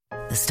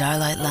the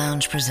Starlight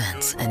Lounge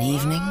presents An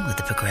Evening with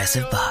the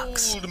Progressive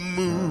Box. Old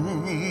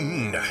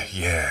moon,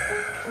 yeah.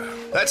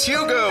 That's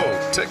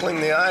Hugo,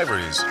 tickling the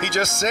ivories. He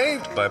just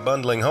saved by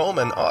bundling home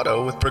and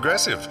auto with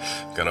Progressive.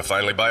 Gonna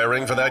finally buy a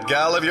ring for that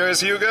gal of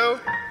yours, Hugo?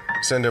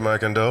 Send her my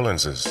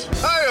condolences.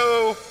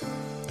 Hi-oh!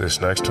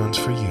 This next one's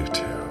for you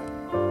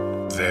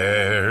two.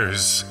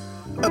 There's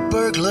a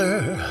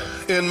burglar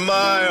in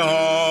my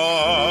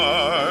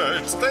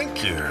heart.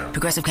 Thank you.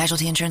 Progressive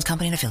Casualty Insurance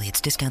Company and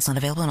Affiliates. Discounts not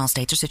available in all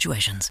states or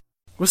situations.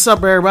 What's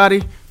up,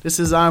 everybody? This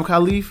is Iam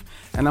Khalif,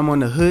 and I'm on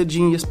the Hood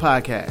Genius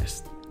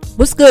Podcast.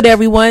 What's good,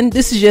 everyone?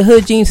 This is your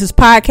Hood Genius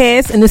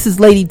Podcast, and this is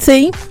Lady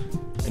T.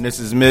 And this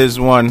is Ms.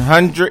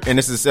 100, and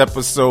this is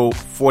episode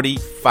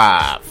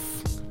 45.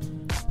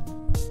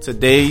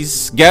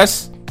 Today's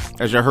guest,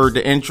 as you heard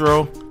the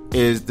intro,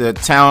 is the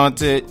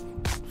talented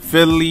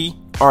Philly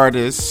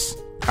artist,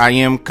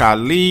 Iam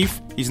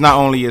Khalif. He's not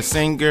only a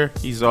singer,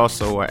 he's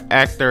also an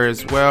actor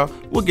as well.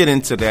 We'll get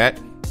into that.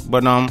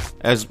 But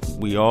as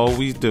we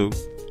always do,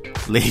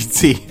 Lady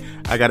T,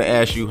 I gotta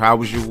ask you, how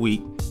was your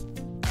week?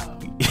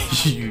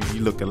 you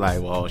looking like,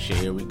 oh shit,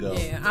 here we go.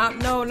 Yeah,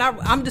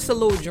 I'm just a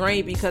little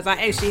drained because I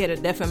actually had a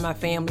death in my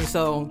family,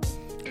 so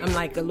I'm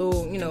like a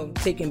little,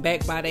 taken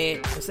back by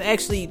that. It's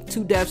actually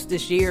 2 deaths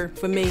this year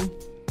for me,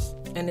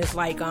 and it's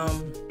like,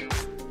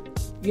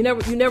 you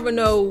never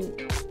know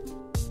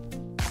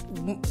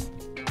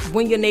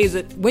when your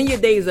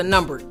days are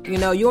numbered. You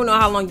don't know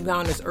how long you got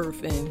on this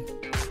earth, and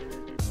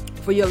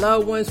for your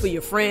loved ones, for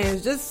your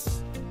friends,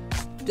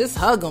 just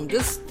hug them.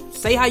 Just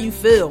say how you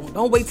feel.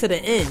 Don't wait till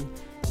the end.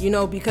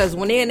 Because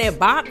when they're in that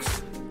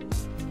box,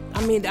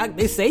 I mean,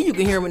 they say you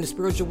can hear them in the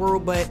spiritual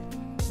world, but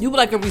you would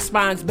like a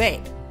response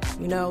back.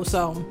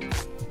 So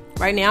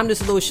right now I'm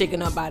just a little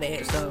shaken up by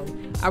that. So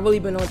I've really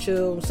been on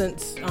chill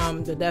since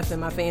the death in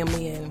my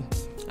family, and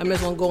I'm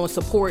just gonna go and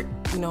support,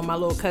 my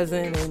little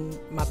cousin and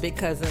my big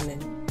cousin,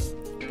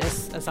 and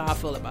that's how I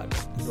feel about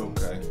it.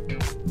 Okay.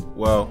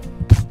 Well,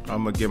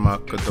 I'm gonna give my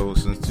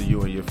condolences to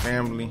you and your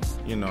family.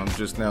 I'm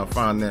just now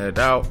finding it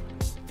out.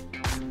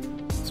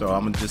 So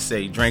I'm gonna just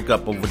say, drink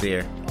up over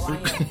there.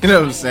 You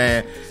know what I'm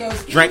saying? So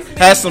drink,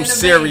 have some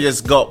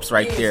serious gulps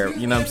right there.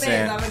 You know what I'm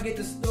saying? I'm gonna get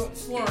the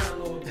snoring a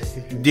little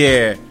bit.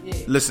 Yeah.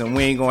 Listen,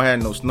 we ain't gonna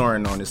have no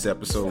snoring on this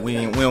episode. We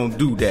don't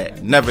do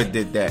that. Never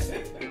did that.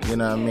 You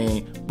know what I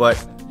mean?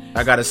 But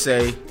I gotta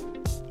say,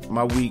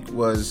 my week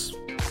was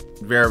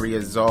very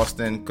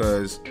exhausting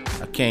because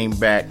I came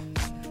back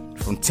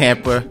from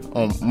Tampa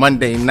on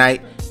Monday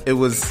night. It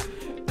was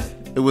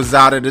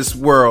out of this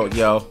world,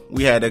 yo.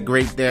 We had a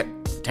great day.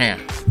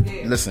 Damn.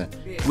 Listen,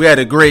 we had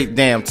a great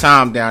damn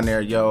time down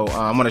there, yo.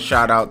 I'm gonna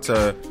shout out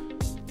to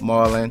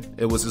Marlon.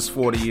 It was his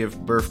 40th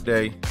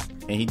birthday,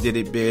 and he did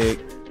it big.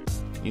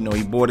 He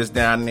brought us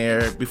down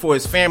there before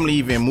his family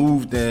even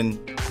moved in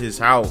his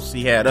house.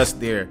 He had us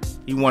there.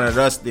 He wanted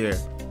us there,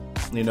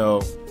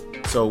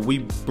 So we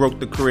broke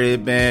the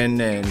crib in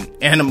and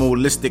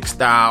animalistic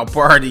style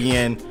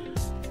partying.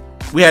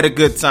 We had a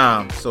good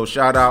time. So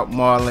shout out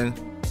Marlon,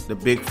 the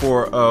Big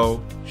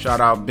 4-0. Shout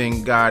out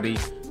Ben Gotti.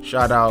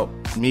 Shout out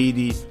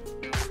Meaty.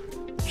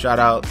 Shout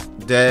out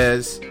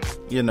Dez.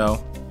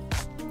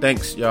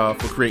 Thanks y'all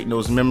for creating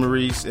those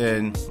memories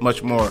and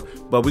much more.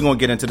 But we're gonna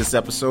get into this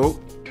episode.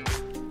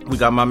 We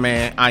got my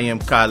man Iam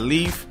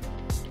Khalif.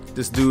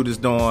 This dude is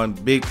doing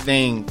big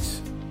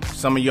things.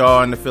 Some of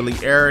y'all in the Philly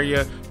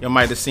area, you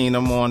might have seen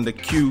him on the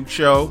Q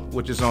show,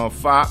 which is on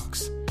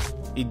Fox.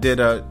 He did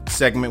a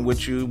segment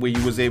with you where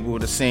you was able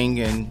to sing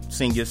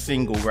your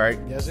single, right?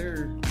 Yes,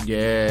 sir.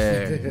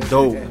 Yeah,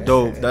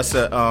 dope. That's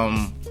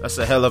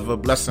a hell of a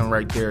blessing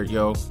right there,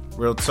 yo.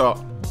 Real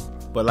talk.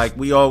 But like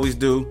we always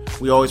do,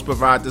 we always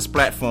provide this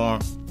platform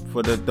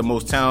for the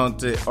most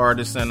talented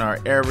artists in our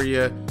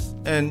area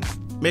and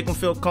make them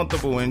feel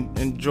comfortable and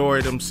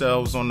enjoy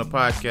themselves on the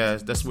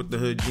podcast. That's what the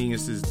Hood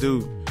Geniuses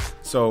do.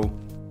 So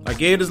I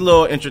gave this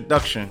little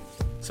introduction.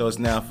 So it's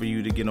now for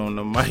you to get on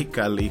the mic,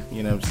 Khalif.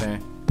 You know what I'm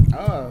saying?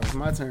 Oh, it's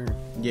my turn.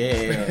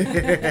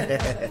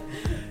 Yeah.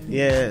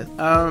 Yeah.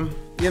 I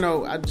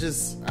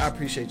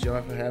appreciate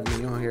y'all for having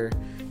me on here.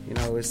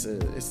 It's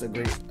a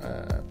great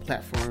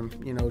platform,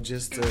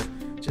 just to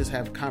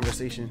have a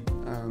conversation.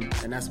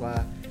 And that's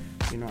why,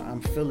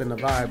 I'm feeling the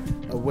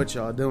vibe of what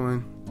y'all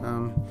doing,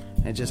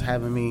 and just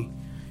having me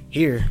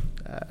here.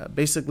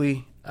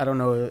 Basically, I don't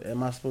know,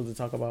 am I supposed to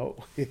talk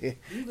about,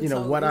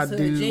 what I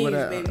do?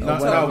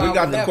 No, we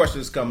got the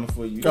questions coming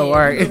for you. Oh, all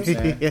right.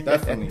 Yeah.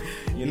 Definitely.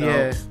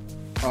 Yeah.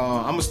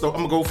 I'm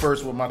gonna go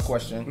first with my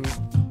question.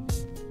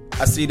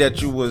 Mm-hmm. I see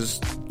that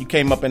you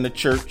came up in the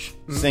church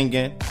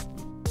singing.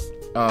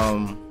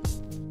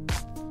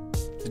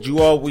 Did you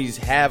always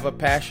have a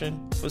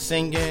passion for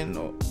singing,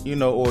 or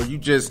you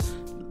just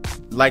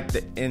like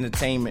the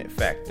entertainment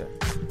factor?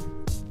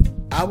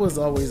 I was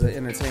always an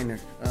entertainer.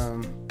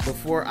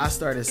 Before I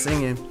started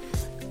singing,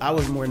 I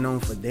was more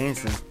known for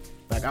dancing.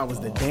 Like, I was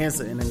the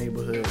dancer in the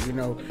neighborhood.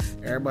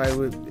 Everybody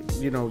would,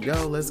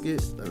 yo, let's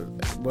get,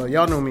 well,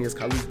 y'all know me as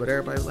Khalif, but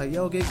everybody was like,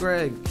 yo, get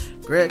Greg.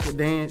 Greg could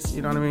dance,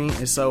 you know what I mean?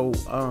 And so,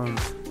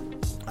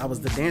 I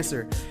was the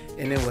dancer.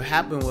 And then what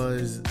happened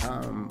was,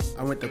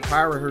 I went to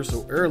choir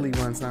rehearsal early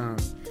one time,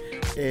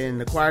 and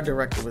the choir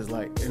director was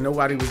like, and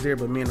nobody was there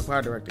but me and the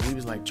choir director. He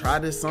was like, try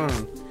this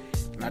song.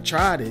 And I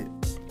tried it.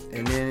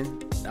 And then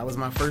that was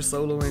my first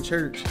solo in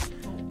church.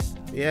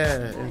 Yeah.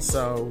 And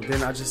so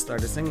then I just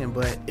started singing.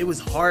 But it was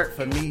hard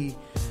for me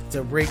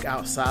to break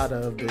outside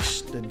of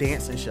the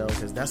dancing show,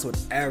 because that's what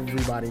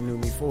everybody knew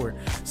me for.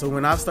 So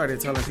when I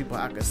started telling people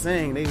I could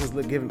sing, they was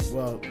giving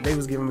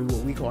me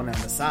what we call now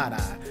the side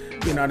eye.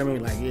 You know what I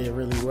mean? Like, yeah,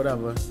 really,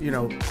 whatever. You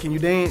know, can you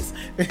dance?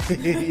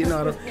 You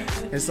know.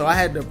 And so I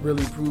had to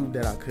really prove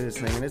that I could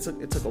sing, and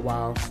it took a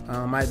while.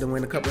 I had to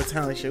win a couple of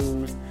talent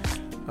shows,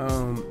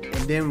 and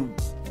then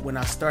when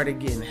I started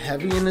getting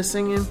heavy into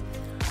singing,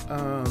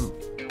 I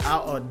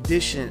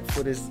auditioned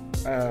for this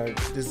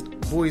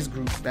boys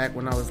group back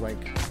when I was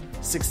like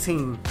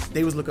 16.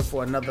 They was looking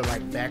for another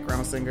like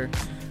background singer,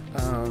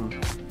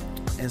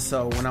 and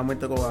so when I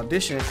went to go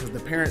audition, because the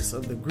parents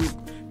of the group,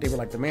 they were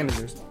like the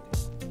managers,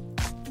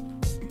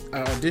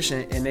 I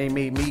auditioned and they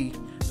made me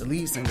the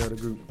lead singer of the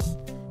group.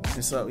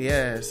 And so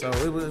so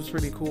it was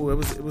pretty cool.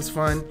 It was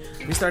fun.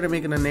 We started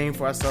making a name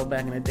for ourselves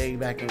back in the day,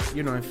 back in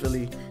in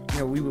Philly.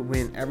 We would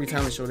win every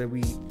talent show that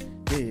we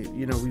did.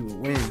 We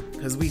would win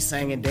because we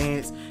sang and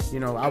danced.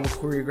 I would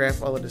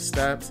choreograph all of the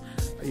steps.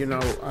 We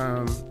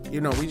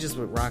just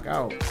would rock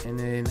out. And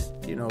then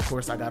of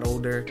course I got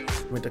older,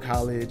 went to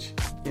college.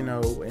 And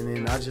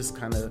then I just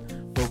kind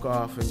of broke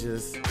off and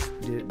just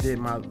did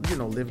my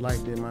live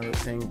life, did my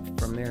thing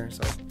from there.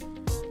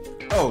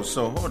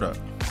 So hold up.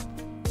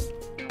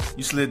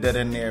 You slid that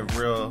in there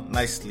real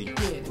nicely. Yeah,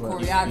 the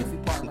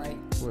choreography part, right?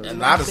 A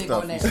lot of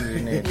stuff you slid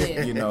in there.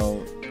 Yeah.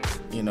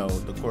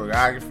 The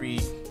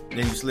choreography.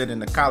 Then you slid in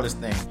the college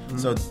thing. Mm-hmm.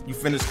 So you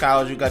finished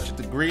college, you got your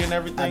degree and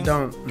everything? I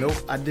don't. Nope.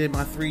 I did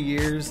my 3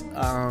 years.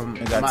 And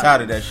got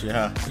tired of that shit,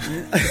 huh?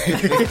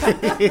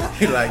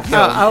 Like, yo,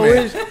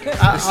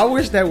 I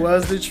wish that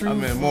was the truth. I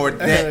mean, more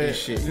debt and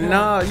shit.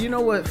 No, you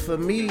know what? For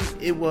me,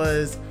 it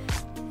was,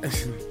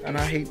 and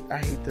I hate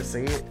to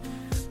say it,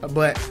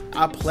 but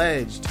I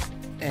pledged.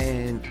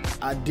 And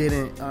I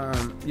didn't,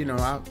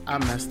 I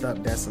messed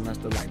up that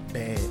semester like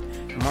bad.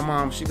 And my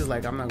mom, she was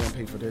like, I'm not going to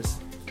pay for this.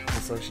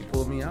 And so she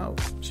pulled me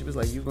out. She was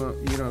like, if you're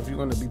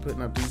going to be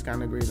putting up these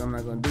kind of grades, I'm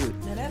not going to do it.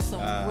 Now that's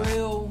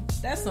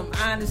some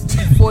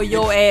honesty for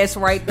your ass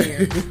right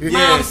there. Yeah.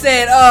 Mom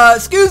said,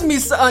 excuse me,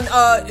 son.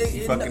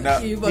 You fucking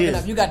up. You fucking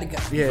up. You got to go.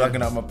 You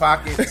fucking up my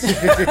pockets.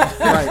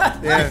 Right,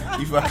 yeah.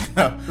 You fucking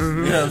up.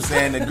 Mm-hmm. You know what I'm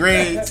saying? The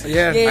grades.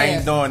 Yeah. I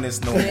ain't doing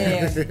this no more.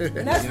 Yeah.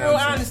 And that's real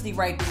honesty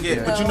right there.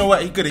 Yeah, but you know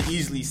what? He could have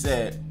easily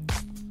said,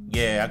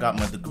 yeah, I got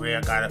my degree,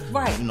 I got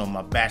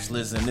my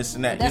bachelor's and this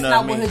and that. That's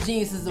not what her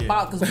genius is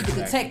about, because we can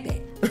detect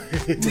that.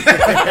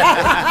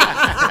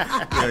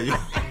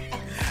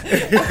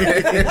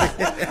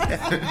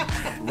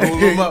 Roll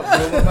them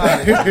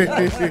out.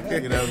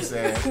 You know what I'm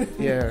saying?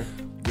 Yeah.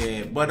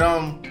 Yeah, but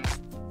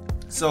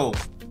so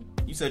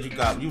you said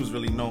you was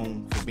really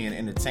known for being an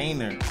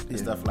entertainer and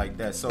stuff like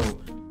that. So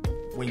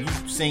when you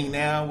sing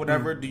now,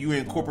 whatever, do you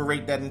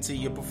incorporate that into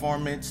your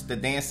performance, the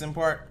dancing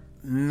part?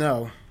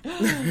 No.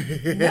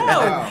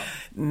 No.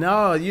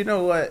 No, you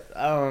know what?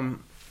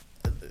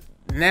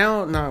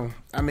 Now, no.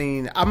 I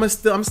mean, I'm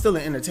still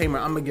an entertainer.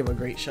 I'm gonna give a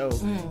great show.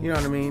 You know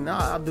what I mean?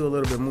 I'll do a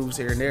little bit of moves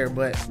here and there,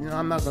 but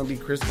I'm not gonna be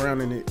Chris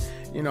Brown in it.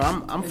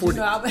 I'm 40.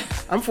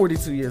 I'm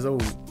 42 years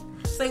old.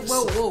 Say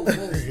whoa,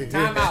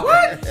 time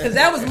out. Because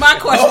that was my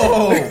question.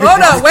 Hold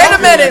up, wait a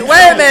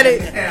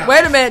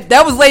minute.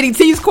 That was Lady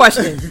T's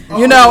question.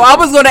 I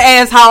was gonna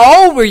ask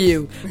how old were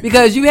you,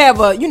 because you have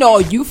a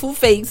youthful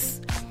face.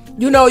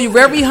 You're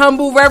very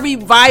humble, very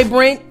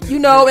vibrant,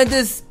 and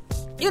just,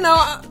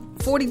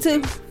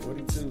 42.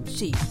 42.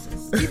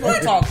 Jesus. Keep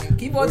on talking.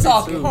 Let him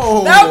talk,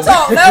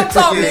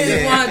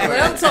 Ms. Wanda.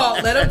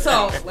 Let him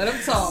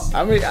talk.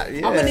 I mean,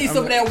 I'm going to need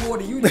some of that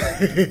water,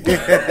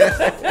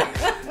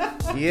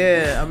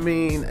 Yeah, I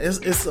mean,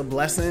 it's a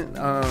blessing,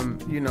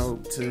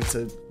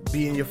 to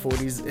be in your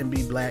 40s and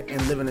be black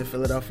and living in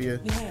Philadelphia.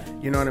 Yeah.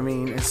 You know what I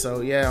mean? And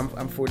so,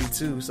 I'm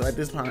 42. So at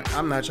this point,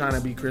 I'm not trying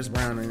to be Chris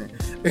Brown in it.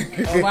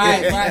 Oh,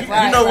 right.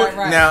 You know what?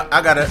 Now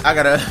I gotta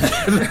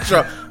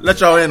let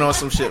y'all in on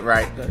some shit,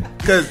 right?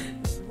 Because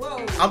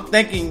I'm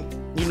thinking,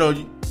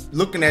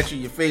 looking at you,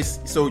 your face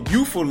so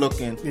youthful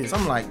looking. Yeah. So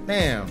I'm like,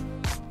 damn.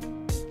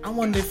 I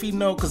wonder if he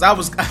know, because I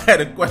had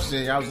a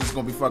question. I was just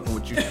gonna be fucking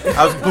with you.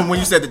 When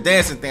you said the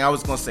dancing thing, I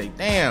was gonna say,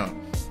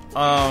 damn.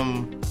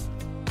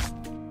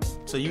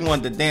 So you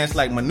wanted to dance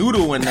like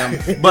Menudo and them,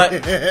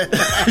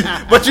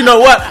 but you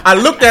know what? I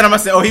looked at him. I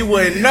said, "Oh, he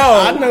wouldn't know."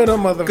 I know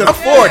them motherfuckers. Because I'm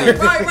 40.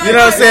 Right, you know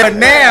what I'm saying? But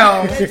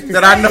now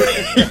that I know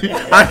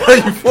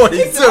you're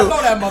 42. I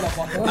know that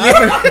motherfucker.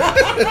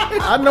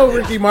 I know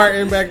Ricky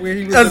Martin back when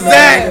he was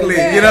exactly.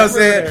 You know what I'm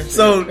saying?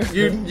 So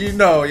you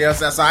know,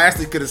 so I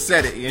actually could have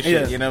said it and shit.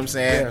 Yeah. You know what I'm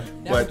saying?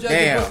 Yeah. But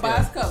damn. By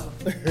his cover.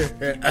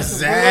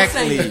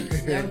 Exactly.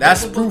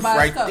 That's proof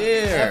right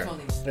there.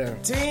 Definitely. Yeah.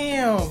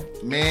 Damn,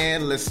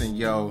 man. Listen,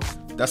 yo.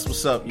 That's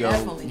what's up, yo.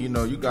 Definitely. You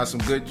know, you got some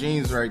good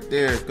genes right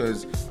there,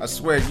 because I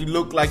swear, you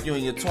look like you're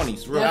in your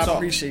 20s. Real I talk.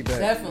 appreciate that.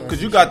 Definitely.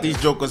 Because you got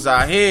these jokers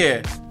out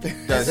here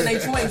that's in their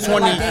 20s, 20.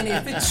 like they in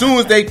their 50s. As soon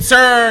as they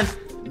turn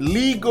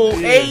legal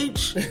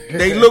age,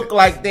 they look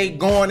like they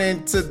going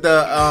into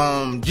the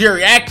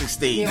geriatric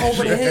stage. Yeah,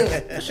 over the hill.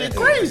 That shit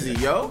crazy,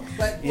 yo.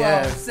 But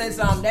Yeah. since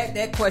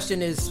that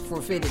question is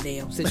forfeited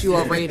now, since you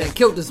already done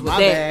killed us with My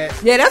that.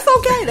 bad. Yeah, that's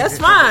okay. That's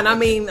fine. I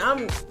mean,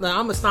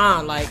 I'm a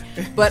stan, like,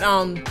 but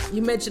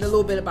you mentioned a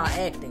little bit about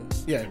acting.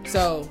 Yeah.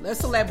 So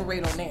let's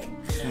elaborate on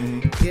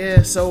that.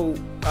 Yeah, so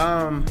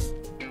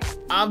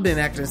I've been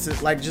acting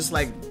since, just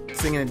like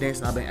singing and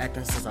dancing, I've been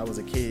acting since I was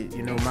a kid.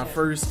 You know, my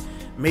first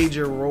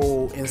major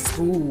role in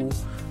school,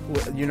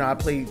 you know, I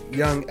played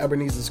young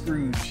Ebenezer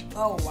Scrooge.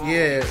 Oh, wow.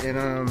 Yeah, and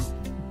I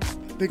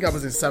think I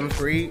was in 7th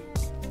grade.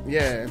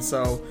 Yeah, and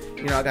so,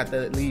 you know, I got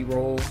the lead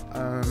role.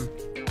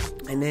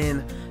 And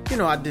then, you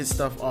know, I did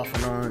stuff off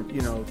and on,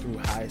 you know, through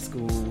high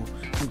school,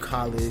 through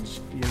college.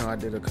 You know, I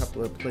did a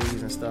couple of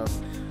plays and stuff.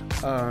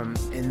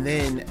 And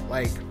then,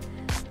 like,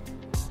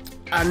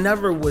 I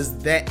never was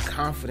that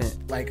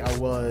confident like I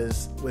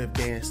was with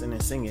dancing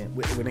and singing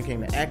when it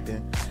came to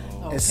acting.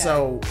 Okay. And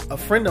so a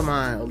friend of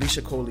mine,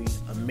 Alicia Coley,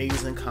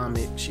 amazing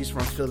comic. She's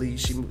from Philly.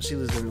 She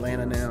lives in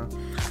Atlanta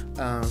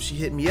now. She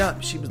hit me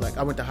up. She was like,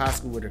 I went to high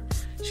school with her.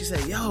 She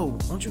said, "Yo,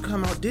 why don't you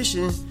come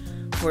audition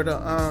for the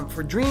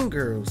for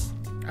Dreamgirls?"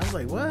 I was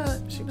like,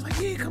 "What?" She was like,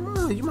 "Yeah, come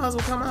on. You might as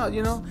well come out,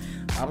 you know."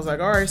 I was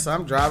like, "All right." So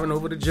I'm driving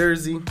over to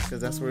Jersey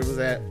because that's where it was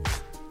at.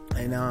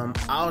 And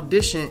I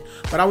auditioned,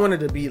 but I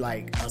wanted to be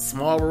like a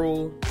small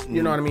role,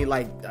 you know what I mean,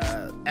 like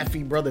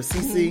Effie brother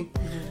CC.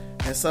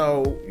 And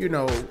so, you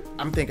know,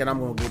 I'm thinking I'm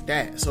gonna get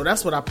that. So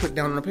that's what I put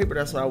down on the paper.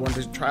 That's what I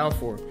wanted to try out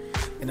for.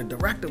 And the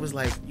director was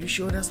like, "You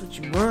sure that's what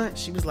you want?"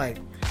 She was like,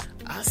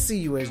 "I see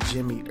you as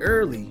Jimmy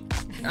Early."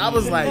 And I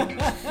was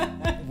like,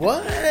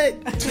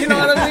 "What?" You know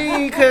what I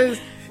mean?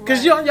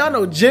 Because y'all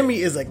know Jimmy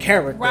is a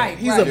character. Right,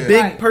 he's right, a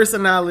big right.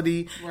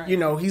 personality. Right. You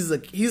know, he's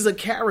a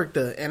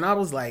character. And I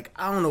was like,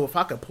 I don't know if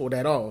I could pull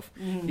that off.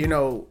 You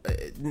know,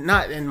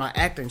 not in my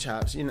acting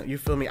chops. You know, you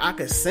feel me? I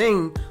could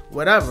sing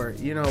whatever,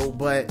 you know,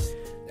 but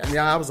I mean,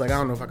 I was like, I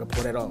don't know if I could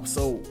pull that off.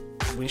 So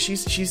when she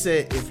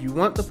said, "If you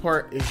want the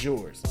part, it's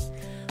yours."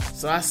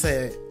 So I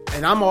said,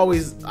 and I'm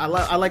always, I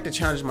like to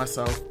challenge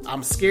myself.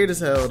 I'm scared as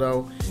hell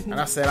though. And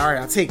I said, all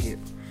right, I'll take it.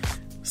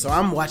 So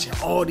I'm watching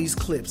all these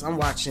clips. I'm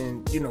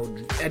watching, you know,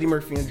 Eddie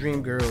Murphy and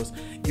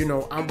Dreamgirls. You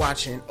know, I'm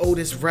watching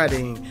Otis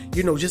Redding.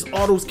 You know, just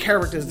all those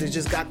characters that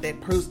just got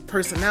that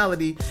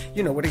personality,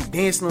 you know, where they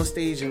dancing on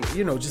stage and,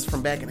 you know, just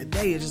from back in the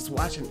day, and just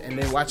watching, and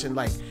then watching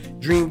like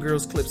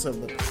Dreamgirls clips of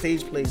the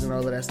stage plays and all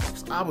of that stuff.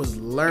 So I was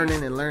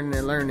learning and learning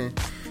and learning.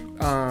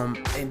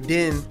 And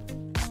then,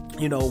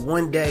 you know,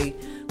 one day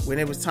when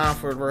it was time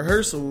for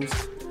rehearsals,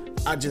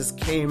 I just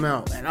came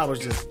out and I was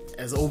just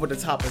as over the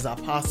top as I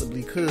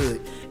possibly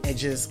could, and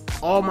just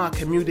all my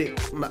comedic,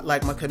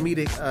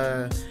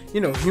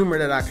 you know, humor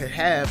that I could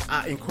have,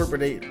 I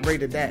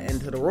incorporated that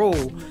into the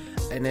role.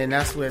 And then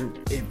that's when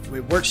it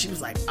worked. She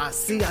was like, I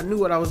knew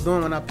what I was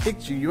doing when I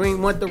picked you. You ain't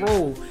want the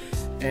role.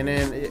 And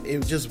then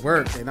it just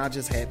worked, and I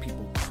just had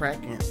people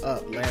cracking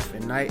up,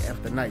 laughing night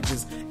after night,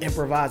 just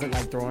improvising,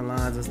 like throwing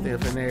lines and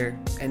stuff in there.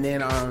 And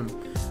then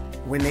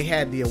when they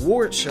had the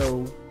award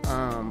show,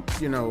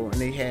 you know, and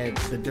they had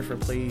the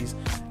different plays,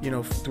 you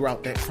know,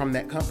 throughout that, from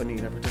that company,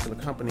 that particular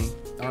company,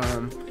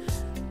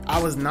 I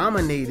was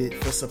nominated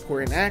for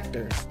supporting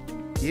actor.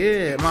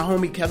 Yeah, my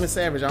homie Kevin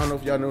Savage, I don't know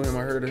if y'all know him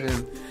or heard of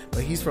him,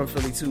 but he's from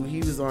Philly too. He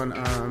was on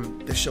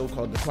the show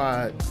called The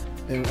Quad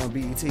on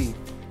BET.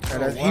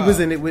 He was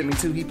in it with me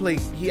too.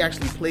 He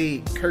actually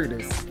played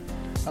Curtis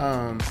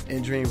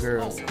in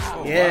Dreamgirls. Oh,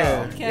 wow.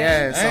 Yeah, Okay.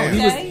 yeah. So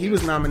Okay. he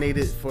was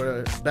nominated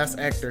for Best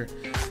Actor,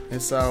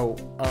 and so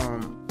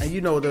and you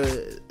know,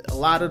 a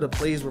lot of the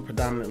plays were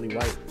predominantly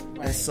white,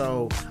 and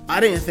so I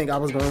didn't think I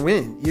was gonna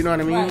win. You know what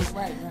I mean?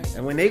 Right.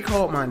 And when they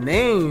called my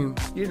name,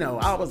 you know,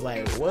 I was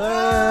like, what?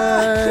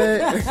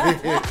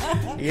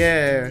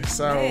 Yeah.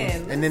 So,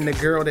 Man, and then the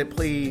girl that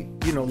played,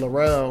 you know,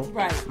 Laurel,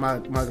 Right. my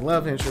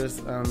love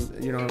interest,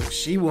 you know,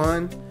 she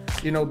won,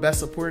 you know, Best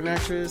Supporting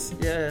Actress.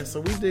 Yeah.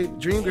 So we did,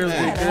 Dreamgirls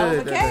Yeah, did hell of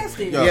a good.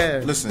 casting. Yo,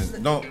 Yeah.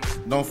 listen,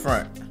 don't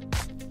front.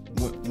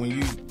 When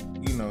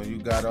you know, you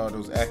got all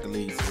those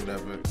accolades or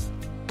whatever,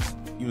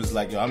 you was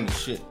like, yo, I'm the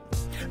shit.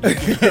 You know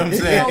what I'm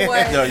saying? You know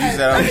what? Yo, you said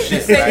Let I'm me the just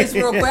shit. say right? this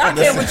real quick. I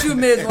care what you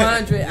miss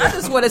 100. I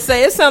just want to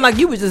say, it sounded like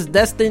you was just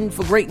destined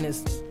for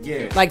greatness.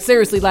 Yeah. Like,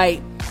 seriously,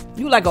 like,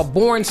 you like a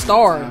born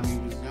star.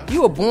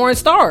 You a born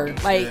star.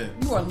 Like, Yeah.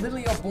 you are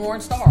literally a born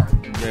star.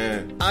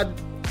 Yeah. I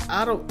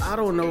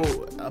don't know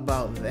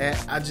about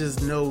that. I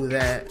just know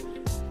that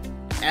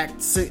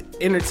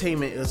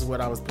entertainment is what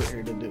I was put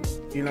here to do.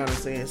 You know what I'm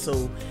saying?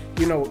 So,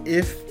 you know,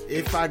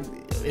 if I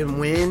and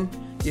when,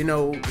 you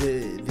know,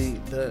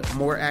 the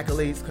more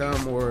accolades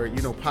come, or,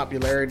 you know,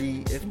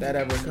 popularity, if that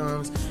ever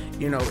comes,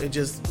 you know, it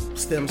just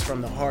stems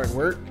from the hard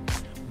work.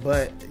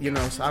 But, you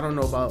know, so I don't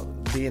know about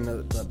being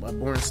a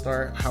born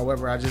star.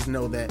 However, I just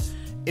know that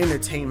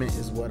entertainment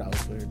is what I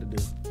was put here to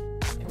do.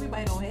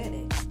 Everybody don't have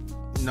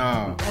that.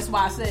 No. That's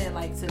why I said,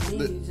 like, to me,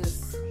 it's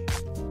just...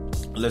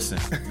 Listen,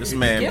 this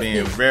man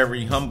being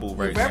very humble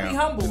right now. Very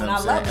humble, You know and I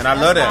what I'm love saying? it. And I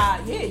love that.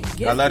 Why, yeah, you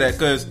get I love that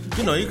because,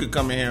 you know, you could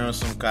come in here on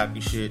some cocky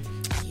shit.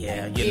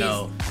 Yeah, you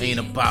know, ain't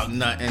about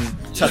nothing.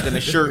 Tucking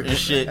the shirt and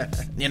shit.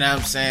 You know what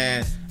I'm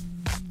saying?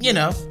 You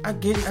know, I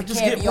just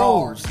get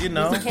rolls, you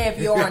know. It's the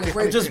caviar and the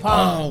grape just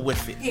on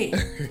with it.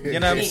 Yeah. You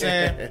know what I'm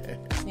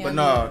saying? But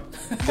no,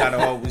 you gotta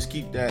always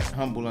keep that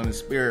humble in the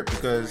spirit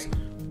because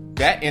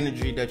that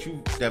energy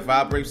that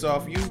vibrates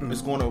off you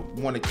is gonna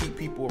want to keep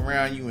people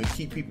around you and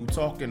keep people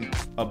talking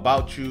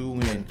about you,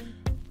 and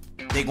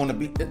they're gonna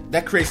be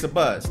that creates a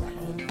buzz. Like,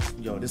 oh,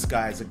 yo, this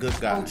guy is a good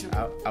guy.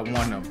 I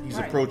want him. He's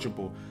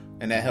approachable,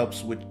 and that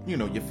helps with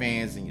your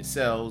fans and your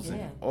sales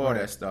and all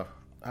that stuff.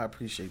 I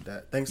appreciate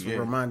that. Thanks for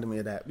reminding me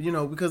of that.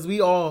 Because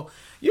we all,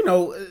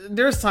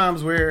 there's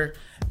times where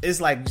it's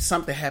like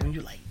something happened.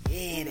 You're like,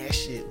 yeah, that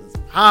shit was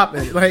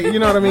popping. Like, you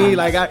know what I mean?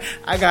 Like,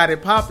 I got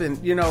it popping,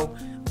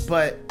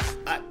 But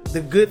the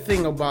good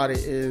thing about it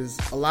is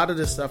a lot of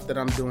the stuff that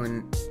I'm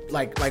doing,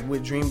 like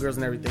with Dreamgirls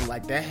and everything,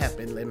 like that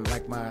happened in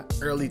like my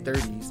early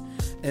 30s.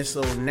 And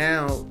so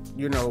now,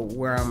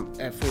 where I'm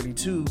at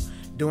 42,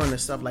 doing the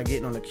stuff like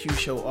getting on the Q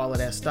show, all of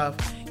that stuff,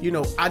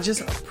 I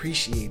just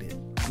appreciate it.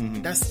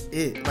 Mm-hmm. That's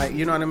it. Like,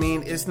 you know what I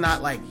mean? It's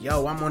not like,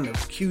 yo, I'm on the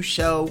Q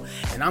show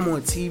and I'm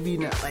on TV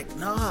now. Like,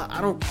 nah,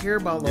 I don't care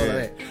about all of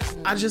that.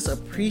 I just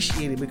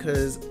appreciate it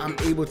because I'm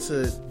able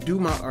to do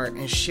my art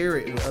and share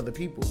it with other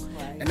people.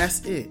 Right. And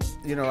that's it.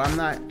 I'm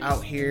not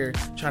out here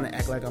trying to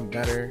act like I'm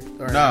better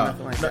or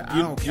nothing like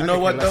that. You know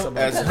what, though?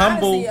 As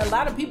humble... Honestly, a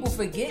lot of people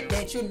forget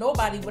that you're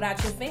nobody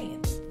without your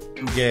fans.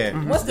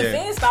 Yeah. Once the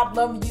fans stop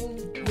loving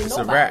you, you're it's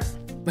nobody. A wrap.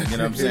 You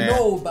know what I'm saying? You're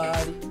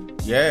nobody.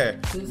 Yeah,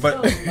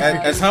 but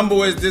as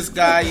humble as this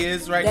guy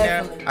is right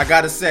now, I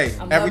gotta say,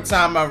 every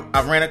time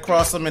I ran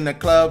across him in the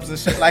clubs and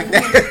shit like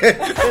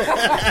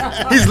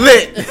that, he's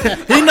lit.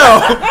 He know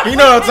what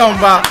I'm talking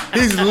about.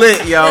 He's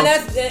lit, yo.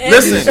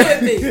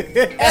 Listen,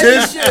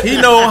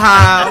 he know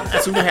how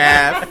to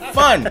have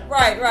fun.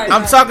 Right.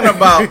 I'm talking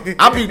about.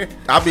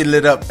 I'll be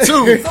lit up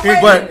too.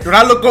 But when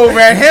I look over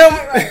at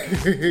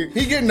him,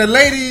 he getting the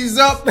ladies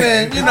up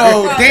and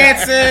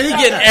dancing. He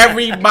getting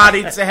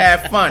everybody to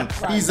have fun.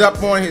 He's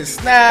up on his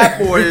Snap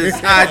or his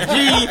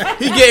IG,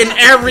 he getting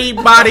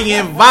everybody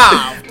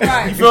involved.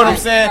 You feel what I'm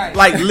saying?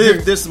 Like,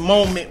 live this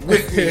moment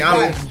with me.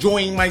 I'm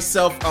enjoying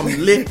myself. I'm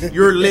lit.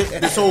 You're lit.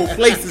 This whole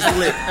place is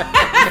lit.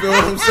 You feel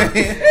what I'm saying?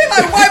 He's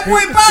like White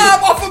Boy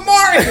Bob off of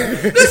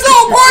Martin. This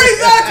whole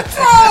party's out of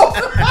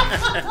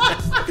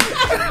control.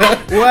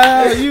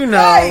 Well,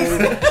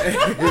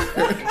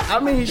 I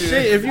mean,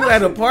 shit. If you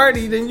at a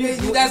party, then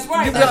that's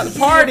right. You got a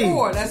party.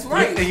 That's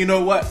right. And you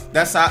know what?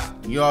 That's how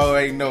you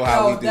already know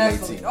how we do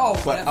it.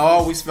 But I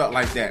always felt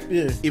like that.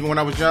 Yeah. Even when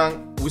I was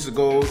young, we used to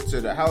go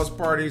to the house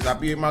parties. I'd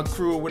be in my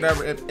crew or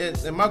whatever.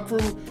 And my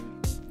crew,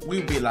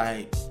 we'd be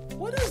like,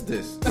 "What is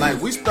this?"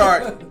 Like, we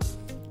start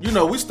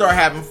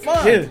having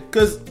fun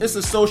because it's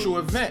a social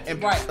event.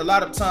 And a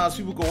lot of times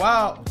people go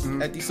out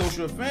at these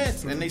social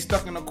events and they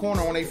stuck in a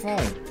corner on their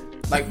phone.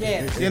 Like,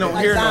 they don't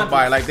hear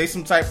nobody. Like, they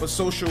some type of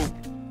social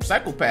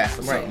psychopath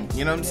or something.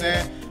 You know what I'm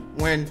saying?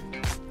 When,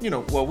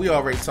 we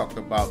already talked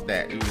about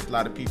that. A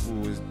lot of people,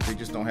 they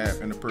just don't have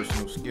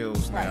interpersonal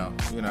skills now.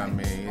 You know what I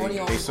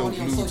mean? They so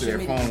glued to their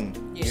phone,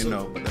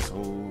 but that's a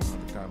whole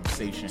other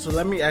conversation. So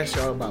let me ask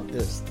y'all about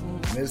this.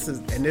 This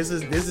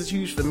is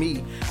huge for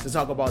me to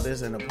talk about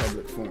this in a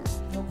public forum.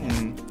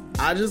 Okay.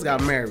 I just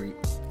got married.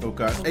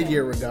 A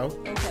year ago.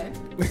 Okay.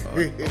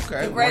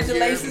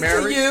 Congratulations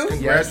to you.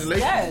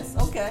 Congratulations. Yes.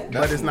 Okay.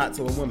 But it's not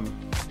to a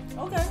woman.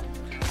 Okay.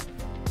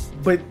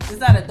 But it's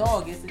not a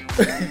dog, is it?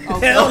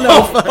 Okay. Hell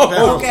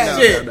no. Okay.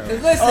 Shit.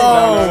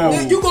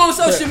 Listen, you go on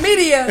social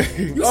media,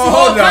 you see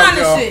all kind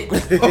of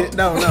shit.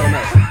 No.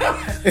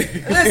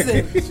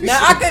 Listen, now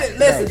I could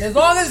listen. As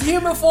long as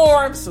human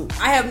forms,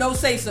 I have no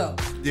say so.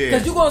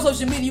 Because you go on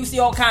social media, you see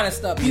all kind of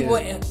stuff. People,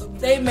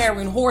 they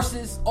marrying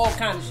horses, all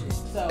kind of shit.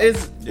 So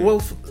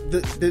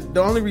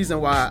the only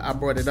reason why I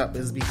brought it up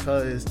is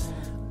because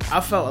I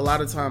felt a lot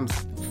of times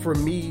for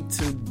me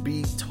to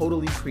be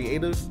totally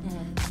creative.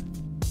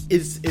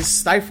 It's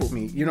stifled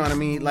me, you know what I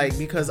mean? Like,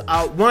 because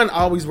I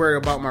always worry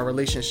about my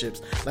relationships,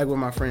 like with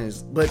my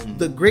friends. But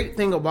the great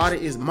thing about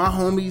it is my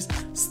homies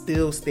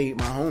still stayed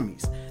my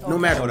homies, no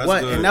matter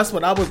what. Good. And that's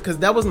what because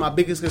that was my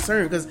biggest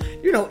concern. Because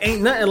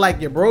ain't nothing like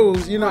your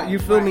bros, you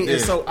feel me? Yeah.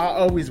 And so I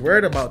always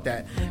worried about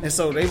that. And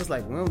so they was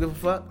like, we don't give a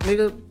fuck,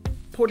 nigga.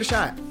 Pour the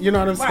shot. You know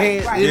what I'm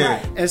saying?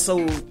 Right. And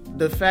so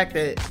the fact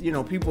that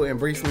people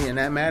embrace me in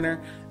that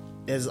manner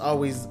is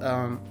always,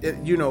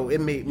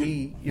 it made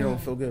me,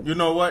 feel good. You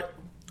know what?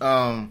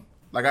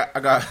 Like I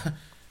got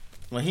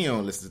when he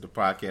don't listen to the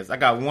podcast, I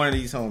got one of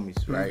these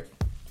homies, right?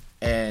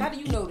 And how do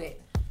you know that?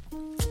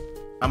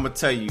 I'm gonna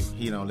tell you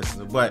he don't listen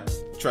to, but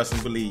trust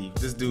and believe,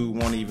 this dude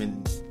won't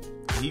even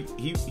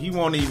he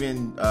won't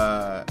even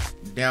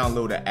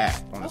download the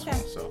app on his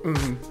phone. So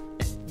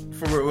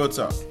for real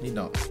talk, he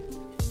don't.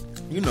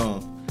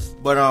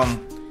 But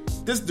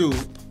this dude,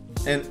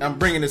 and I'm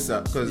bringing this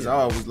up because I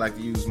always like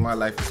to use my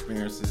life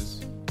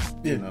experiences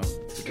you know,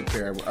 to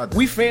compare it with others.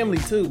 We family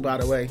too, by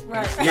the way.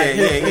 Right.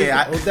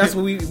 Yeah. That's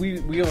what we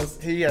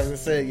don't. He hasn't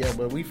said yet,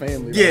 but we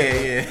family.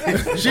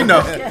 Yeah. She know.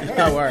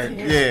 All right.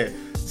 Yeah.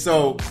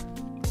 So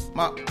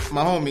my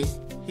homie,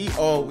 he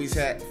always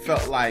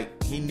felt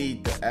like he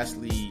need to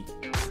actually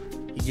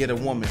get a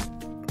woman,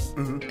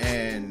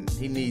 and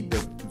he need to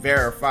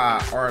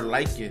verify or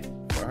like it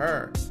for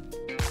her.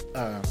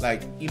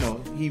 Like, you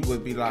know, he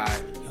would be like,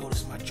 yo,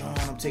 this is my John,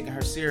 I'm taking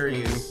her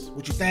serious.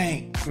 What you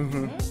think?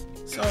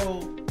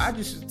 So I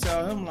just should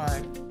tell him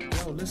like,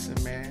 yo,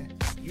 listen, man,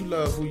 you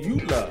love who you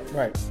love.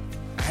 Right.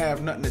 I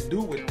have nothing to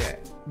do with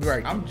that.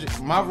 Right.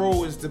 My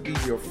role is to be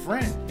your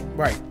friend.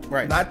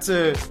 Right. Not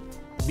to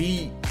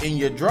be in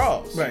your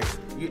drawers. Right.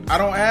 I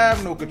don't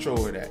have no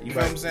control of that. You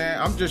know what I'm saying?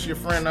 I'm just your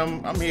friend.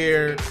 I'm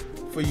here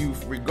for you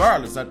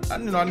regardless.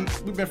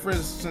 We've been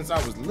friends since I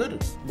was little.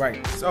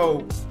 Right.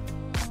 So,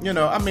 you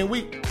know, I mean,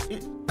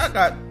 I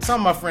got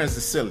some of my friends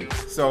are silly.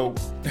 So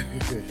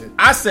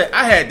I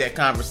had that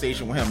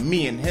conversation with him,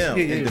 me and him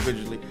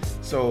individually.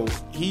 So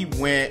he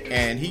went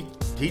and he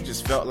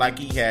just felt like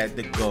he had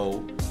to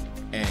go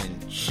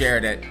and share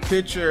that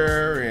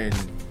picture and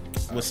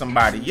with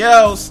somebody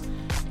else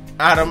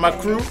out of my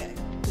crew.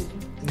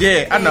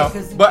 Yeah, I know,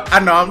 but I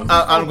know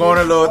I'm going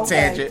a little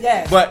tangent.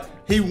 Yes. But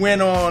he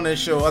went on and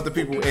showed other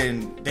people,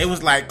 and they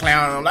was like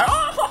clowning him, like,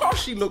 oh,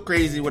 she look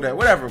crazy,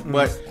 whatever.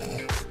 But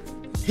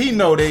he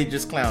know they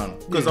just clowning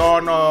because all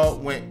in all,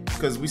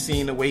 because we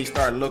seen the way he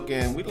started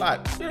looking, it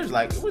was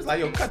like,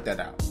 yo, cut that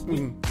out.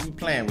 We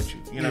playing with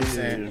you, you know what I'm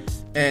saying?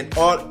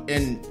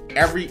 And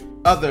every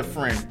other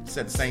friend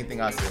said the same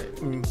thing I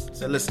said.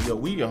 Said, listen, yo,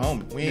 we your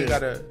homie. We ain't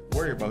gotta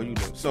worry about you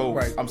though. So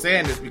I'm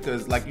saying this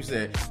because, like you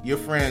said, your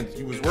friends,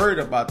 you was worried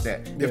about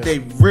that. If they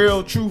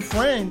real true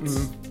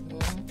friends,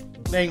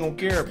 they ain't gonna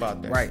care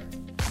about that. Right.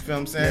 You feel what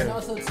I'm saying? And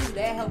also too,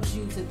 that helps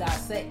you to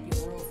dissect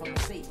your real from the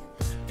fake.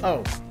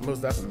 Oh,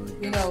 most definitely.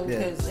 You know,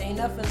 because ain't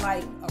nothing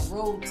like a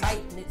real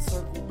tight knit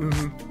circle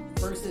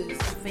versus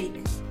a fake.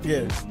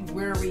 Yeah.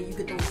 Where you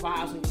get those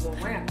vibes when you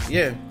go around.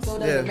 Yeah. So it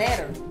doesn't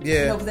matter.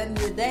 Yeah. You know, because at the end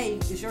of the day,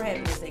 it's your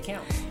happiness that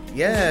counts.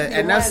 Yeah,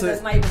 and that's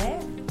not even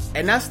happy.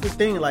 And that's the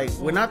thing. Like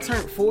when I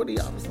turned 40,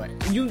 I was like,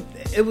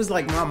 it was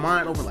like my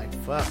mind open. Like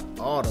fuck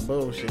all the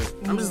bullshit.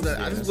 I'm just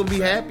gonna be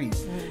happy.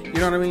 You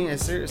know what I mean? And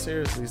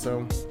seriously.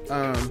 So,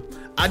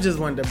 I just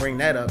wanted to bring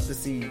that up to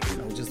see, you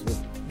know, just with.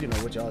 You know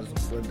what y'all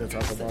wanted to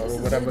talk about or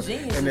whatever.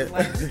 And it,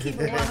 like, we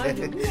keep it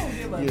 100. We don't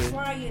give a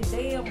flying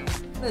damn.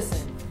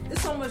 Listen,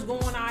 there's so much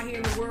going on here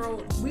in the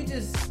world. We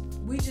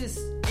just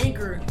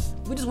anchor.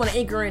 We just want to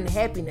anchor in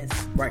happiness.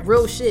 Right.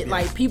 Real shit. Yeah.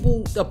 Like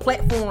people, the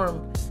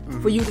platform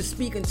for you to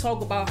speak and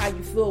talk about how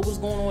you feel, what's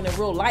going on in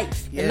real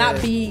life, and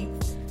not be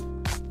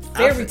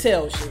fairy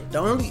tale shit. The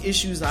only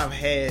issues I've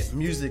had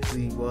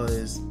musically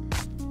was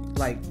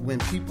like when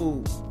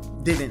people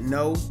didn't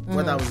know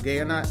whether I was gay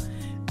or not.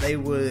 They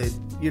would,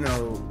 you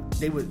know,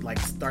 like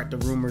start the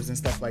rumors and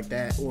stuff like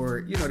that,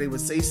 or you know, they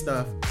would say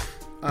stuff.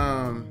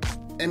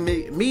 And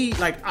me,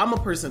 like I'm a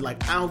person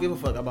like I don't give a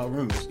fuck about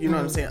rumors. You know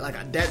what I'm saying?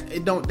 Like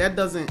that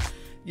doesn't,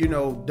 you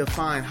know,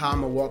 define how I'm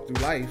gonna walk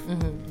through life.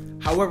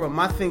 However,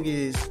 my thing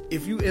is,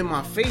 if you in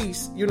my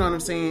face, you know what I'm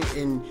saying,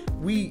 and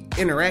we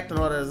interact and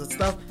all that other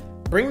stuff.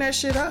 Bring that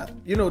shit up.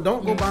 You know,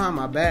 don't go behind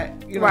my back.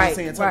 You know what I'm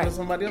saying? Talking to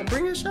somebody else.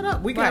 Bring that shit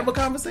up. We can have a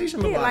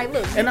conversation about it.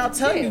 Look, and I'll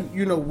tell you,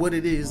 you know, what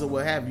it is or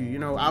what have you. You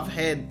know, I've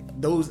had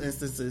those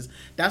instances.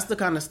 That's the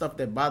kind of stuff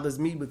that bothers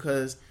me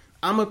because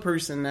I'm a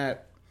person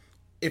that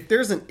if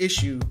there's an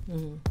issue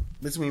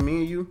between me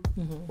and you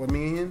or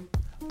me and him,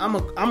 I'm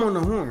on the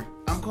horn.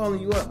 I'm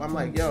calling you up. I'm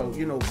like, yo,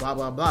 you know, blah,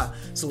 blah, blah.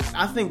 So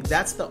I think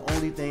that's the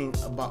only thing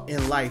about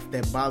in life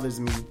that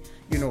bothers me,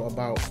 you know,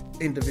 about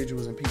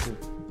individuals and people.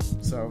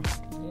 So...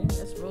 Yeah,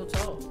 that's real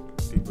talk.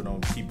 People don't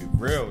keep it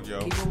real,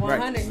 yo. Keep it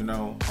 100. Right. You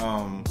know,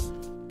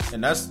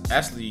 and that's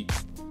actually,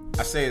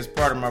 I say it's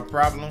part of my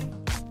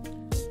problem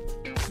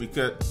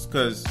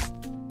because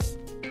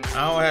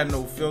I don't have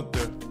no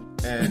filter,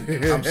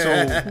 and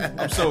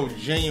I'm so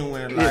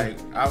genuine. Like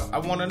I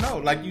want to know,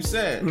 like you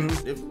said,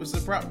 if it's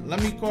a problem,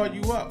 let me call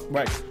you up.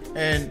 Right.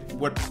 And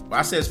what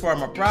I say is part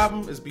of my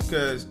problem is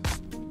because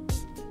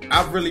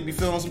I really be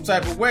feeling some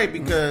type of way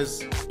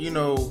because, you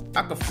know,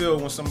 I can feel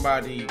when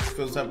somebody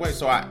feels that way.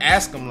 So I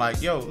ask them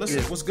like, yo,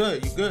 listen, what's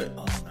good? You good?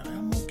 Oh, no,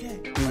 I'm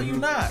okay. Are you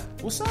not?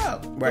 What's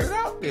up? Right. Put it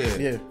out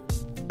there. Yeah.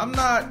 I'm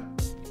not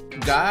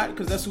God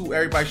because that's who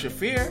everybody should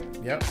fear.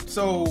 Yep.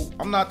 So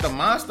I'm not the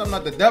monster. I'm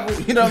not the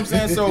devil. You know what I'm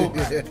saying? So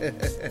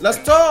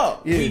let's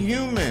talk. Be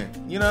human.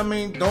 You know what I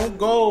mean? Don't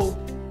go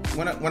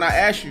when I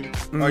ask you,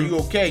 are you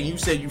okay? And you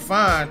say you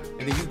fine,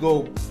 and then you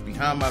go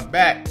behind my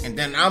back, and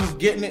then I'm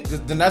getting it.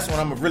 Then that's when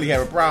I'm gonna really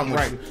have a problem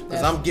with you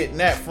because I'm getting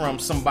that from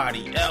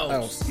somebody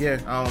else. Yeah,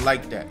 I don't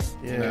like that.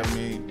 Yeah. You know what I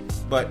mean?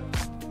 But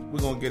we're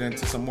gonna get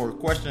into some more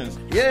questions.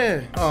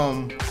 Yeah.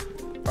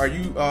 Are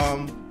you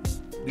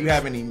do you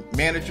have any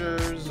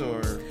managers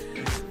or?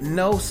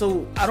 No,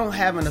 so I don't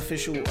have an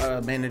official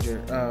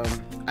manager.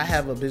 I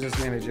have a business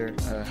manager,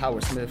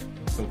 Howard Smith.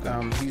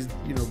 Okay. He's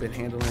been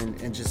handling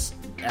and just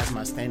as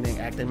my standing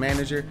acting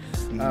manager.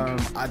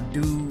 I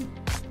do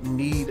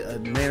need a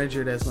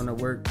manager that's going to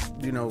work,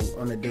 you know,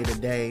 on a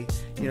day-to-day,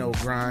 you know,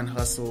 grind,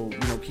 hustle, you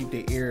know, keep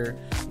their ear,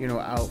 you know,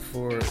 out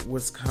for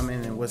what's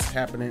coming and what's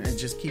happening, and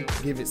just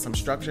give it some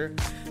structure.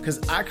 Because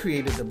I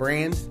created the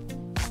brand.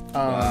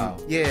 Wow.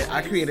 Yeah,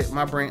 I created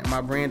my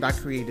brand. I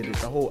created it.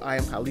 The whole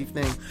Iam Khalif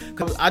thing.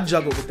 Cause I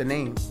juggled with the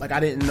name. Like, I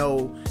didn't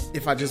know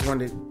if I just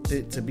wanted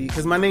it to be,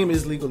 because my name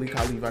is legally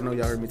Khalif. I know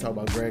y'all heard me talk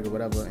about Greg or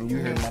whatever, and you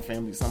heard my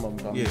family. Some of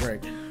them call me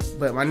Greg,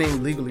 but my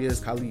name legally is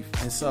Khalif.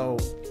 And so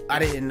I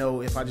didn't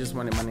know if I just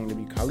wanted my name to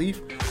be Khalif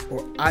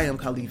or Iam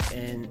Khalif.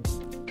 And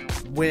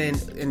when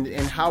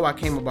and how I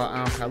came about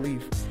Iam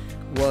Khalif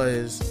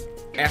was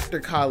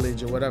after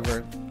college or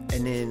whatever.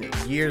 And then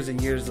years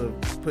and years of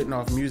putting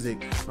off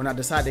music, when I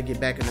decided to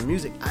get back into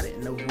music, I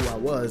didn't know who I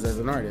was as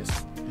an artist.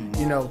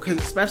 You know, because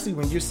especially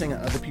when you're singing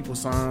other people's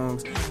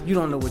songs, you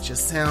don't know what your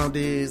sound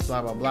is,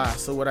 blah, blah, blah.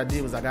 So what I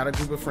did was I got a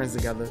group of friends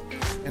together,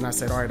 and I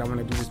said, all right, I want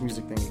to do this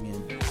music thing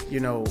again. You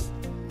know,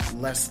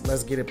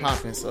 let's get it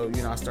popping. So,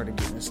 you know, I started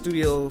getting in the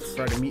studio,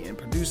 started meeting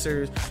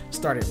producers,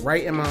 started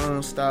writing my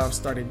own stuff,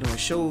 started doing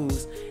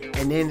shows.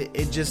 And then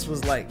it just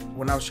was like,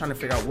 when I was trying to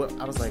figure out what,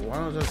 I was like, why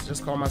don't I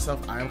just call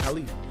myself Iam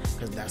Khalif?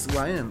 Because that's who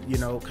I am, you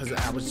know, because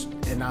I'm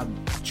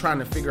trying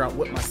to figure out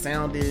what my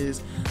sound is,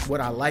 what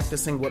I like to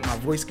sing, what my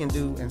voice can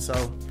do. And so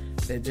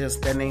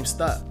that name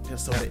stuck,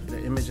 just so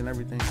the image and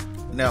everything.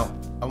 Now,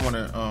 I want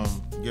to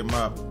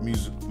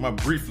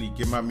briefly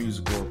give my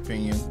musical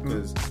opinion,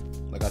 because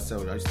like I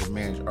said, I used to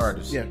manage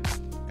artists. Yeah.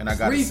 And I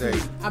gotta say,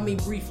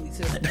 briefly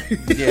too.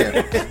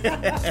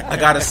 Yeah. I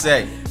gotta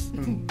say,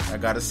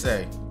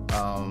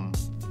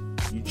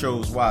 you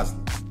chose wisely.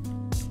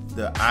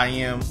 The I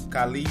Am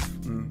Khalif,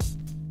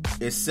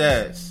 it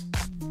says,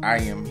 I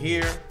am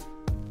here,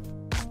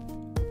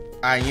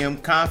 I am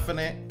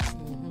confident,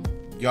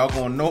 y'all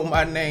gonna know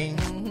my name,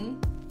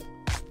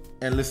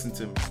 and listen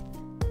to me.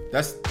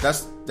 That's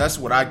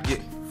what I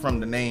get from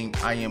the name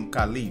I Am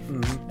Khalif.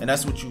 And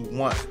that's what you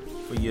want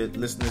for your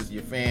listeners,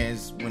 your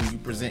fans, when you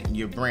present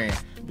your brand,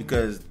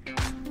 because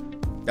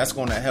that's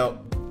gonna help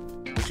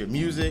with your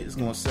music. It's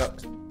gonna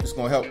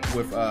help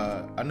with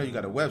I know you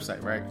got a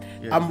website, right?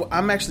 Yeah.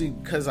 I'm actually,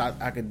 because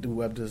I could do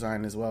web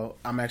design as well,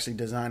 I'm actually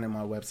designing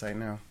my website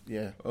now.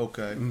 Yeah.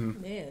 Okay.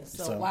 Yeah.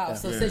 So, So, wow. yeah.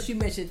 So since you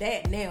mentioned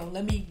that, now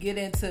let me get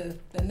into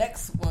the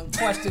next one.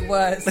 Question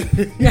was, She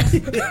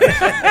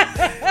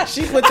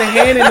put the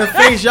hand in the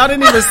face. Y'all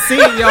didn't even see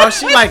it, y'all.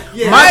 She like,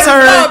 I my had to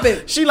stop turn.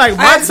 it. She like, I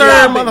my had to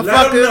stop turn, it.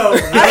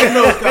 motherfucker. Let him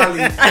know,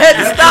 Khalif. I had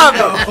to stop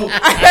it.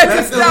 I had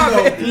to stop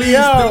it.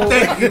 Yo.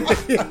 Thank you.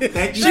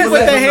 She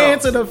put the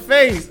hand to the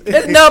face.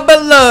 It's nothing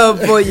but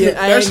love for you.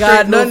 I That's ain't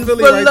got straight nothing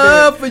Philly but right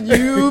love for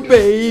you,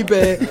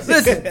 baby.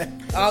 Listen,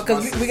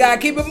 because we gotta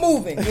keep it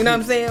moving. You know what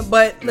I'm saying?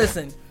 But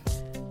listen,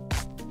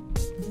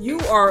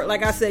 you are,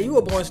 like I said, you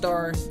a born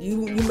star.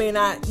 You may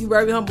not, you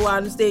very humble. I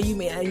understand. You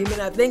may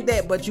not think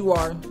that, but you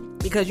are,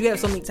 because you have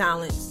so many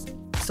talents,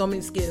 so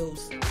many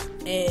skills,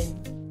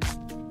 and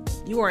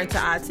you are into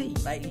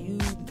IT. Like, you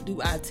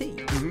do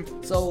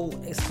IT. So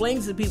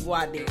explain to the people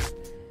out there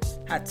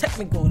how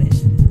technical that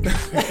shit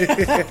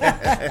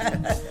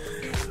is.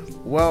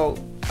 Well,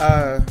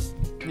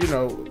 you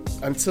know,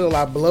 until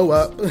I blow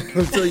up,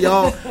 until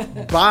y'all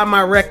buy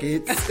my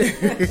records,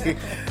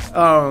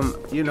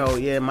 you know,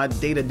 yeah, my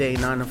day-to-day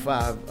 9 to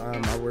 5,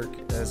 I work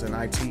as an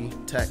IT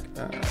tech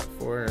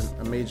for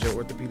a major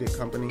orthopedic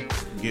company.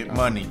 Get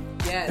money.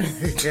 Yes.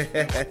 He's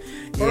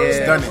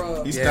Yeah, done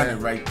it. He's Yeah. done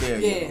it right there.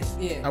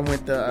 Yeah. I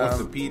went to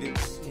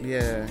Orthopedics.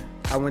 yeah,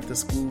 I went to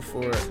school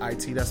for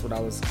IT. That's what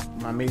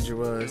my major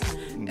was.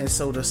 And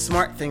so the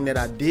smart thing that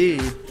I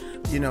did,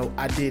 you know,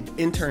 I did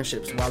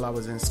internships while I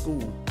was in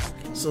school.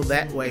 So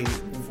that way,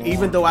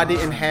 even though I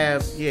didn't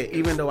have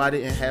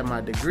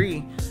my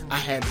degree, I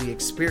had the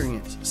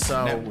experience. So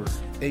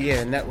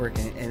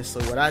networking. And so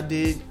what I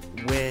did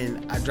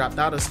when I dropped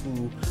out of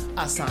school,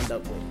 I signed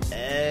up with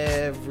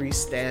every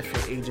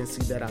staffing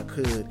agency that I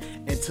could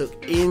and took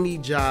any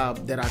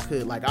job that I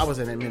could. Like, I was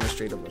an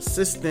administrative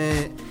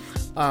assistant.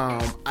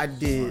 I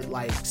did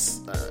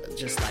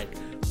just like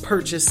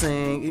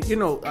purchasing, you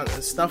know,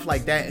 stuff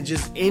like that, and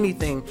just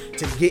anything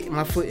to get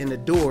my foot in the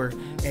door.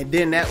 And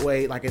then that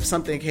way, like, if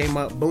something came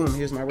up, boom,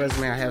 here's my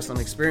resume, I have some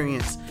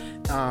experience.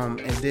 And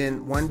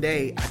then one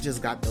day I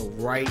just got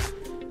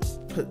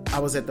I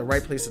was at the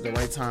right place at the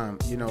right time.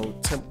 You know,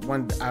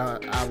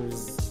 I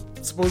was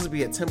supposed to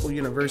be at Temple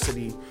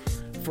University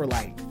for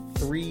like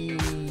 3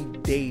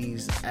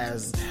 days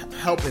as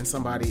helping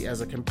somebody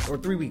or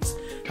 3 weeks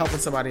helping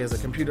somebody as a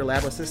computer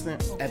lab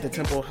assistant at the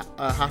Temple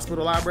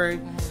Hospital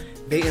Library.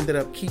 They ended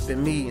up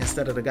keeping me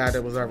instead of the guy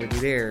that was already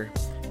there,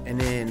 and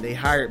then they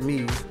hired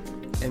me,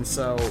 and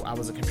so I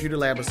was a computer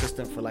lab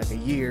assistant for like a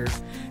year.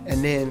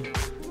 And then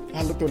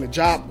I looked on the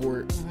job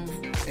board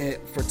and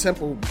for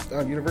Temple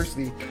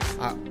University.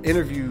 I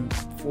interviewed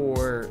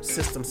for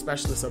system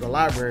specialists of the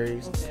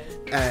libraries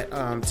at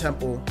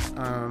Temple.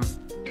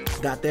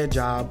 Got that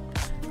job,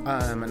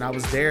 and I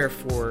was there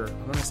for,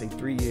 I want to say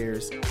 3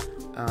 years.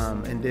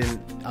 And then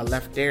I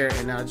left there,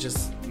 and I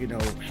just,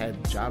 had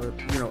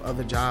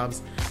other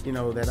jobs,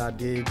 that I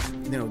did,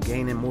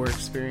 gaining more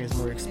experience.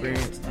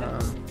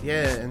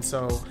 And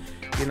so,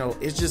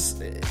 it's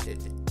just,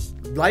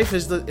 life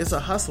is it's a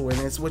hustle, and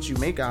it's what you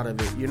make out of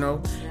it,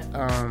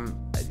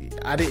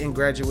 I didn't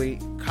graduate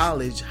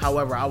college.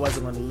 However, I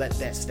wasn't going to let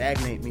that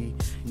stagnate me,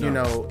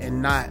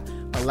 and not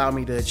allow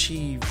me to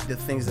achieve the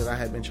things that I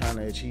had been trying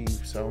to achieve.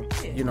 So,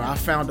 I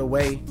found a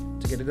way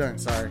to get it done.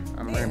 Sorry,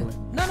 I'm rambling.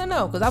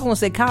 No, because I was going to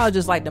say college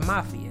is like the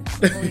mafia.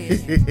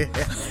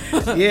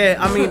 Yeah,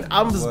 I mean,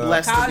 I was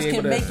blessed to be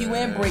able to... College can make you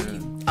and break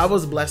you. I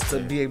was blessed to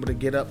be able to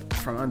get up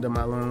from under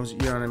my loans, you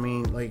know what I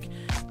mean? Like,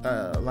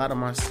 a lot of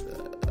my...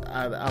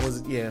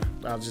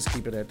 I'll just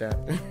keep it at that.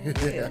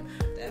 Yeah,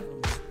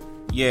 definitely.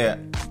 Yeah.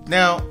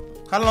 Now,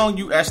 how long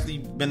you actually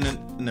been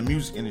in the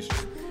music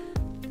industry?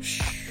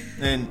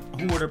 And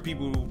who are the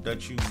people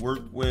that you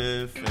work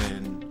with,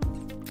 and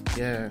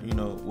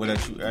what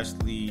that you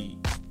actually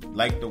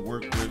like to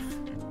work with?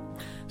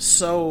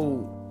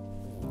 So,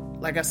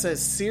 like I said,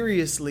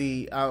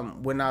 seriously,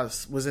 when I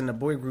was in the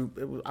boy group,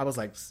 I was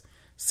like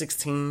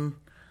 16,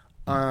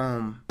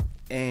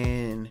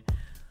 and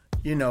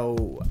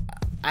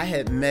I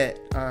had met,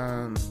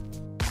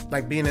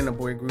 like being in a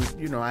boy group,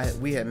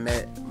 we had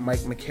met Mike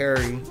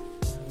McCary,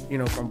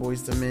 from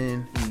Boyz II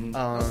Men.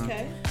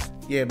 Okay.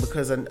 Yeah,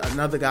 because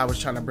another guy was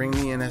trying to bring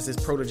me in as his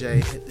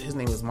protege. His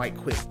name was Mike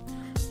Quick.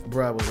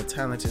 Bruh was a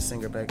talented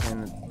singer back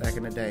in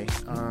the day.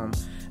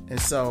 And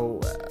so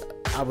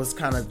I was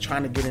kind of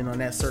trying to get in on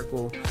that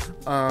circle.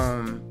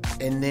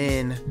 And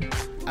then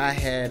I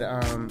had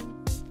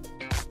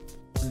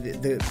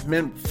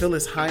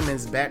Phyllis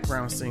Hyman's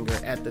background singer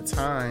at the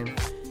time.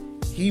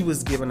 He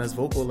was giving us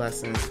vocal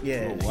lessons.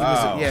 Yeah. Oh,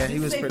 wow. He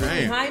was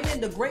pretty.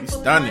 Hyman, the great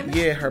Phyllis stunning. Hyman?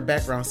 Yeah, her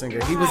background singer.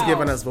 Wow. He was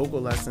giving us vocal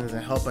lessons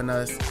and helping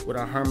us with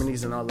our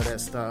harmonies and all of that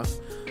stuff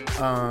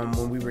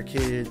when we were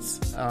kids.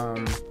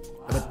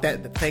 But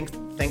that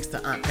thanks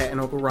to Aunt Pat and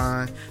Uncle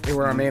Ron, they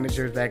were our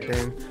managers back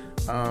then.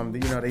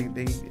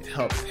 They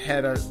helped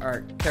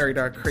carried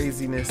our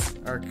craziness,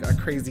 our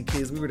crazy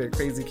kids. We were their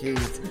crazy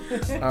kids.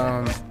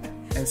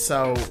 And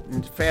so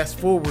fast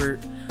forward,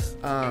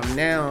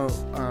 now.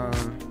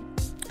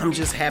 I'm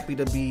just happy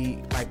to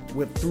be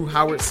through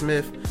Howard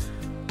Smith.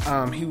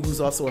 He was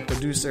also a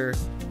producer.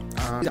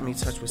 He got me in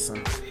touch with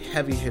some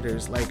heavy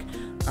hitters like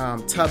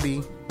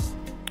Tubby,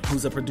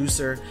 who's a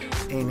producer,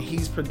 and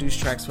he's produced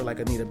tracks for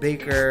like Anita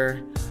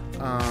Baker.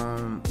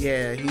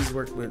 He's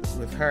worked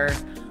with her.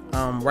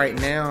 Right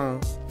now,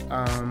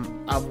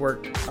 I'm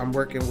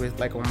working with,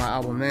 like, on my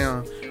album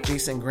now,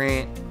 Jason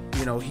Grant.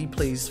 He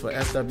plays for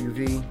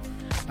SWV,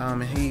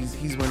 and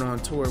he's went on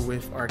tour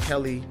with R.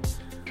 Kelly.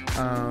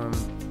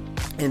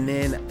 And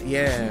then,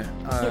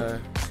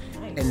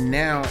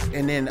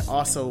 and then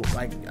also,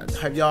 like,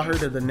 have y'all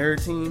heard of the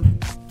Nerd Team?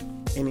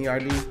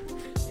 NERD?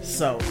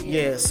 So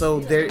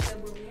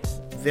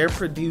they're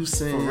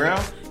producing. For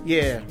real?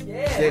 Yeah.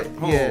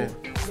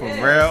 For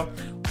real?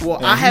 Well,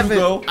 And I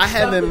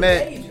haven't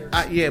met.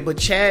 Major. But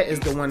Chad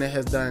is the one that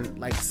has done,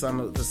 like, some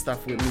of the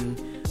stuff with me.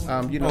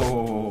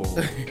 Hold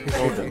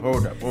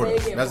up.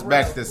 Let's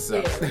back this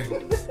up.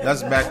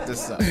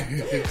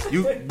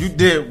 You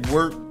did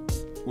work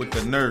with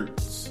the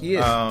Nerds.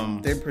 Yeah,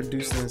 they're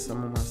producing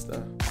some of my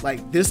stuff.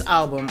 Like, this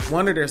album,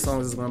 one of their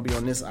songs is going to be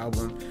on this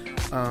album.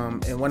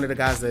 And one of the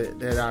guys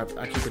that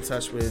I keep in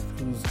touch with,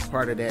 who's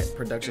part of that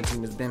production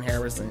team, is Ben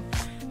Harrison.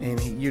 And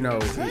he,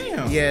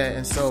 damn.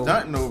 And so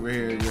stunting over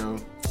here, yo.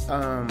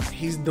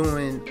 He's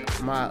doing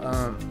my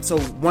so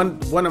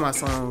one of my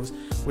songs,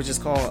 which is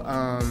called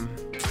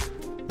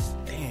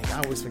I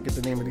always forget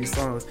the name of these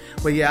songs,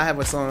 but yeah, I have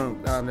a song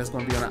that's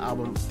going to be on an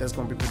album that's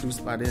going to be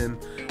produced by them.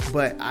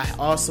 But I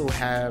also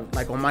have,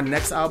 like, on my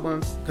next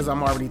album, because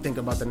I'm already thinking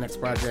about the next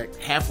project,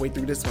 halfway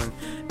through this one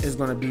is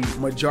going to be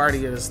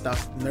majority of the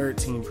stuff Nerd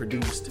Team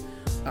produced.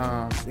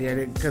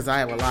 Because I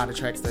have a lot of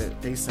tracks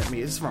that they sent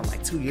me. It's from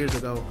like 2 years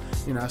ago.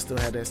 I still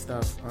have that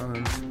stuff,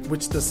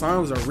 which the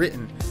songs are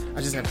written.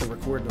 I just have to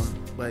record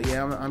them. But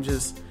yeah, I'm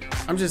just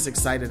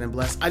excited and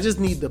blessed. I just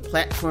need the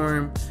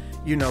platform,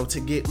 to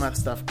get my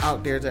stuff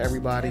out there to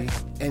everybody,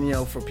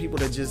 and for people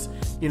to just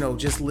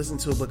listen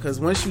to it,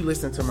 because once you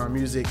listen to my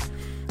music,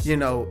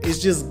 it's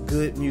just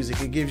good music.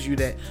 It gives you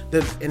that.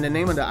 And the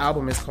name of the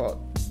album is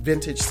called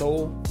Vintage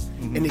Soul,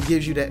 and it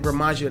gives you that,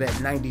 reminds you of that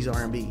 90s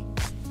R&B.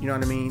 You know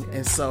what I mean?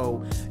 And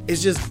so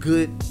it's just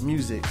good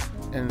music,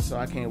 and so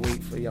I can't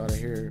wait for y'all to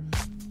hear it.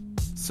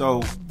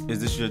 So, is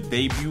this your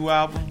debut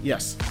album?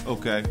 Yes.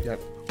 Okay. Yep.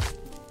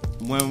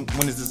 When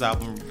is this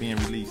album being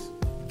released?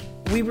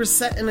 We were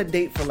setting a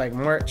date for like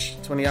March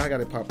 20. I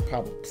gotta pop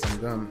some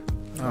gum.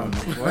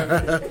 What? You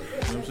know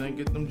what I'm saying?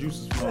 Get them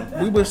juices flowing.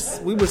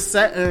 We was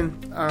setting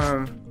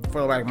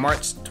for like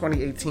March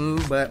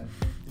 2018, but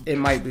it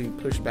might be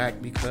pushed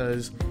back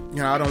because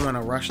I don't want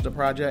to rush the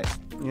project.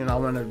 I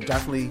want to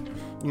definitely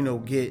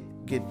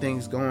get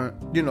things going.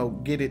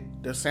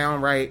 Get the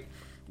sound right.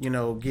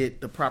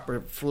 Get the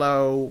proper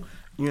flow.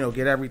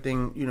 Get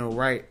everything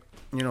right.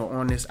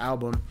 On this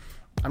album.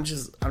 I'm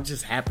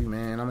just happy,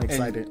 man. I'm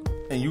excited.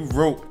 And you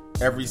wrote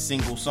every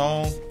single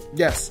song?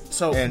 Yes.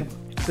 So and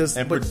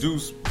And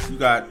produce, you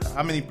got,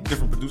 how many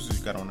different producers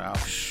you got on the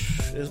album?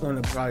 It's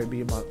going to probably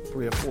be about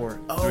 3 or 4.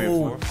 Three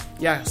or four?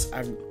 Yes.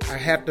 I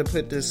have to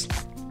put this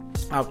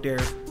out there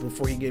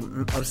before he get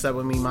upset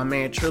with me. My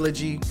man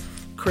Trilogy,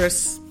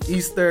 Chris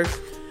Easter,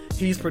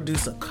 he's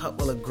produced a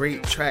couple of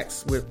great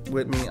tracks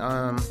with me.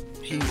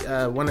 He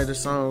one of the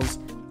songs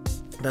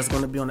that's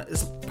going to be on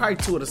it's probably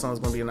 2 of the songs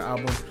going to be on the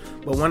album,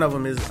 but one of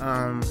them is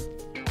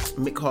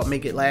called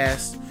Make It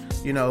Last.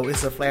 You know,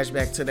 it's a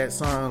flashback to that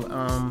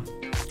song.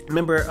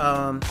 Remember,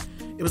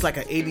 it was like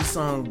an 80s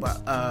song by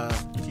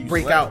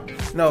Breakout.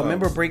 No,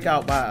 remember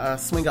Breakout by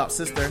Swing Out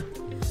Sister?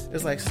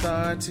 It's like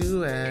start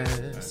to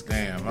ask.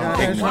 Damn,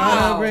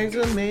 I'm break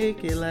to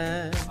make it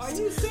last. Are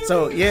you serious?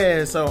 So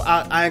yeah, so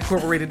I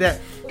incorporated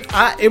that.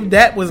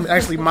 That was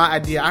actually my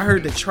idea. I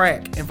heard the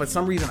track, and for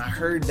some reason I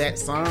heard that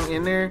song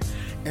in there,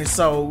 and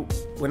so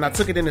when I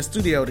took it in the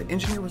studio, the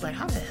engineer was like,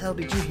 "How the hell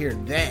did you hear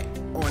that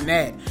on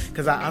that?"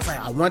 Because I was like,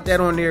 "I want that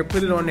on there,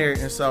 put it on there,"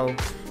 and so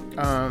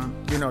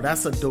you know,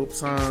 that's a dope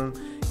song.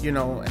 You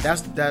know, and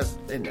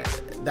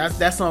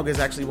that song is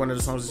actually one of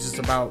the songs that's just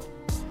about,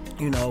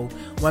 you know,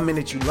 1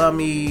 minute you love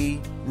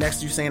me,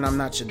 next you saying I'm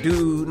not your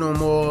dude no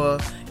more.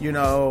 You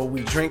know,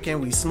 we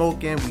drinking, we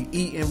smoking, we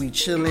eating, we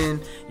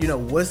chilling. You know,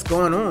 what's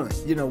going on?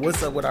 You know,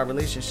 what's up with our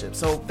relationship?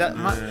 So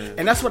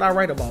and that's what I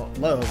write about: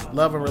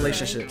 love and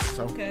relationships.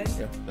 So okay,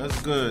 yeah. That's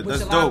good. Which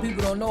That's a lot dope. of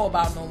people don't know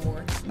about no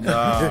more.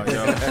 Nah,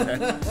 yo,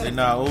 they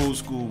not old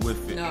school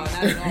with it. No,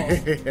 not at all.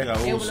 They got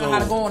They old don't know how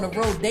to soul. go on a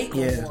road date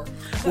no Yeah. more.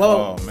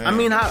 Well, Oh, man. I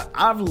mean,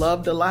 I've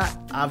loved a lot.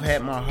 I've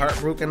had my heart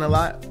broken a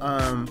lot.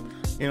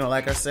 You know,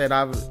 like I said,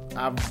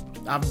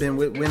 I've been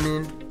with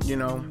women. You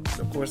know,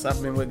 of course,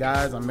 I've been with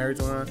guys. I'm married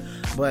to one,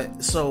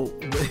 but so,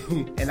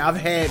 and I've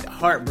had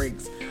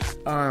heartbreaks.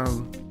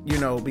 You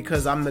know,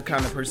 because I'm the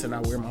kind of person, I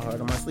wear my heart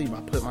on my sleeve.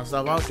 I put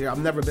myself out there. I've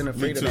never been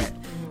afraid of that.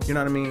 You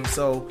know what I mean?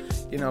 So,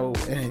 you know,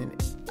 and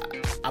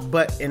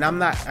I'm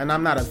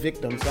not a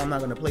victim, so I'm not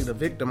going to play the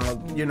victim.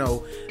 You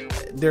know,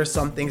 there's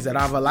some things that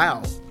I've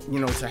allowed, you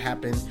know, to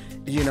happen,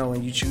 you know,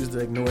 and you choose to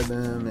ignore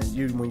them,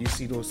 and when you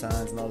see those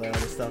signs and all that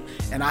other stuff,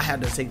 and I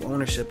had to take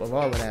ownership of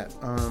all of that.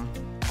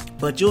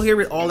 But you'll hear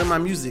it all in my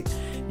music.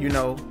 You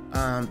know,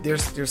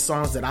 there's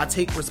songs that I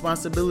take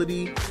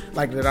responsibility,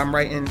 like that I'm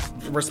writing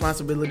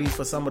responsibility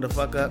for some of the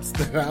fuck ups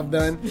that I've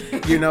done,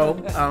 you know,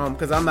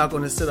 because I'm not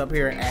going to sit up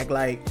here and act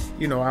like,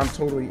 you know, I'm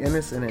totally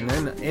innocent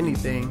in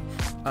anything.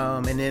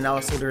 And then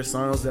also there's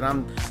songs that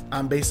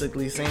I'm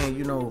basically saying,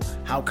 you know,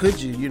 how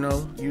could you, you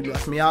know, you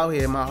left me out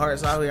here, my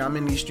heart's out here, I'm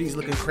in these streets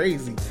looking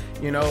crazy,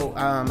 you know,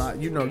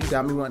 you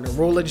got me wanting to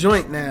roll a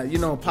joint now, you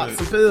know, pop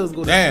some pills,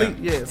 go to sleep.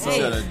 Yeah, so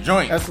you said a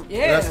joint.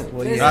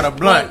 Not a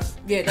blunt.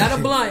 Yeah, not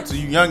a blunt. So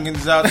you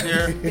youngins out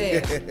there,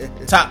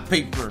 Yeah. top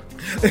paper.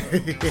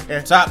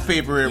 Top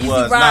paper it Easy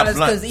was, Riders,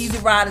 not because blunt. Easy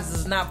Riders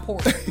is not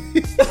pork. Oh,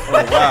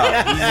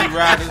 wow. Easy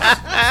Riders.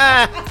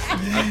 I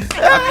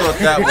thought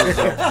that was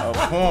a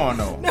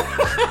porno.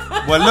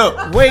 Well,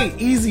 look. Wait,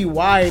 Easy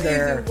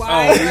Wider.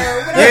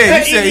 Yeah,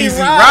 you said Easy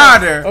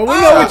Rider. Oh, we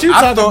know what you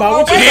talking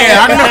about.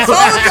 Yeah,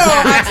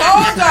 I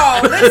told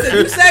y'all. Listen,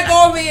 you said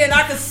go over here and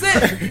I can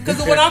sit because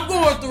of what I'm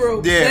going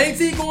through. Yeah.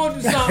 JT going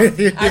through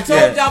something. I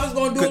told y'all I was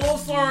going to do a little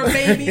slurring,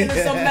 maybe, and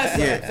some mess ups.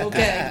 Yeah.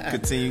 Okay.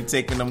 Continue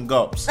taking them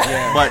gulps.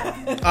 But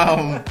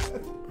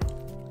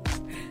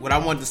what I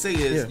wanted to say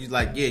is,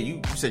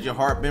 you said your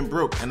heart been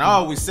broke, and I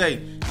always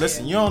say,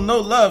 listen, you don't know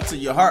love till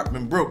your heart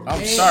been broke.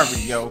 I'm sorry,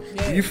 yo.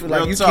 Yeah. You feel Real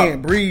like you talk.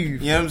 can't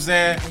breathe. You know what I'm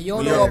saying? And you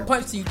don't know a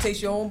punch till you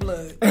taste your own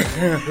blood.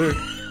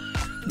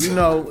 You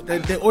know,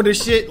 the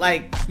shit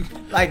like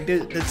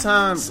the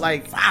times,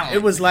 like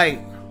it was like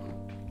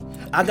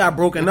I got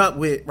broken up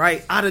with,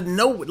 right? I didn't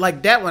know,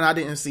 like that one I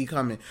didn't see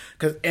coming,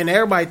 and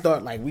everybody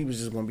thought like we was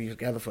just gonna be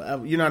together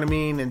forever. You know what I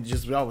mean? And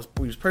just we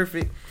was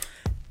perfect.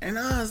 And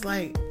I was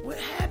like, what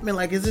happened?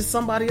 Like, is this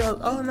somebody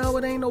else? Oh, no,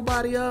 it ain't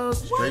nobody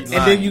else. Straight And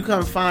line. then you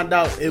come find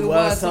out it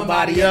was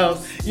somebody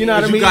else. You know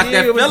what I You mean? got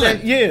that it was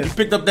feeling. yeah. You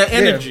picked up that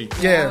energy.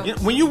 Yeah. You-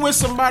 When you with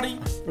somebody,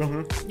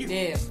 you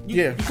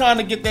kind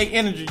of get that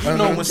energy. You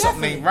know when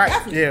something ain't right.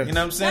 Definitely. Yeah. You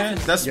know what I'm saying?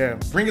 That's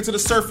Bring it to the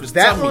surface.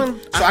 That Tell one,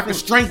 me, so I can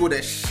strangle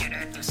that shit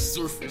at the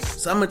surface.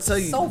 So I'm going to tell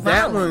you, So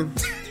that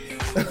violent. one...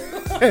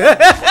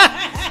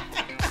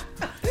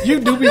 You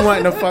do be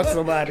wanting to fuck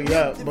somebody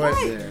up, but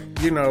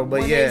you know,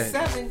 but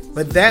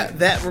but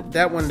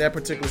that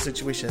particular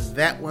situation,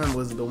 that one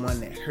was the one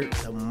that hurt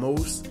the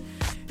most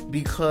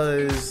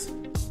because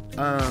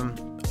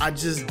I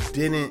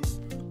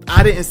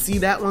didn't see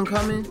that one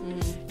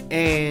coming,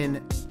 and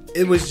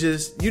it was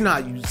just, you know how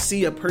you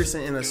see a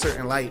person in a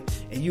certain light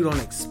and you don't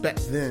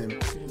expect them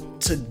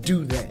to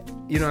do that.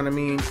 You know what I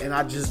mean? And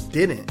I just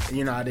didn't.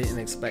 You know, I didn't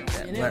expect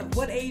that. And then,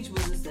 what age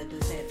was this that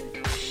this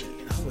happened? Shit,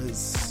 I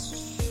was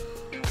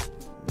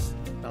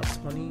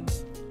about 20.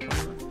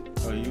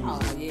 Oh, you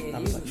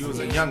was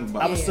a yeah. young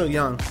buck. I was still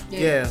young.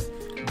 Yeah.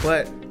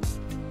 But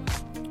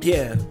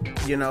yeah,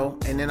 you know,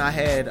 and then I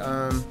had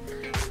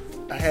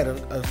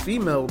a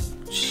female,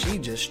 she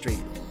just straight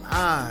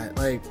lied.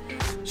 Like,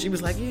 she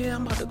was like, yeah,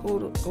 I'm about to go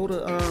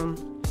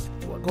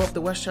up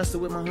to Westchester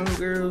with my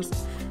homegirls.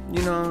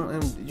 you know,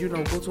 and, you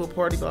know, go to a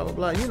party, blah, blah,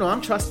 blah. You know,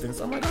 I'm trusting.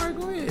 So I'm like, all right,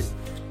 go ahead.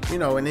 You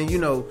know, and then, you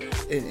know,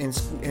 in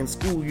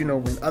school, you know,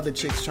 when other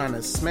chicks trying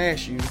to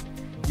smash you,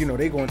 you know,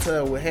 they gonna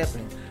tell what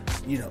happened.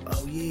 You know,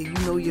 oh yeah, you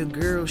know your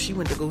girl, she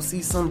went to go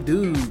see some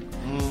dude.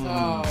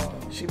 Oh.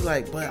 She be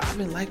like, but I've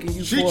been liking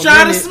you She for a minute.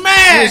 trying to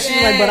smash. Yeah,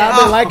 she like, but I've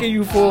been liking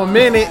you for a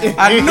minute.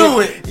 I knew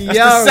it. That's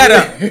the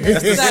setup.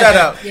 That's the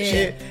setup.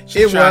 Yeah. She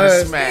It trying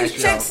was. to smash.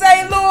 These chicks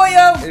ain't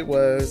loyal. It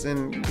was,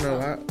 and you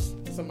know,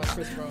 So much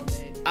Chris Brown,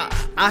 man.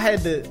 I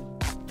had to.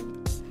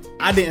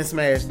 I didn't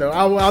smash though.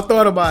 I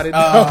thought about it. Though.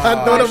 Oh, I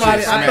thought about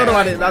it. shit, I thought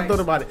about it. smash. I thought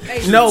about it.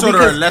 Hey, No, told her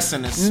because a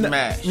lesson and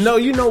smash. No,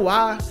 you know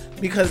why?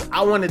 Because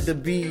I wanted to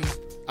be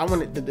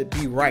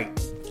right.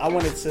 I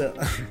wanted to.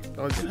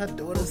 Oh, did her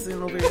daughter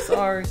sitting over here?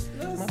 Sorry,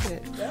 my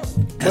bad.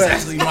 That's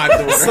actually my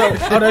daughter. So,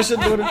 that's your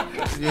daughter.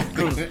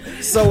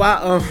 So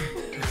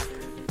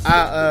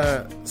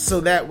so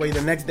that way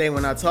the next day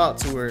when I talked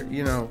to her,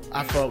 you know,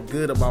 I felt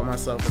good about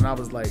myself, and I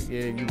was like,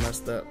 yeah, you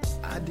messed up.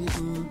 I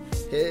didn't.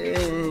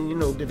 And, you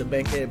know, did the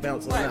bankhead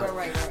bounce on out.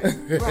 Right.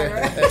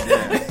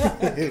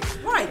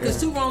 Right, because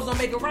two wrongs don't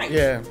make it right.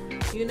 Yeah.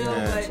 You know,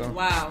 Yeah, but so-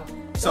 wow.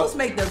 So- Those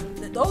make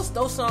those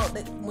songs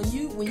that when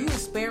you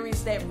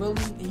experience that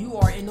really and you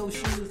are in those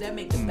shoes, that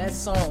make the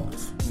best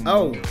songs.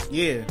 Oh,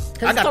 yeah. I it's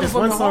got coming this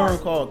from one the song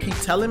heart. called Keep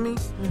Telling Me.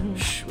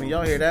 Shh, when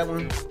y'all hear that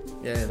one,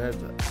 yeah,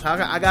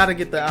 I gotta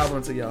get the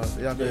album to y'all.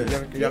 So y'all can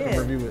Yeah.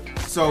 review it.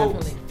 So,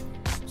 Definitely.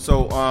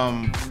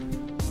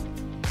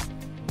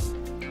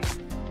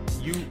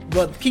 you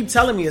But Keep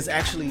Telling Me is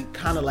actually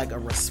kind of like a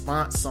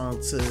response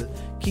song to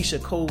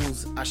Keisha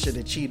Cole's I Should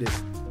Have Cheated.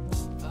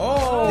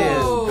 Oh,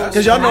 Yeah.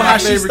 Because y'all know how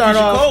she started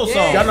off. Cole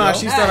song, Y'all know how yo.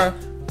 she started off.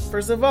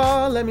 First of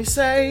all, let me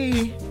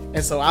say.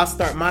 And so I'll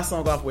start my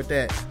song off with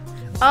that.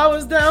 I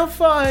was down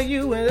for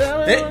you and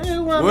everything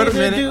you want wait me a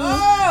minute. to do.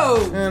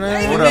 Oh, And wait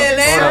a Hold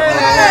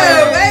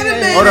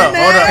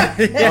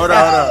minute.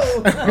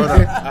 Hold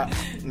up.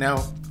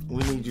 Now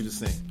we need you to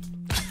sing.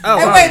 Oh,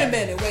 Hey, wow. wait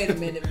a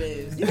minute,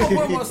 Biz. You gonna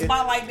put him on a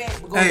spot like that?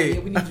 But go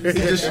ahead. We need you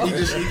to he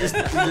sing. just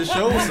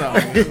showed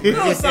something.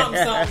 little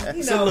something. You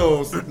It's know, a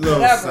little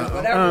whatever,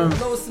 something. a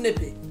little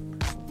snippet.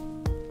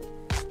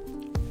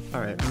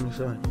 All right, let me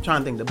see. I'm trying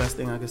to think the best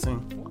thing I can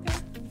sing.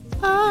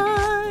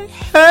 I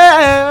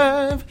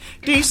have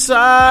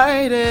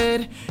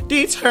decided,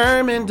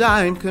 determined,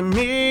 I'm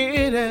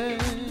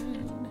committed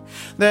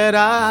that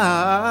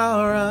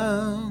I'll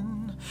run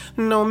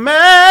no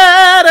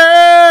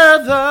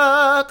matter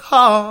the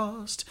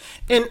cost.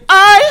 And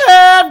I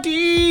have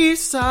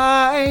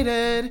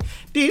decided,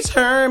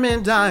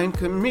 determined, I'm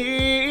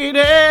committed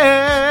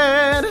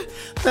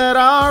that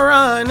I'll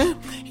run,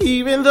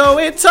 even though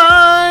at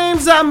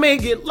times I may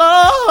get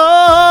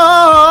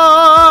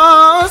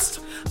lost.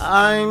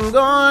 I'm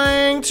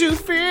going to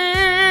finish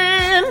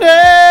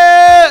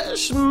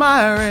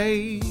my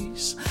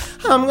race.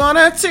 I'm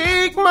gonna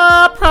take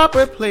my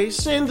proper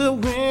place in the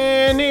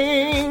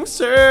winning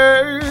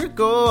circle.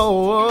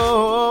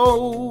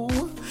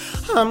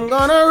 I'm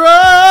gonna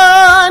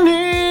run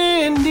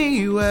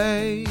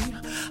anyway.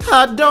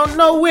 I don't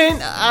know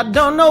when, I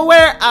don't know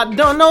where, I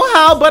don't know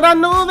how, but I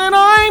know that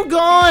I'm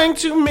going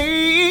to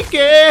make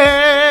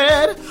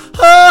it.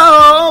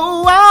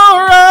 Oh,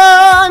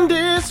 I'll run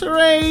this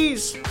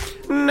race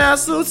now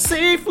so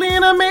safely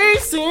in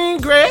amazing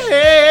grace.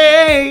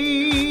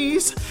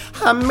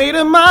 I made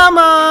up my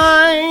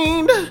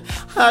mind,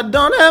 I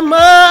don't have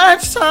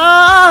much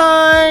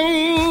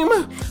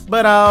time,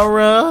 but I'll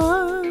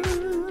run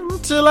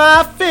till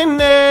I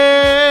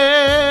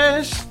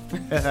finish.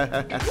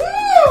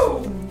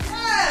 Woo!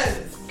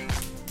 Yes.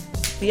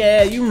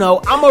 Yeah, you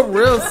know, I'm a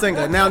real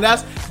singer. Now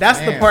that's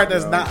the part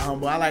that's not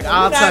humble.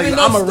 I'll tell you,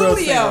 I'm a real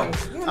singer.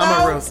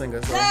 I'm a real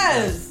singer. So.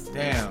 Yes.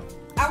 Damn.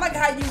 I like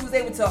how you was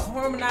able to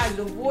harmonize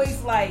your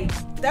voice. Like,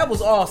 that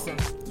was awesome.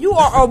 You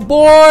are a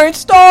born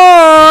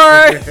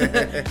star.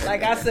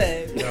 Like I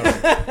said.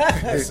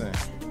 Listen,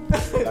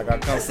 like I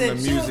come from the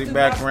music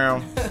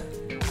background.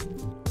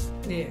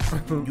 Yeah.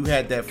 You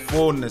had that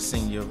fullness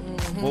in your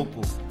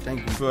vocal. Thank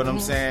you. You feel what I'm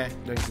saying?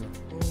 Thank you.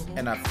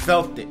 And I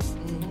felt it.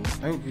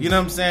 Thank you. You know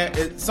what I'm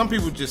saying? Some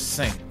people just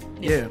sing.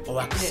 Yeah. Oh,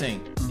 I can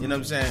sing. You know what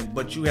I'm saying?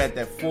 But you had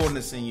that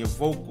fullness in your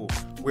vocal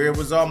where it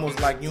was almost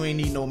like you ain't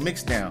need no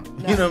mix down.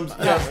 You know what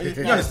I'm saying?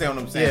 You understand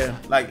what I'm saying? Yeah.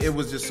 Like it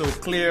was just so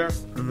clear.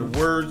 The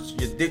words,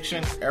 your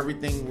diction,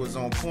 everything was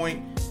on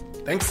point.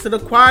 Thanks to the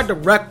choir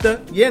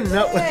director. You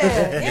know.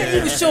 Yeah, and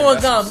he was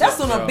showing gum. That's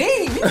on a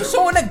beam. He was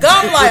showing the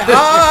gum like,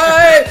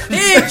 alright,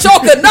 he ain't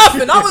choking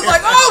nothing. I was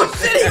like, oh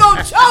shit, he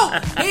gonna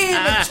choke. He ain't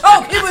even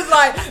choke. He was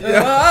like,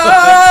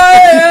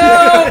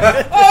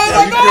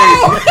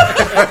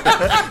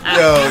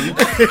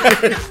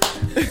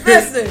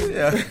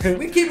 listen,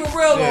 we keep it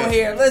real on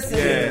here.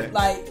 Listen,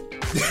 like,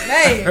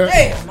 man,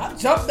 damn, I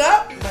jumped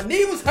up. My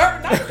knee was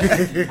hurting.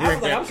 I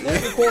was like, I'm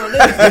still recording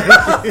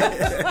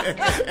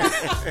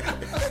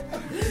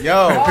this. Yo,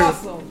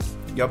 Awesome.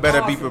 y'all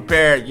better be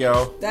prepared,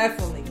 yo.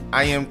 Definitely.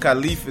 Iam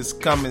Khalif is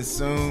coming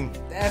soon.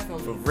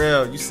 Definitely. For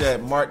real. You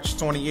said March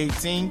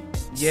 2018?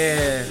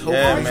 Yeah.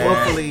 Yeah, man.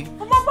 Hopefully.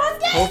 For my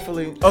birthday.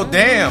 hopefully. Oh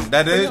damn,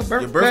 that is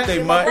your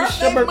birthday month.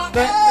 It's your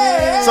birthday.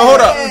 So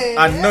hold up,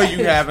 I know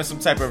you having some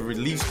type of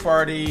release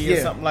party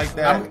or something like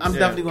that. I'm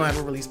definitely gonna have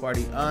a release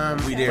party.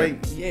 We there.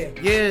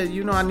 Yeah.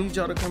 You know, I need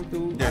y'all to come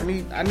through.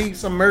 Yeah. I need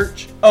some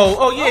merch.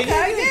 Oh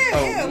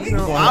yeah. You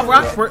know, I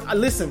rock.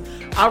 Listen,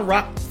 I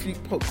rock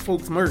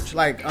folks merch.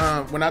 Like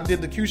when I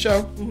did the Q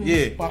show.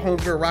 Yeah. My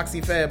homegirl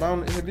Roxy Fab.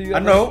 I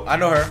know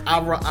her.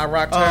 I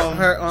rocked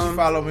her. She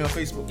follow me on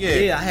Facebook.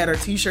 Yeah. I had her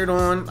T-shirt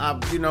on. I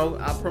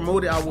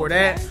promoted. I wore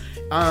that.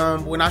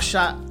 When I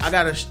shot, I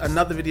got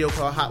another video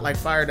called Hot Like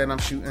Fire that I'm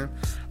shooting.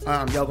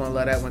 Y'all gonna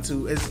love that one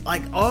too. It's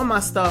like all my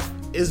stuff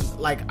is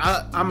like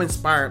I'm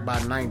inspired by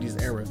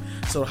 90s era.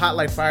 So Hot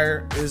Like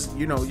Fire is,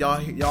 you know,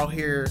 y'all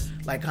hear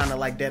like kind of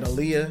like that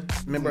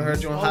Aaliyah. Remember her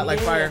doing Hot Like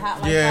Fire?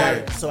 Hot Like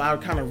Fire. So I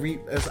kind of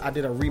I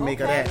did a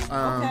remake of that.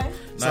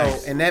 So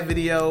nice. in that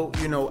video,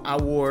 you know, I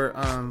wore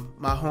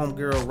my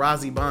homegirl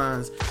Rozzy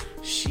Bonds.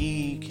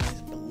 She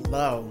can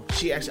blow.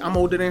 She actually, I'm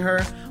older than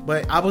her,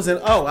 but I was in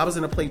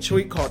a play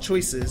called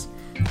Choices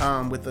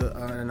with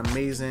an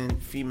amazing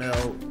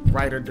female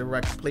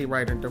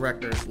playwright and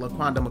director,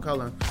 LaQuanda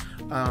McCullum.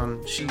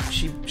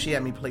 She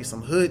had me play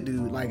some hood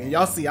dude, like, and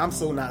y'all see I'm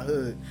so not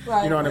hood,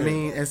 right, you know what I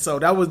mean? And so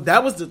that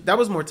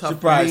was more tough. She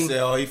probably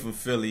said, "Oh, he from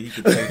Philly, he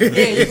can play hood.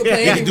 Yeah, you can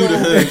play any role. Do the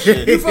hood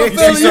shit. You from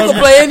Philly, you can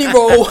play any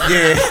role."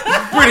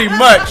 Yeah, pretty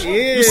much.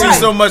 Yeah. You see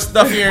so much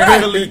stuff here in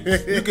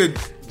Philly, you could.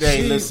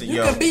 Hey, listen,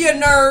 you can be a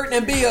nerd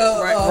and be a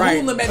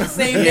hooligan at the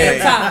same damn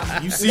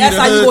time. You see that's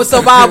how you gonna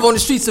survive on the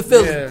streets of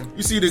Philly. Yeah.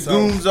 You see the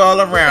goons all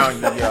around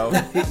you, yo.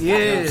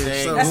 Yeah,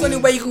 you know that's the only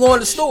way you can go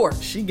in the store.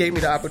 She gave me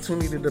the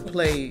opportunity to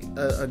play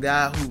a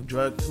guy who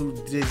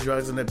did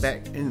drugs in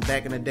back in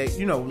the day.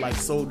 You know, like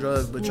sold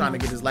drugs, but trying to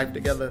get his life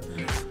together.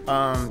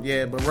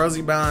 But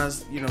Rosie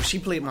Bonds, you know, she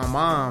played my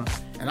mom.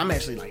 And I'm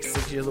actually like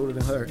 6 years older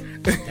than her.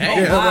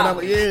 Wow.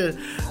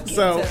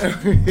 So,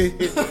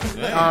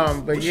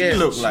 but she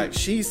look like?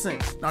 She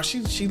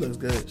looks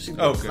good. She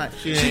looks okay. like,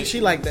 she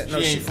like that.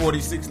 No, she ain't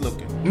 46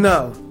 looking.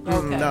 No.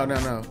 Okay. No.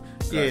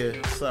 Okay.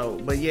 Yeah. So,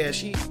 but yeah,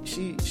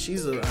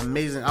 she's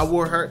amazing. I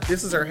wore her.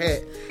 This is her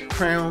hat,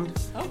 crowned.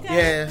 Okay.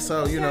 Yeah.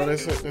 So you know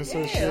that's her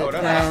shit. Oh,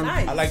 crowned.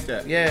 Nice. I like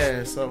that.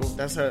 Yeah. So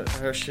that's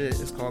her shit.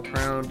 It's called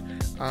Crowned.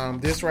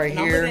 This right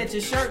here. I'm looking at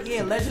your shirt.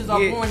 Yeah, Legends are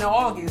born in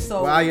August.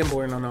 So I am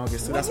born on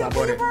August. So that's why I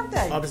bought it.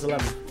 Birthday? August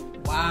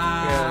 11th.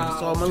 Wow. Yeah.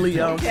 So I'm a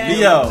Leo. Okay.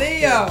 Leo.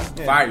 Yeah.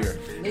 Fire.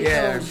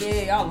 Yeah,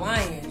 y'all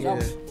lying.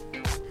 Y'all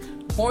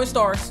porn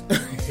stars.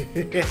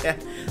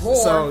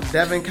 So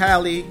Devin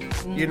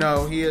Kiley, you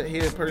know, he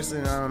a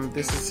person.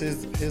 This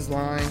is his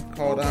line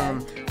called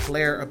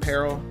Flair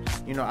Apparel.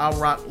 You know, I'll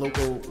rock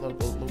local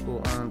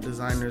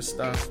designers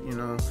stuff. You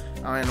know,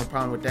 I ain't no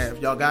problem with that.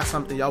 If y'all got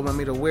something y'all want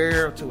me to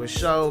wear to a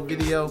show,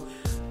 video,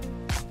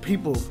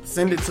 people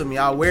send it to me.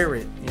 I'll wear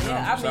it. You know?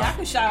 I mean, I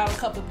can shout out a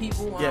couple of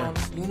people.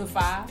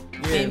 Unify,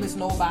 Famous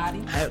Nobody.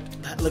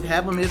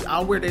 Have them.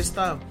 I'll wear their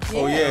stuff.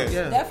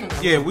 Yeah,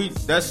 definitely. Yeah,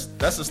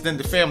 that's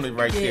extended family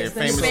right there.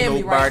 Famous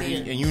Nobody right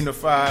and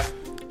Unify.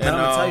 And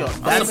tell you,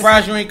 I'm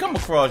surprised you ain't come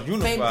across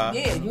Unify.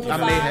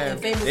 Unify and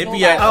Famous They Nobody.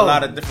 be at a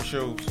lot of different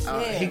shows.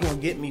 He gonna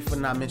get me for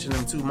not mentioning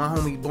him too. My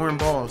homie Born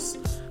Boss.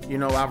 You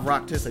know, I've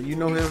rocked his. You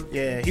know him?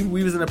 Yeah,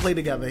 we was in a play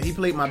together. He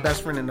played my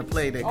best friend in the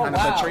play that kind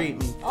of betrayed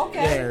me.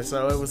 Okay. Yeah,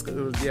 so it was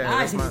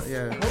nice.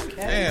 Okay.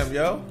 Damn,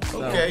 yo.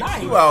 Okay.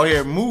 Nice. You out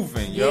here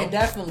moving, yo. Yeah,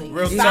 definitely.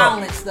 Real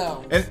silence,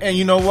 though. And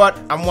you know what?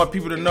 I want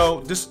people to know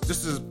this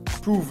is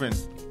proven.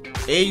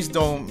 Age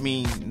don't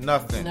mean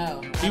nothing.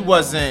 No. He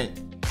wasn't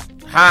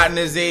hiding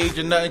his age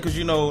or nothing, because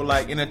you know,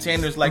 like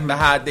entertainers like to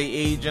hide their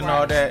age and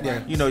all that.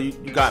 Yeah. You know, you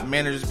got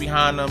managers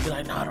behind them be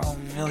like, "No, don't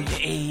reveal your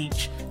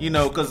age." You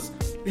know, because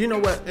you know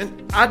what?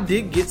 And I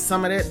did get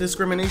some of that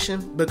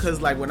discrimination because,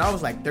 like, when I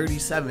was like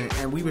 37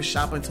 and we were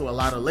shopping to a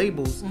lot of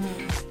labels,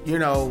 you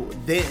know,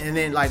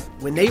 then like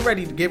when they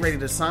get ready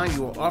to sign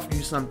you or offer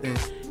you something,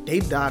 they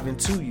dive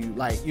into you.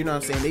 Like, you know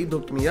what I'm saying? They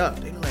looked me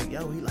up. They were like,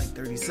 "Yo, he like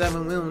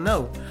 37. We don't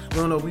know. We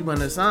don't know if we want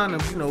to sign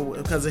him, you know,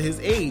 because of his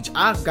age."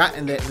 I've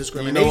gotten that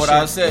discrimination. You know what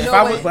I said?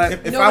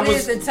 If I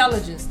was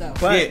intelligence, though.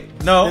 But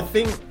no. The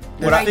thing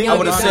I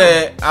would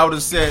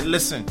have said,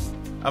 "Listen,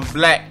 I'm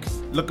black.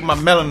 Look at my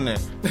melanin.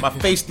 My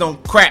face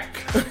don't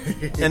crack,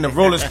 and the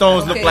Rolling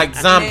Stones look like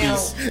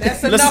zombies."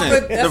 That's Listen,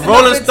 that's the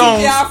Rolling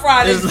Stones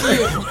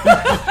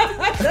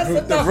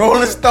the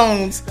Rolling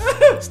Stones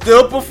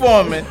still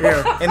performing,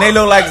 and they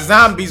look like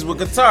zombies with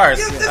guitars.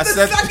 This is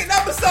the second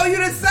episode you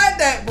done said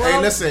that, bro. Hey,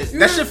 listen,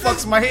 that shit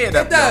fucks my head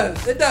up.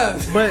 It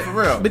does. But for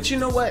real. But you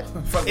know what?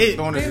 It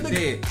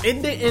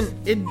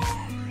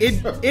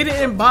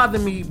didn't bother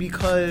me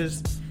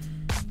because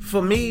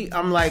for me,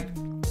 I'm like,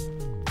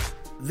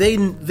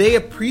 they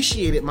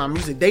appreciated my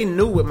music. They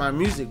knew what my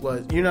music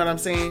was. You know what I'm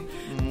saying?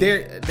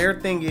 Their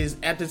thing is,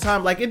 at the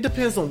time, like, it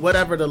depends on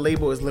whatever the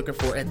label is looking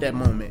for at that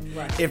moment.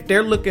 Right. If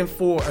they're looking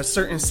for a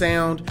certain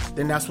sound,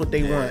 then that's what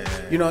they want.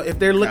 You know, if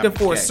they're looking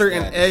for a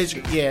certain edge,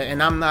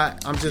 and I'm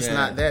just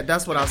not that.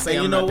 That's what I'll say.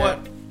 And you know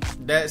what?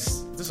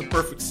 This is a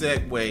perfect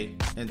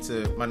segue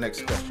into my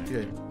next question.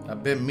 Yeah.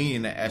 I've been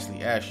meaning to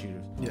actually ask you.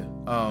 Yeah.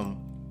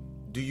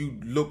 do you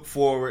look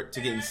forward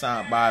to getting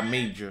signed by a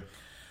major?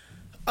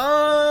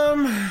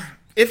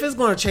 If it's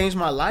gonna change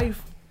my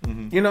life,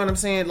 you know what I'm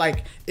saying?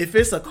 Like, if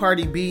it's a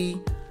Cardi B,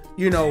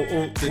 you know,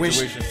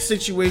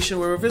 situation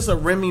where if it's a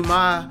Remy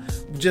Ma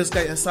just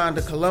getting signed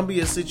to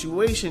Columbia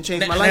situation,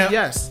 change my life,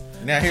 yes.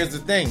 Now here's the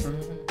thing.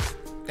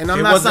 And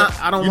I'm not signed,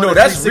 I don't want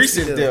that's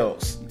recent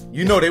deals.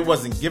 You know they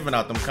wasn't giving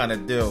out them kind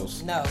of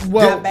deals. No.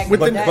 Well, back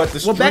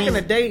back in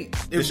the day,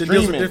 the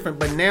deals were different.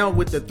 But now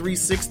with the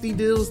 360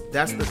 deals,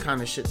 that's the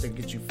kind of shit that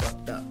get you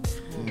fucked up.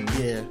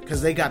 Yeah,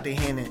 because they got their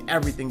hand in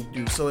everything you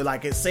do. So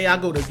like, say I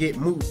go to do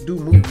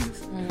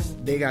movies,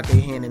 they got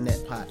their hand in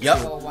that pot. Yep.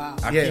 Oh wow.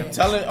 I keep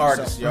telling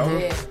artists, you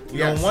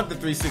don't want the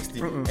 360.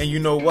 And you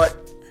know what?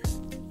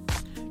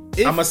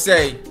 I'm gonna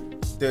say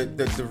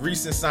the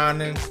recent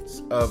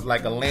signings of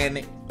like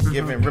Atlantic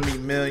giving Remy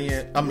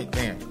million. I mean,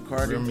 damn,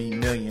 Cardi. Remy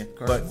million.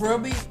 But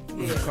Remy,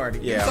 Cardi.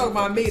 You talking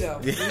about me though?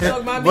 You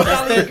talking about me?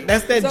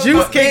 That's that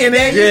juice kicking in.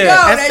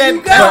 That's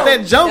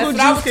that jungle juice kicking.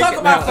 I was talking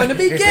about from the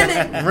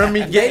beginning.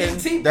 Remy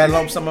getting that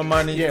lump sum of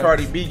money. Yeah.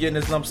 Cardi B getting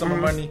this lump sum of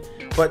money.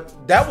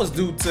 But that was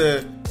due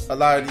to a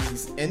lot of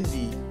these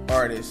indie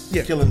artists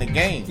killing the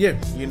game. Yeah.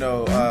 You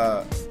know,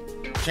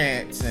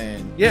 Chance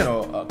and you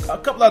know a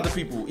couple other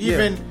people.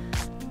 Even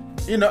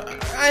you know,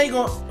 I ain't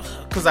gonna,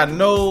 cause I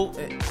know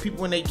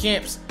people in their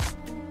camps.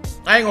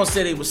 I ain't gonna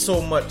say they was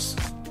so much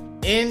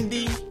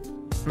indie,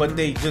 but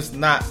they just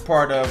not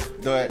part of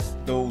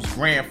those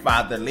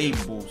grandfather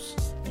labels.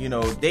 You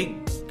know, they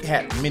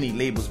had many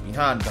labels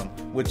behind them,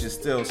 which is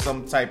still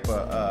some type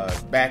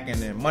of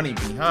backing and money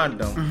behind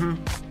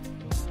them.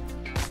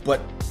 But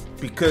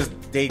because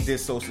they did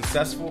so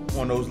successful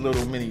on those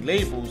little mini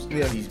labels,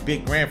 these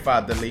big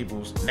grandfather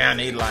labels, now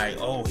they like,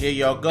 oh, here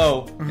y'all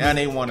go. Now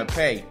they want to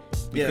pay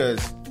because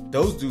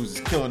those dudes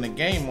is killing the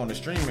game on the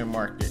streaming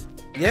market.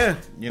 Yeah,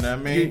 you know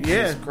what I mean?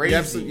 It's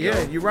crazy.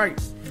 You're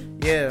right.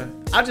 Yeah,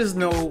 I just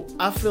know.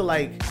 I feel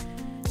like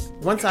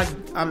once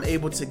I'm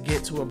able to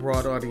get to a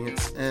broad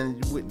audience,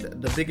 and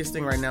the biggest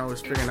thing right now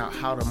is figuring out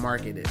how to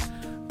market it.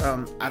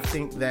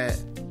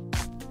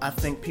 I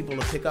think people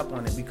will pick up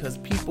on it because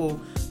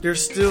they're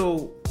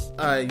still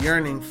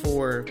yearning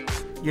for,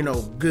 you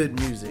know, good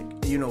music,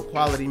 you know,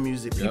 quality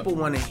music. People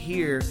want to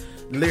hear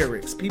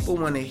lyrics. People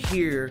want to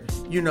hear,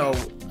 you know,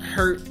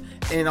 hurt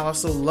and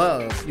also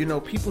love. You know,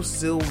 people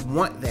still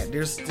want that.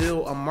 There's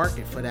still a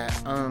market for that.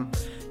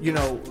 You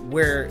know,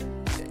 where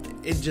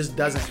it just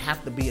doesn't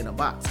have to be in a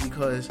box,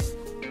 because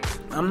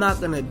I'm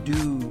not gonna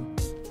do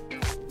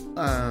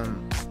I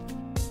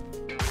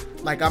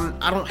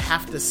don't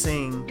have to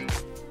sing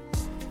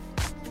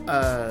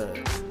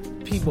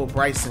Peabo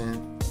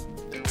Bryson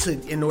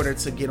in order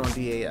to get on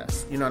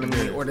DAS, you know what I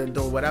mean, or to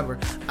do whatever.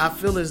 I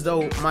feel as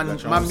though my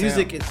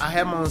music I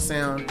have my own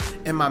sound,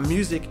 and my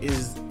music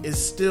is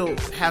still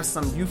has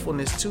some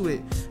youthfulness to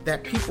it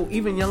that people,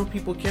 even young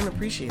people, can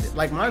appreciate it.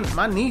 Like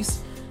my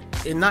niece,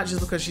 and not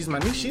just because she's my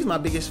niece, she's my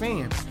biggest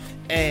fan.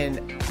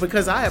 And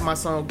because I have my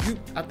song,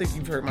 I think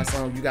you've heard my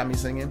song, You Got Me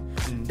Singing,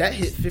 that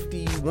hit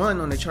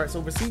 51 on the charts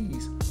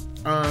overseas.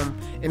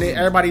 And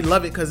everybody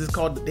love it because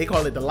they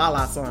call it the La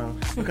La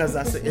song, because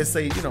it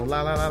say, you know,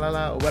 la la la la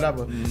la or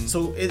whatever.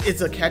 So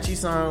it's a catchy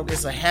song.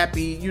 It's a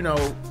happy, you know,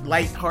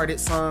 light-hearted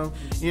song.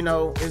 You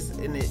know,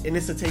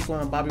 it's a take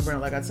on Bobby Brown.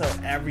 Like I tell,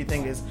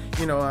 everything is,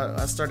 you know,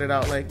 I started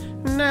out like,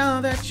 now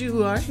that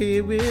you are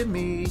here with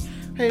me,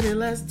 baby,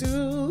 let's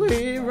do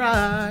it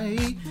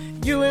right.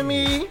 You and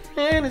me,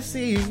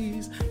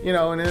 Hennessy's, you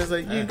know, and it's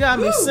like, you got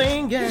me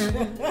singing,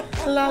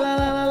 la la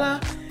la la la.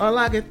 All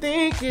I can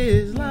think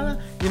is la la.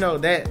 You know,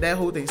 that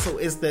whole thing. So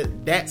it's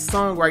that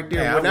song right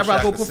there. Yeah, whenever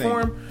I go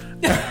perform,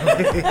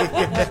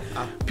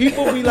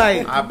 people be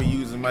like, I be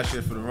using my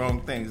shit for the wrong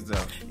things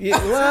though. Yeah,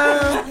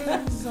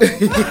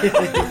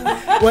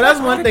 well, that's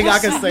one thing I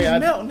can say.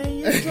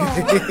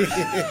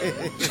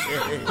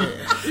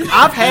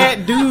 I've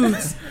had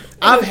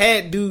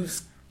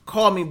dudes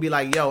call me and be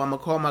like, yo, I'm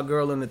gonna call my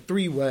girl in the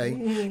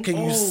 3-way. Can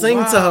you sing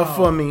to her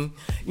for me?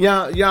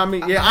 Yeah, you know what I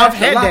mean? Yeah, I've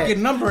had that. Your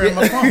number in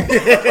my phone.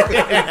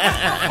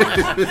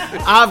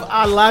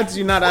 I lied to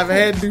you not. I've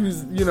had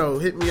dudes, you know,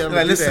 hit me up.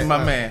 Like, listen,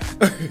 my man,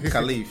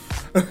 Khalif,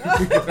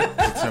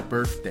 it's her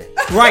birthday.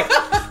 Right.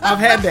 I've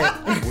had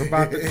that. We're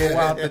about to go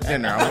out to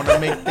dinner. I want to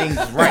make things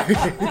right.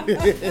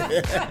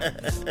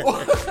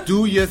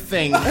 Do your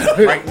thing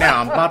right now.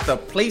 I'm about to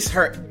place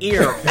her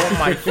ear on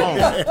my phone.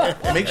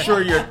 Make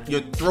sure your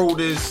throat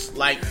is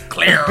like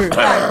clear. You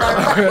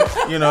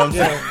know what I'm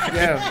saying?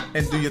 Yeah.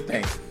 And do your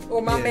thing.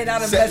 Well, my man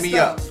out of set me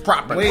up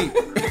properly.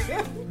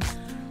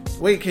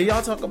 Wait, can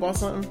y'all talk about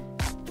something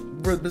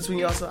between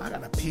y'all? So I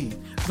gotta pee.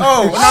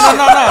 Oh, no.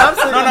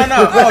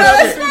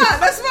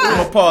 That's fine. I'm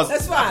gonna pause.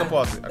 That's fine. I can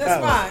pause it.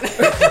 That's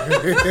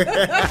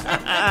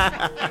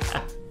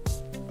fine.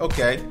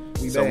 Okay.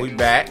 We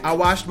back. I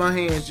washed my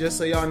hands, just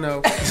so y'all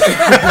know.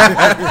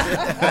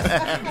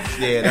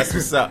 Yeah, that's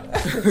what's up.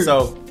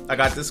 So I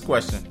got this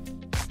question.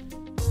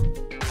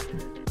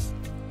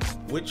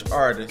 Which 3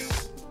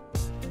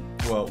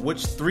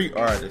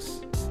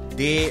 artists,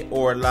 dead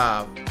or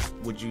alive,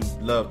 would you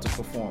love to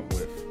perform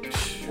with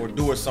or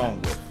do a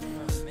song with?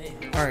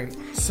 All right,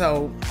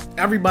 so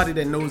everybody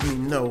that knows me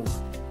know,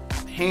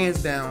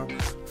 hands down,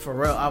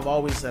 Pharrell. I've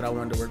always said I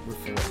wanted to work with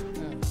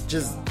Pharrell,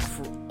 just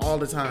for all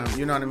the time.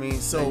 You know what I mean?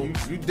 So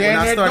you when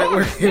I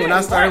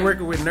started right.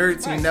 working with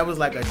Nerd Team, Right. that was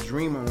like a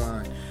dream of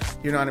mine.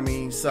 You know what I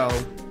mean? So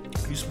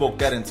You spoke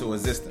that into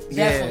existence.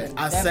 Definitely.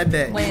 I said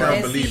that. Plant You're a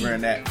that believer seed.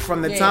 in that.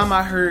 From the Yeah. time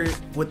I heard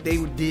what they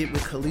did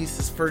with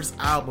Khaleesi's first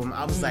album,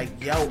 I was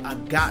like, yo, I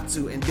got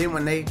to. And then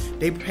when they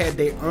had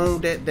their own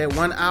that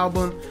one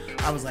album,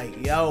 I was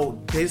like, yo,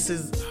 this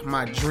is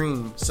my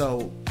dream.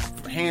 So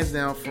hands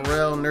down,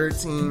 Pharrell, Nerd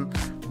Team,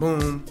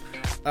 boom.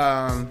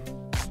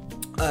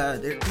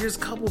 There's a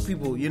couple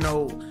people, you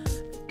know.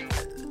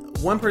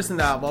 One person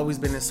that I've always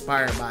been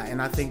inspired by,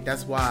 and I think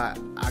that's why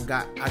I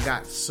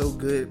got so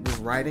good with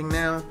writing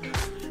now.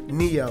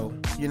 Neo,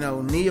 you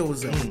know, Neo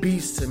was a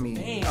beast to me.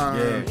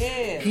 Damn.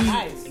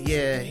 Nice.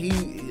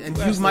 And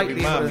Well, you might be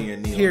able remind me to of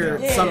Neo hear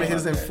now. some of Yeah.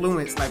 his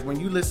influence. Like when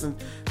you listen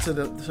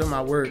to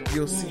my work,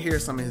 you'll hear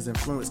some of his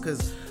influence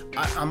because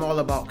I'm all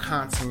about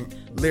content,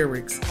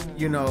 lyrics,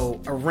 you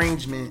know,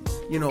 arrangement,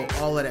 you know,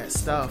 all of that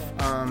stuff.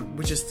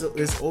 Which is still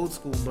it's old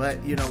school,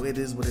 but you know, it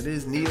is what it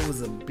is. Neo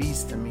was a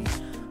beast to me.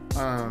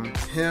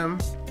 Him,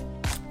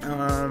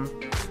 and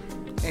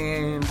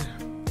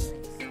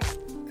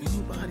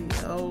anybody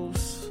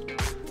else.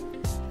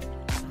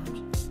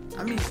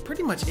 I mean,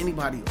 pretty much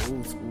anybody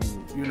old school.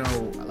 You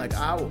know, like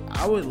I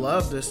would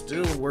love to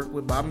still work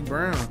with Bobby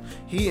Brown.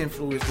 He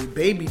influenced me.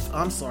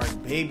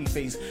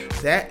 Babyface.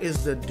 That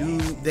is the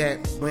dude that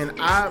when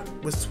I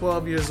was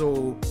 12 years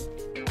old,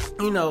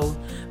 you know,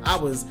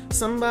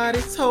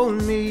 somebody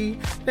told me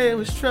there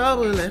was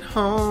trouble at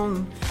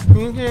home.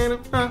 You can't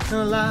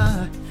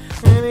lie.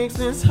 And it's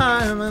this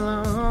time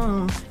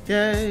alone.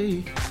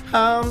 Yeah.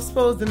 How I'm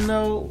supposed to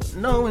know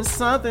when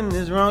something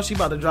is wrong. She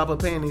about to drop her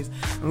panties.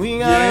 We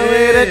got a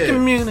way to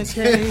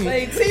communicate.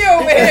 Like T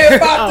over here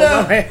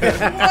about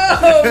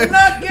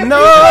to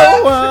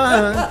No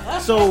one.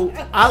 So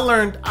I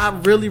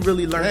really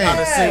learned how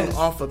to sing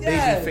off of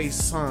Babyface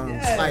songs.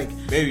 Yes. Like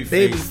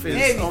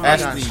Babyface. Oh my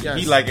Actually, gosh, yes.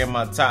 he like in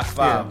my top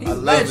 5. Yeah. I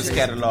love his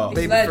catalog.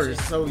 He's Babyface. legend.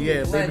 So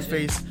yeah, Legend.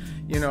 Babyface.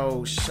 You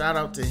know, shout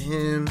out to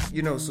him.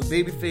 You know, so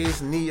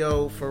Babyface,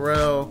 Neo,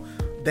 Pharrell,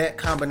 that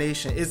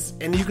combination.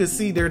 And you can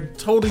see they're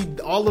totally,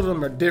 all of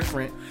them are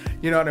different.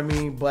 You know what I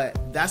mean?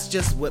 But that's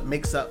just what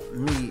makes up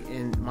me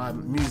in my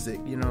music.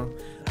 You know,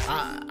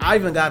 I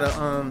even got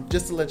a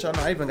just to let y'all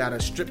know, I even got a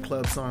strip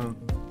club song.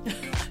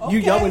 Okay.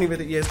 Y'all wouldn't even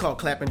think. Yeah, it's called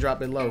 "Clap and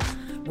Drop It Low"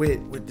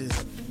 with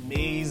this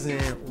amazing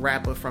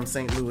rapper from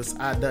St. Louis,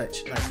 I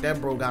Dutch. Like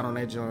that bro got on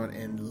that joint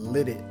and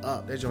lit it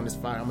up. That joint is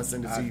fire. I'm gonna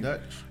send it to I you.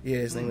 Dutch? Yeah,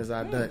 his name is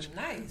I Dutch.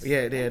 Nice. Yeah,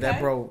 Okay.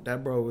 that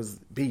bro was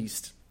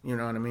beast. You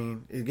know what I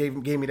mean? It gave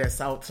me that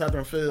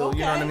southern feel.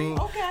 You know what I mean?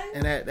 Okay.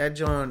 And that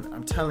joint,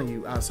 I'm telling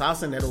you. So I'll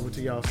send that over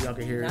to y'all so y'all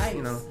can hear Nice. it.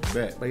 You know.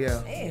 Bet. But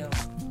yeah. Damn.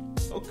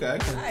 Okay.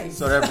 Nice.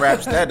 So that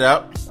wraps that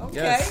up. Okay.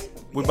 Yes.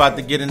 We're about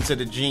to get into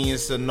the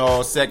Genius and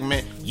All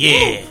segment.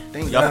 Yeah.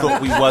 Thank Y'all God.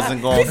 thought we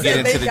wasn't going to get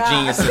into the Thank God.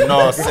 Genius and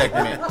All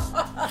segment.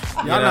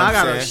 Y'all know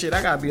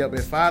I gotta be up at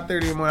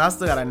 5:30 in the morning. I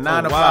still got a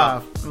 9 to wow.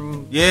 5.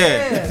 Mm.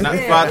 Yeah. Not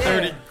yeah,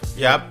 5:30.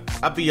 Yeah,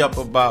 I'll be up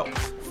about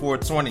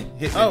 4:20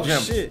 hitting the Oh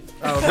gym. shit.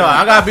 No,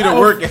 I gotta be to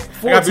work. I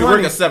gotta be 4:20.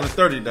 working at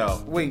 7:30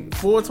 though. Wait,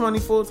 420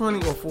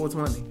 or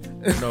 420?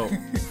 No.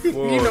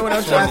 You know what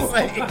I'm trying to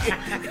say.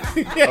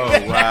 Oh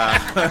wow.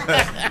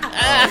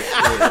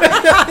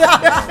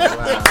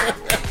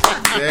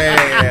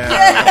 Damn.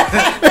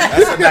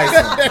 That's a nice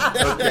one.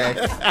 Okay.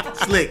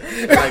 Slick.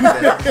 Like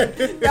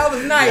that. That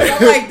was nice. I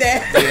like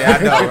that. Yeah, I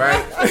know,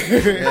 right?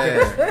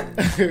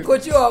 Yeah.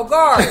 Put you off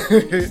guard.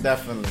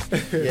 Definitely.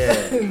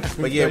 Yeah.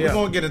 But yeah, we're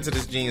gonna get into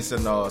this Genius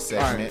and All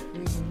segment.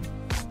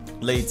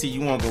 Lady T,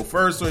 you wanna go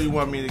first or you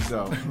want me to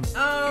go?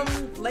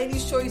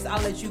 Ladies' choice,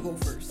 I'll let you go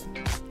first.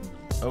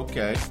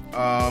 Okay.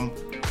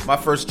 My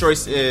first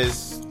choice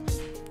is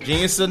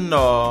Genius and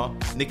All,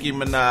 Nicki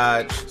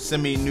Minaj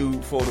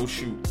semi-nude photo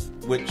shoot,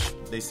 which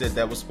they said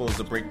that was supposed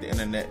to break the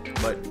internet,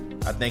 but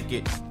I think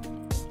it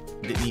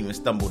didn't even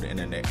stumble the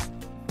internet.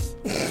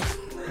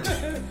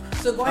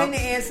 So go ahead and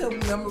answer.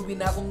 Remember, we're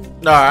not going to... All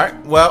right.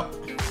 Well,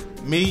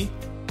 me,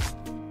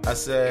 I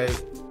say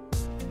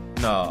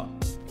no.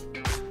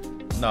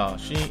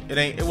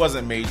 It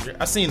wasn't major.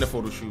 I seen the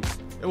photo shoot.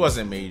 It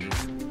wasn't major.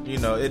 You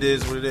know, it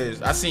is what it is.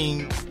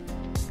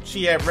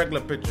 She had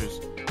regular pictures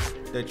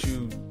that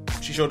she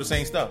showed the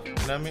same stuff. You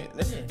know what I mean?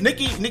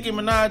 Nicki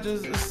Minaj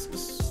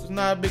is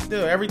not a big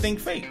deal. Everything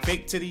fake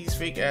titties,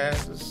 fake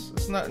ass.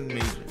 It's nothing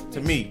major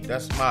to me.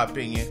 That's my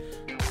opinion.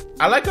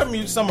 I like her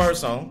music, some of her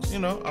songs. You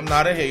know, I'm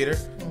not a hater.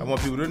 I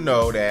want people to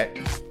know that.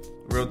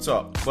 Real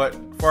talk. But as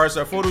far as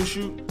her photo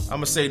shoot, I'm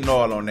gonna say no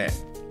on that.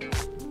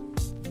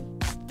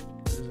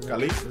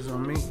 Khalif? It's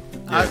on me.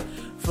 Yeah.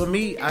 For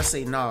me, I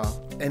say nah.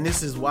 And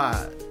this is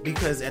why.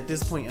 Because at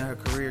this point in her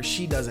career,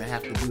 she doesn't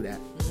have to do that.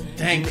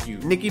 Thank you.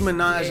 Nicki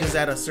Minaj is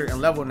at a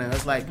certain level now.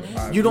 It's like,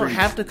 I you don't agree.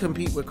 have to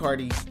compete with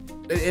Cardi.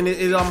 And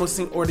it almost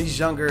seems, or these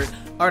younger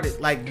artists,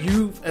 like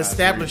you've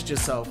established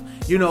yourself.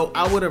 You know,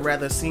 I would have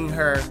rather seen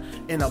her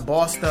in a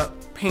bossed up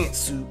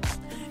pantsuit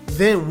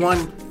than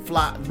one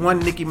one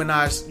Nicki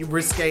Minaj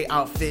risque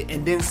outfit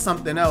and then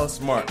something else.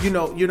 Smart. You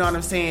know what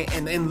I'm saying?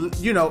 And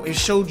it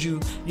showed you,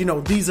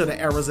 these are the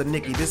eras of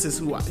Nicki. This is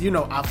who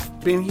I've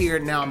been here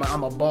now.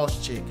 I'm a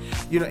boss chick.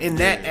 In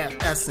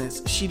that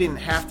essence, she didn't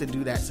have to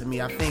do that to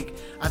me. I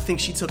think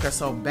she took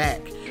herself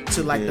back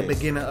to like the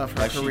beginning of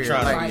her career. She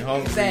trying to be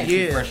hungry,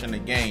 she fresh in the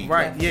game.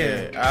 Right?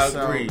 Yeah, I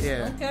agree.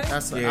 Yeah, okay. I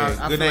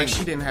feel like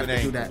she didn't have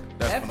to do that.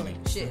 Definitely.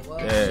 Shit.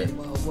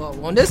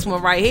 Well, on this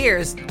one right here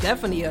is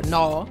definitely a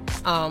no.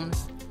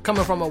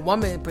 Coming from a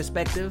woman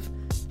perspective,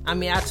 I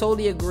mean, I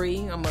totally agree.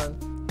 I'm gonna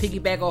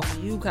piggyback off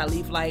of you,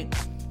 Khalif. Like,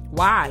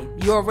 why?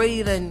 You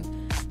already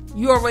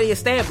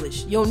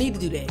established. You don't need to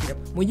do that. Yep.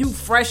 When you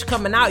fresh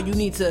coming out, you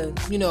need to,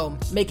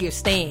 make your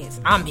stance.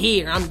 I'm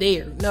here. I'm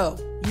there. No,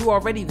 you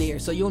already there,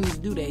 so you don't need to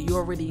do that. You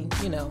already,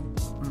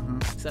 Mm-hmm.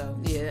 So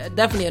yeah,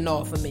 definitely a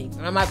no for me.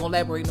 I'm not gonna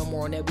elaborate no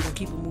more on that. We can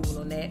keep it moving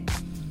on that.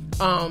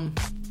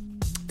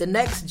 The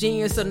next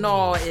genius of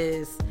no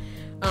is,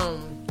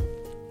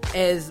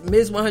 as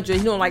Ms. 100,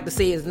 he don't like to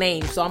say his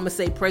name, so I'm gonna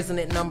say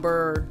president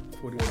number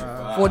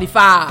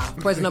 45.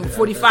 President number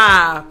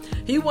 45.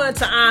 He wanted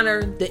to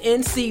honor the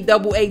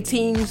NCAA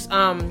teams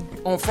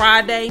on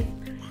Friday.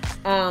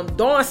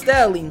 Dawn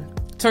Staley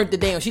turned it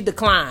down. She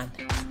declined.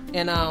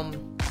 And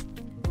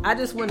I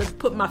just want to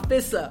put my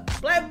fists up.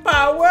 Black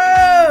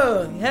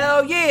power!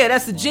 Hell yeah,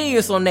 that's a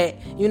genius on that.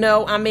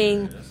 I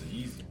mean,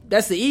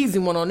 that's the easy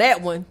one on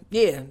that one.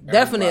 Yeah,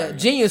 definitely a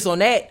genius on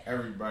that.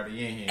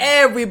 Everybody in here.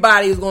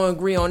 Everybody is going to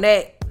agree on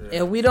that. Yeah.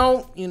 And we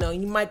don't, you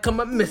might come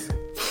up missing.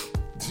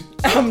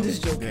 I'm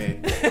just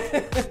joking.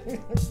 Here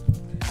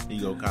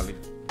you go, Khalif.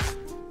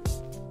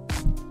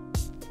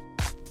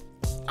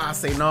 I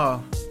say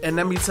no, and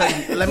let me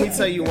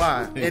tell you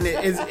why. And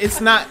it's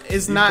not.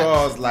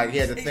 Paused like he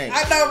had to think.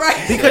 I know,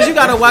 right? Because you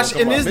gotta watch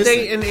in this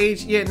day and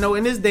age. Yeah, no,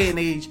 in this day and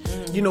age,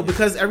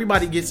 because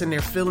everybody gets in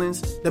their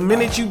feelings. The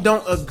minute you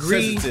don't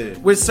agree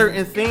with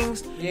certain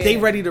things, they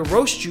ready to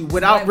roast you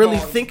without really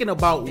thinking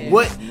about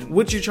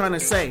what you're trying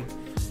to say.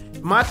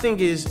 My thing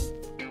is,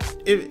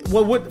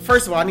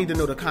 first of all, I need to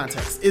know the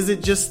context. Is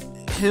it just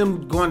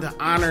him going to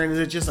honor, and is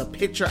it just a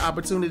picture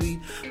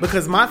opportunity?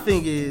 Because my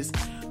thing is,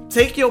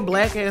 take your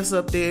black ass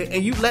up there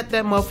and you let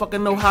that motherfucker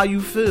know how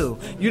you feel.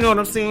 You know what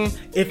I'm saying?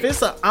 If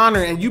it's an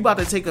honor and you about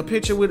to take a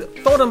picture with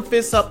it, throw them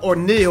fists up or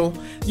kneel.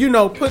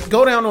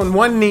 Go down on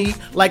one knee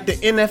like the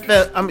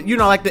NFL.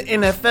 Like the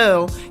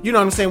NFL. You know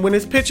what I'm saying? When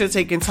it's picture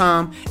taking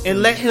time,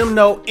 and let him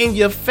know in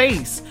your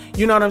face.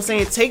 You know what I'm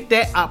saying? Take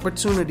that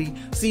opportunity.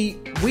 See,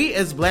 we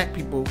as black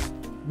people,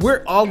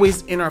 we're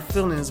always in our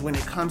feelings when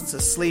it comes to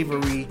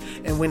slavery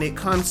and when it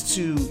comes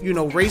to,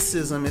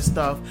 racism and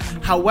stuff.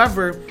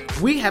 However,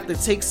 we have to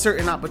take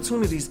certain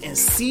opportunities and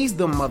seize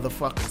them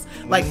motherfuckers.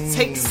 Like,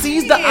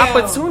 seize the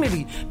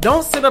opportunity.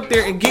 Don't sit up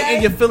there and get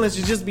in your feelings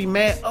and just be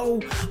mad.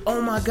 Oh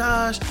my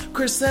gosh,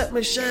 Chrisette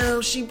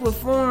Michelle, she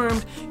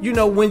performed,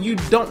 when you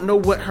don't know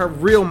what her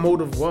real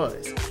motive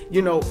was.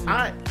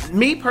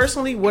 Me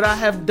personally, would I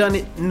have done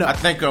it? No. I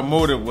think her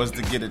motive was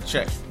to get a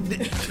check.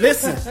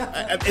 Listen,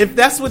 if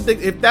that's what it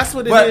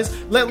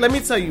is, let me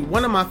tell you,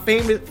 one of my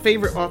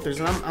favorite authors,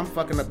 and I'm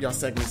fucking up y'all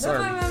segment. Sorry.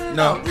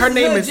 No. Her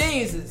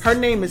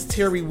name is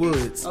Terry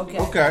Woods.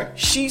 Okay.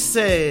 She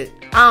said,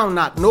 "I don't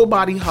knock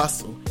nobody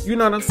hustle." You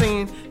know what I'm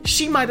saying?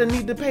 She might have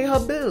need to pay her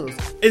bills.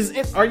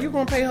 Are you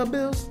gonna pay her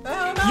bills?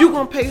 You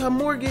gonna pay her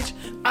mortgage?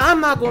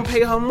 I'm not gonna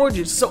pay her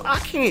mortgage, so I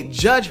can't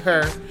judge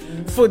her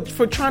for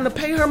trying to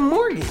pay her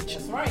mortgage.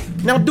 That's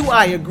right. Now, do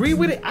I agree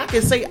with it? I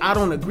can say I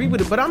don't agree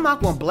with it, but I'm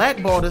not gonna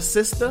blackball the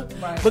sister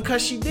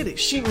because she did it.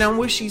 Now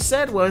what she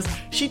said was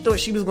she thought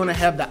she was gonna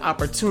have the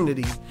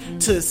opportunity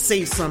to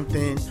say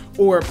something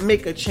or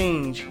make a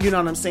change. You know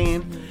what I'm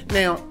saying?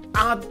 Now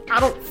I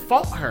don't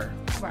fault her.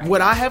 Right.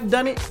 Would I have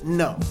done it?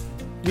 No.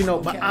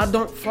 But I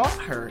don't fault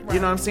her. Right. You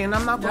know what I'm saying?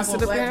 I'm not going to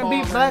sit up there and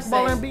be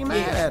blackball and be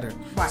mad at her.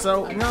 Right.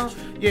 So,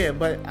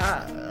 but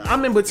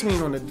I'm in between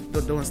on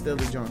the doing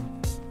Stilly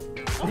John.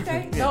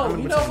 Okay. No,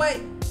 you know what?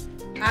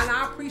 And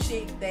I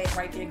appreciate that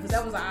right there, because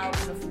that was an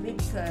eye-opener for me,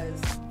 because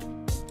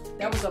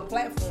that was a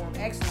platform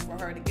actually for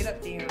her to get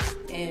up there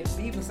and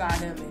be beside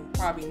him and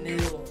probably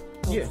kneel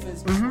or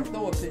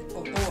throw a pit.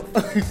 You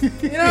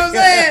know what I'm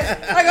saying?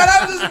 Like,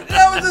 that was just,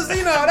 that was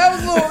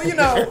a little,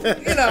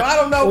 I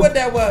don't know what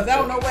that was. I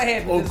don't know what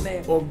happened just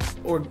now.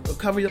 Or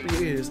cover up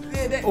your ears.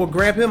 Or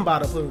grab him by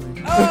the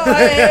pussy. Oh,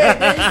 hey,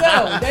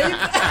 there you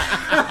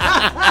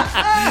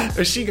go.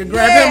 Or she could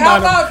grab him by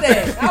the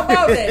pussy. How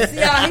about that? See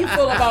how he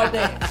feel about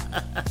that.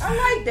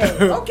 I like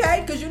that.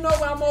 Okay, because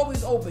I'm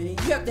always open. You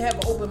have to have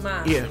an open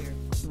mind. Yeah, here.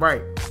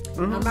 Right.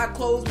 Mm-hmm. I'm not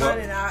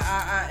closed-minded, and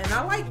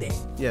I like that.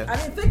 Yeah. I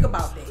didn't think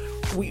about that.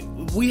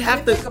 We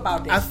have to think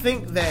about that. I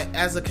think that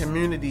as a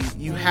community,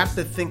 you have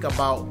to think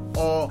about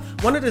all.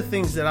 One of the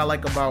things that I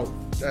like about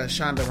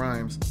Shonda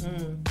Rhimes,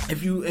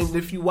 if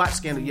you watch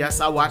Scandal,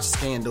 yes, I watch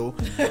Scandal,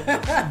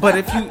 but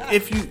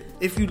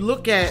if you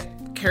look at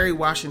Kerry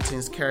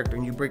Washington's character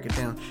and you break it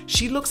down,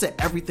 she looks at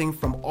everything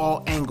from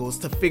all angles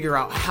to figure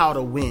out how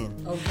to win.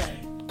 Okay.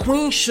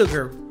 Queen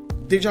Sugar.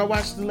 Did y'all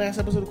watch the last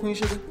episode of Queen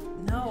Sugar?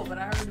 No, but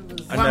I heard it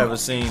was. I never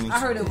seen. I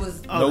heard it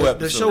was. No the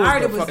episode. show I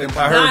heard is it was fucking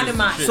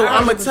dynamite. So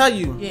I'm gonna tell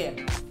you, Yeah.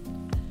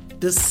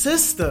 the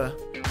sister,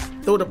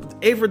 though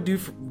Ava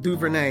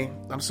DuVernay.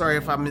 I'm sorry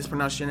if I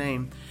mispronounced your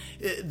name.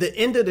 The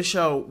end of the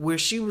show where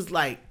she was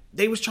like,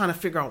 they was trying to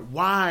figure out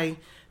why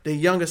the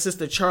younger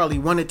sister Charlie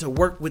wanted to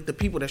work with the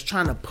people that's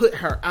trying to put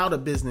her out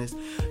of business,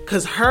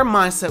 because her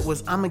mindset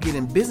was, I'm gonna get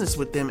in business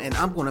with them and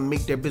I'm gonna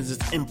make their business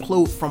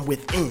implode from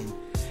within.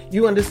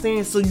 You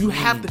understand? So you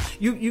have to,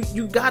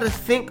 you gotta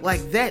think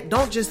like that.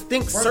 Don't just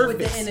think Work surface.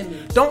 with the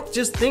enemy. Don't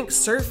just think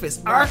surface.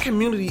 Our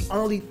community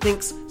only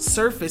thinks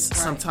surface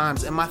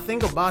sometimes. And my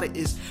thing about it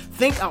is,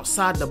 think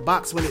outside the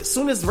box. When as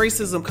soon as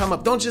racism come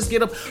up, don't just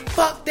get up.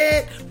 Fuck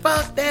that.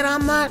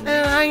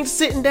 I ain't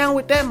sitting down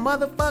with that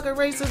motherfucker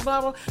racist.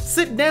 Blah blah.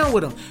 Sit down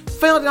with him.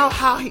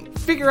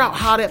 Figure out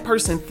how that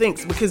person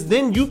thinks, because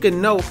then you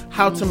can know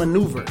how to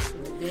maneuver.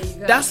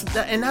 That's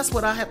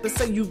what I have to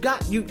say.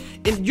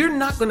 And you're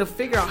not going to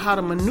figure out how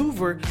to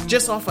maneuver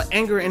just off of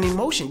anger and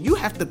emotion. You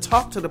have to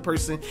talk to the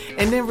person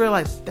and then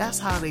realize that's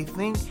how they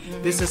think.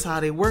 This is how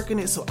they working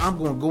it. So I'm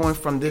going to go in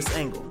from this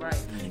angle. Right.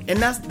 And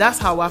that's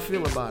how I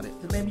feel about it.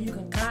 So maybe you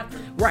can conquer.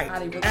 Right. How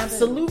they really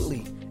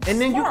Absolutely.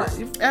 And then Smart.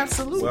 you can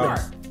absolutely.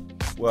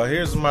 Well,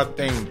 here's my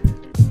thing.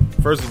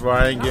 First of all,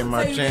 I ain't getting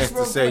my chance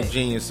to say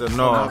genius or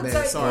no on the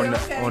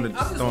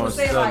Dawn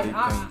Study thing.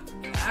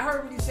 I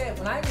heard what he said,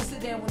 but I ain't gonna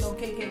sit down with no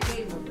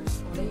KKK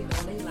members. They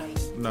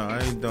like. No,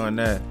 I ain't doing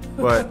that.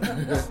 But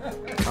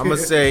I'm gonna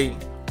say,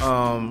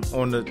 on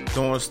the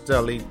Dawn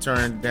Stelly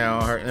turned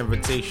down her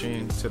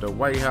invitation to the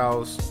White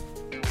House.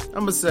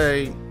 I'm gonna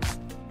say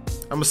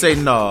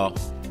no.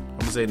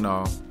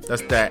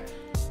 That's that.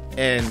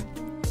 And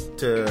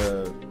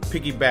to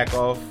piggyback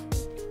off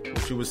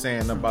what you were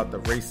saying about the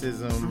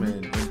racism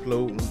and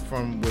imploding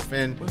from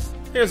within.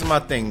 Here's my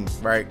thing,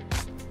 right?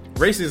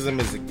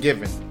 Racism is a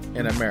given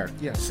in America.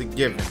 Yeah. It's a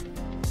given.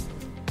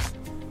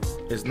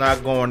 It's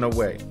not going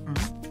away.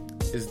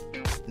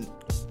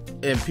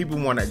 And people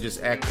want to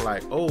just act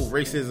like, oh,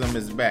 racism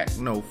is back.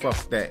 No,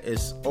 fuck that.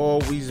 It's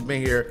always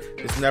been here.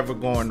 It's never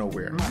going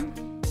nowhere.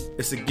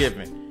 It's a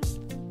given.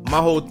 My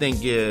whole thing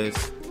is,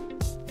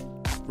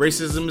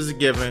 racism is a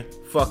given.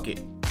 Fuck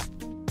it.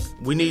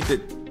 We need to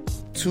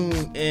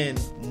tune in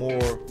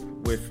more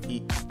with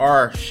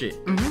our shit.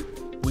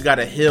 We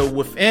gotta heal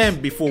within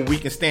before we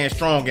can stand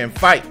strong and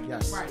fight.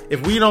 Yes. Right.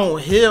 If we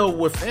don't heal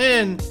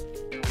within,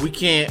 we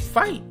can't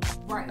fight.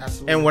 Right.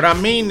 Absolutely. And what I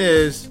mean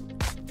is,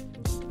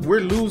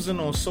 we're losing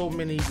on so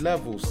many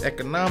levels: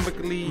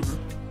 economically,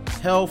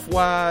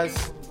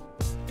 health-wise,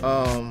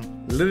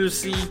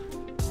 literacy,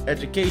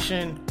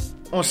 education,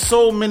 on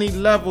so many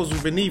levels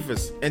beneath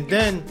us. And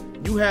then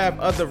you have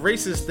other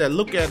races that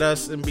look at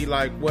us and be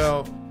like,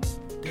 well,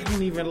 they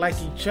don't even like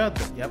each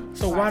other. Yep.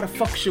 So why the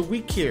fuck should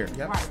we care?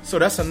 Yep. So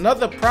that's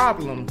another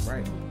problem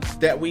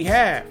that we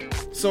have.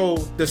 So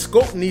the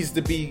scope needs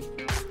to be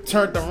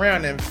turned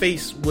around and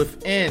faced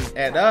within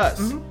at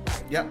us.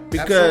 Yep.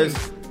 Because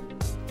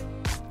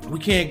absolutely. we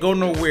can't go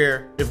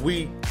nowhere if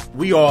we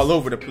all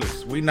over the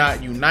place. We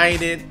not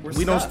united.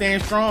 We don't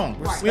stand strong.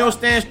 We don't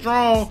stand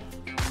strong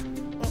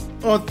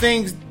on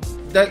things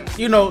that,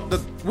 we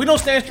don't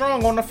stand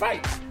strong on the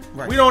fight.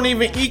 Right. We don't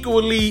even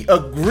equally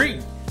agree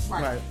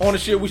on the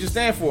shit we should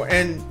stand for.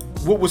 And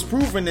what was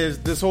proven is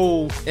this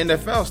whole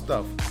NFL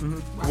stuff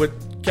with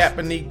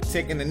Kaepernick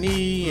taking the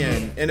knee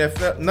and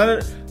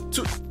NFL.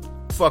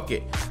 Fuck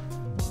it.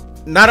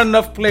 Not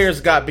enough players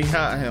got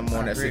behind him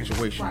on that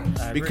situation.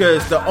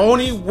 Because the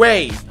only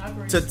way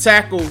to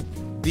tackle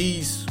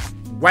these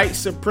white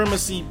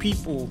supremacy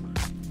people,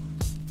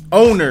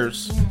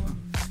 owners,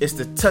 is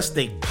to touch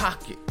their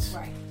pockets.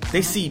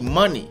 They see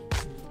money.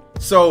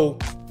 So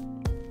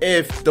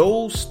if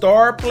those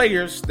star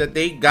players that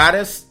they got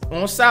us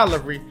on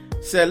salary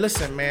said,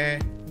 listen,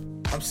 man,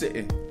 I'm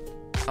sitting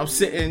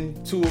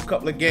to a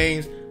couple of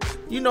games,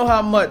 you know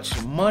how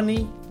much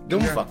money them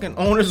fucking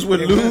owners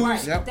would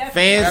lose?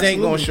 Fans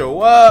ain't gonna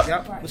show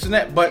up. Listen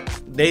that, but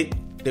they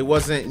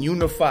wasn't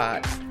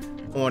unified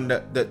on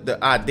the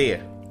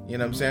idea. You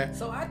know what I'm saying?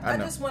 So I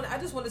just want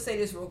to say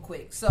this real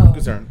quick. So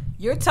Concern.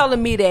 You're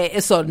telling me that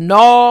it's a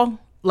null,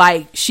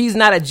 like she's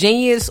not a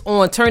genius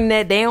on turning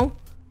that down?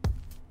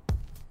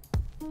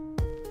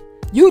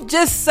 You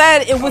just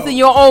said it within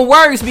your own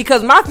words,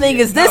 because my thing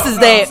is this is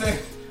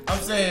that I'm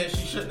saying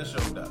she shouldn't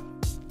have showed up.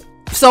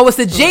 So it's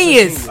a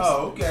genius.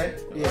 Oh, okay.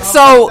 Yeah.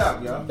 So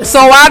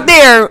out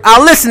there,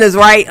 our listeners,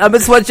 right? I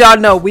just want y'all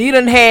know we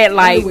done had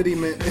like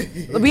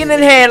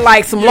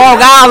some Long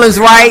Island's,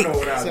 right?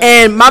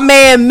 And my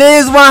man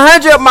Miz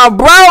 100, my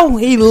bro,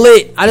 he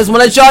lit. I just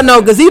want to let y'all know,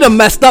 because he done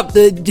messed up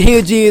the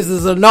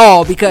geniuses and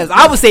all. Because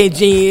I was saying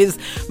genius,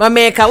 my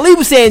man Khalif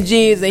was saying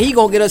genius, and he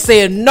gonna get us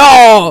saying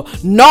no.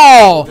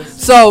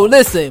 So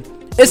listen,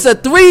 it's a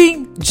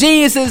 3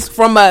 geniuses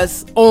from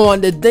us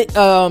on the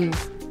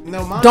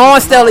Dawn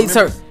Stelly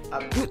turf.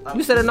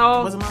 You said it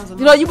all.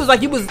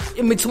 You was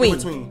in between.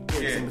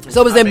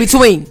 So it was in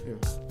between.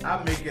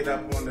 I'll make it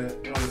up on the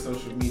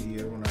social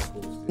media when I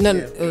post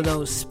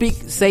No.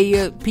 Say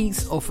your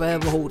piece or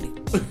forever hold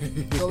it.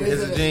 So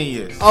It's a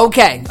genius.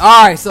 Okay.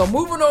 All right. So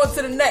moving on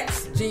to the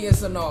next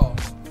genius and all.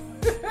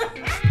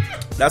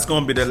 That's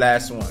gonna be the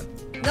last one.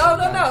 No.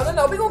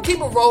 We're gonna keep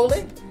it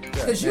rolling.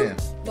 Cause Yeah.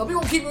 we're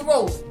gonna keep it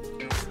rolling.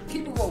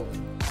 Keep it rolling.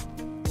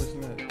 What's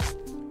next?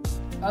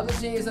 Other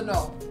genius and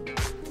all.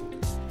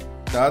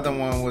 The other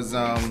one was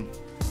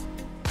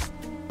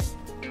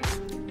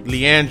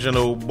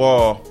LiAngelo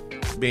Ball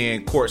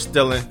being court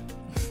stealing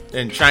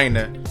in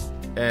China,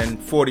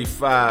 and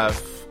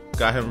 45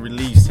 got him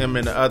released. Him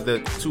and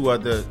the two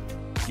other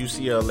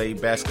UCLA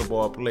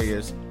basketball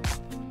players.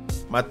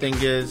 My thing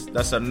is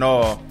that's a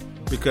no,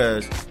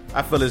 because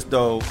I feel as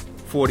though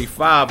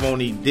 45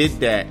 only did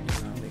that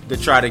to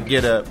try to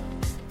get a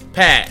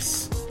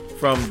pass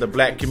from the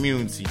black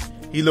community.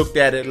 He looked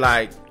at it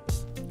like,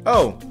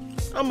 oh,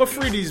 I'm gonna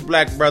free these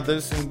black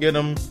brothers and get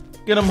them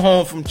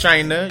home from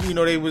China. You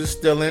know, they was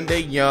stealing.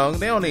 They young.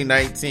 They only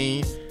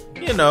 19.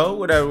 You know,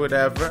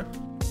 whatever.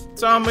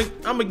 So I'm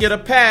gonna get a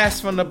pass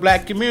from the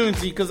black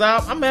community because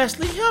I'm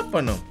actually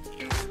helping them.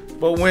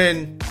 But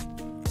when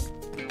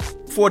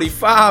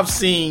 45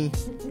 seen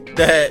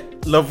that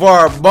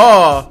LeVar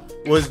Ball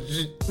was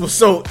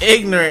so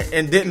ignorant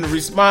and didn't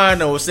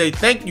respond or say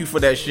thank you for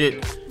that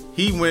shit,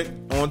 he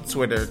went on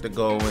Twitter to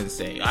go and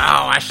say, oh,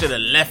 I should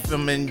have left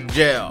him in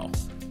jail.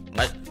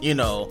 Like, you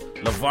know,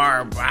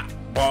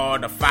 LeVar Ball,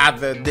 the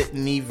father,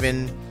 didn't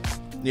even,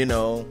 you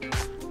know,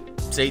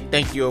 say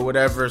thank you or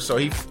whatever. So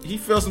he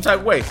feels some type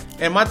of way.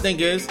 And my thing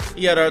is,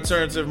 he had an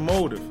alternative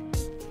motive.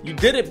 You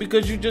did it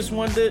because you just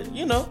wanted to,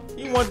 you know,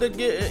 you wanted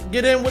to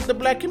get in with the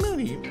black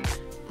community.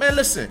 Man,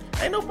 listen,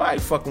 ain't nobody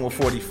fucking with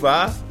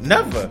 45.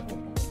 Never.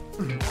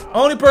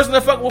 Only person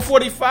that fucking with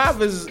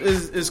 45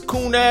 is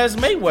coon ass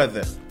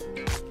Mayweather.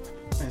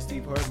 And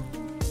Steve Harvey.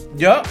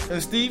 Yup,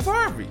 and Steve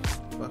Harvey.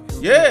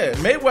 Yeah,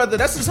 Mayweather,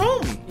 that's his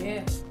homie.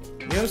 Yeah.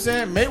 You know what I'm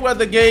saying?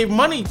 Mayweather gave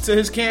money to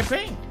his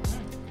campaign.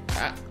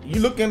 You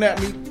looking at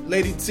me,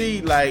 Lady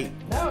T, like,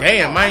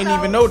 damn, I ain't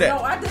even know that.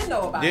 No, I didn't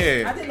know about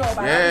it. I didn't know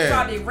about it. I just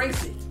tried to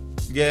erase it.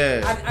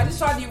 Yeah. I just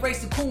tried to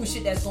erase the cool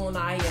shit that's going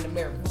on here in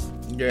America.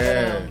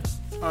 Yeah.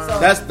 So,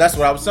 That's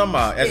what I was talking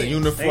about. As a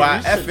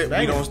unified Hey, effort,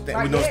 we don't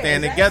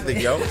stand exactly. together,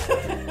 yo.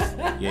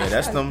 Yeah,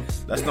 that's them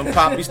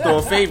Poppy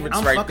Store favorites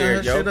I'm right fucking there,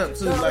 her yo. shit up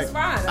too. No, Like, it's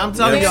fine. I'm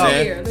telling You know what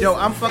I'm y'all, saying? yo,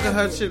 I'm fucking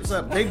her chips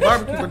up. They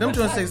barbecue, but them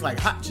joints taste like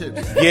hot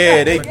chips.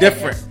 Yeah, they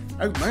different.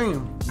 Hey,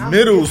 man.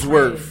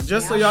 Middlesworth.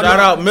 Just so y'all Shout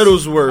know. out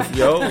Middlesworth,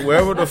 yo.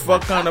 Wherever the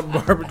fuck kind of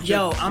barbecue.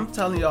 Yo, I'm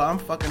telling y'all, I'm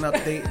fucking up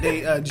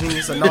they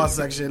genius and all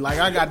section. Like,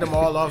 I got them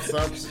all off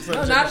some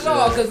no, not at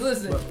all. Because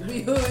listen,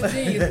 we hood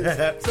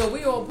geniuses, so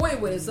we on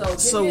point with it.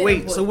 So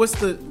wait, so what's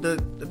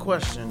the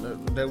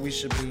question that we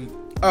should be?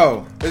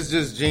 Oh, it's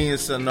just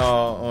genius and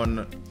all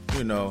on,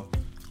 you know,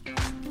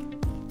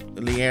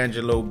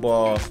 LiAngelo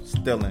Ball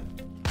stealing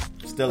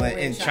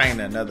in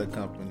China, another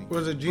company.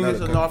 Was it genius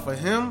and all for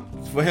him?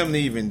 For him to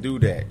even do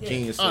that,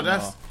 genius Oh, and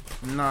that's all.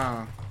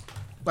 nah.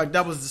 Like,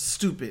 that was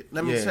stupid.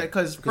 Let me say,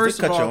 because they first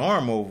of cut all, your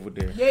arm over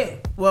there. Yeah.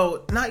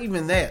 well, not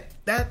even that.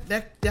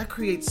 That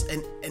creates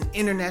an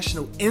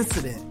international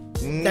incident.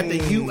 That the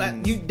U.S.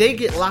 They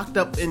get locked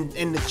up in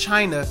the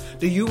China.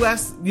 The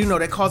U.S. You know,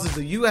 that causes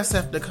the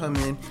USF to come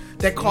in.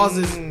 That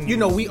causes you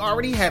know, we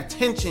already have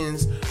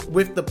tensions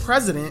with the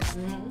president.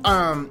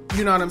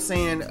 You know what I'm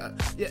saying?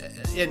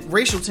 And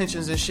racial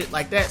tensions and shit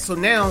like that. So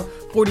now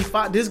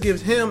 45. This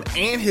gives him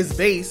and his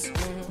base,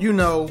 you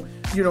know,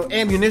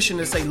 ammunition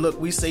to say, look,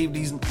 we saved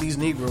these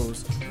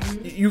Negroes.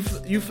 You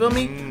feel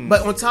me?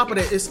 But on top of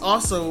that, it's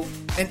also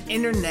an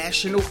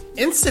international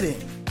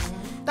incident.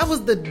 That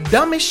was the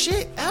dumbest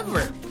shit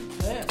ever.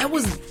 That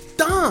was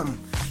dumb.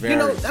 Very. You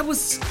know, that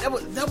was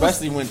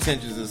Especially when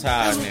tensions is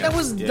high. that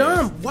was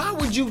dumb. Why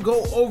would you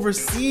go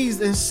overseas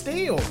and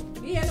steal?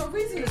 He had no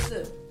reason to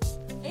steal.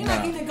 Ain't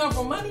like he didn't come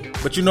from money.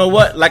 But you know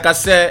what? Like I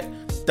said,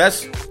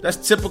 that's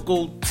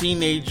typical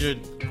teenager,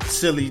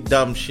 silly,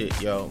 dumb shit,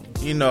 yo.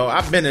 You know,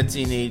 I've been a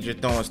teenager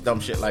throwing dumb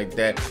shit like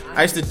that.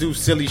 I used to do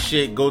silly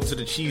shit, go to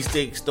the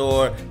cheesesteak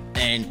store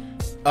and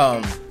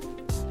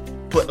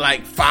put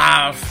like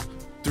 5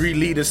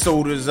 3-liter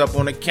sodas up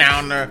on the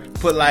counter,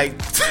 put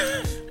like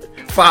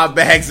 5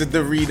 bags of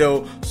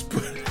Doritos.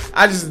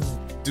 I just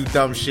do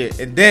dumb shit.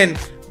 And then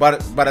by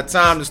the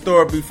time the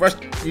store be fresh,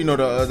 you know,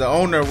 the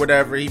owner or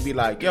whatever, he'd be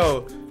like,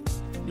 yo,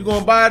 you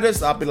gonna buy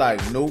this? I'll be like,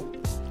 nope.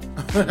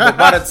 But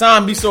by the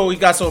time he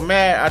got so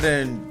mad, I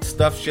done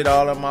stuff shit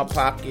all in my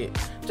pocket.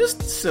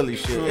 Just silly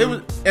shit. It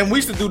was, and we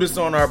used to do this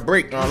on our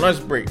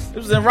lunch break. It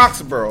was in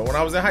Roxborough when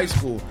I was in high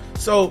school.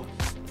 So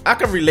I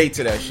can relate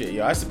to that shit,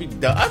 yo. I used to be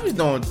dumb. I was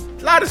doing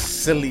a lot of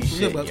silly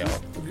shit, yo.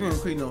 You don't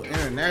create no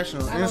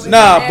international incident.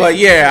 Nah, but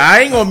yeah, I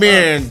ain't gonna be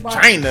in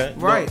China,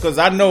 Right? Because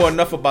I know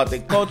enough about their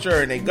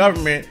culture and their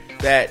government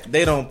that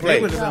they don't play.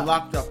 They would have been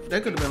locked up.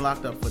 They could have been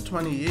locked up for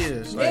 20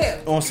 years. Like,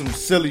 Yeah. On some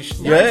silly shit.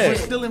 For Yeah,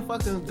 stealing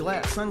fucking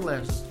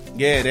sunglasses.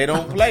 yeah, they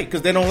don't play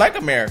because they don't like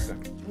America.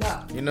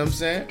 No. You know what I'm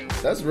saying?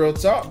 That's real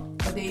talk.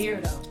 But they here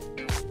though.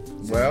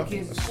 Well,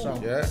 kids is cool.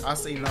 yeah. I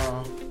say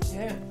no.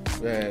 Yeah.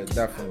 Yeah,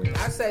 definitely.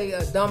 I say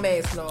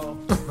dumbass no.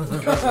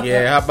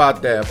 Yeah, how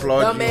about that? Applaud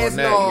you Dumbass on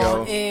that, no.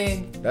 yo.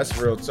 And That's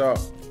real talk.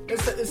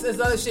 it's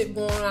other shit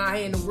going on out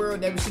here in the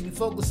world that we should be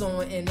focused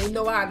on, and they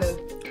know how to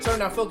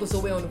turn our focus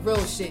away on the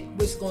real shit,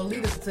 which is going to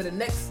lead us to the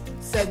next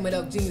segment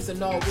of Genius or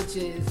No, which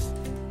is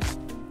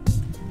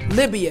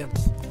Libya.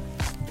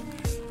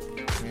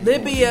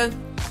 Libya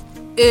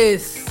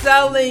is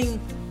selling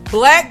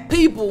black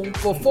people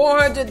for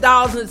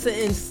 $400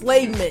 into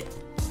enslavement.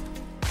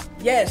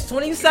 Yes,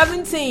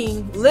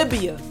 2017,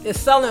 Libya is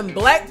selling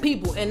black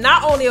people, and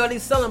not only are they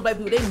selling black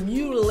people, they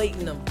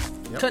mutilating them,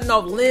 cutting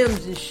off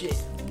limbs and shit.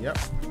 Yep.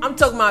 I'm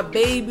talking about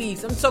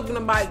babies. I'm talking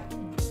about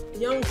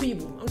young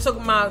people. I'm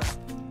talking about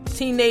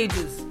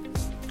teenagers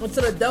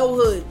into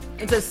adulthood,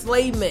 into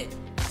enslavement,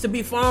 to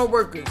be farm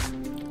workers.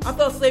 I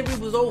thought slavery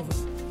was over.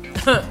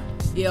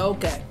 Yeah,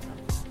 okay.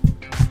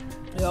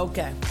 Yeah,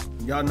 okay.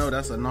 Y'all know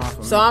that's a no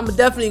for me. So I'm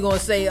definitely gonna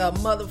say,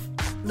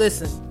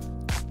 listen,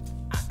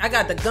 I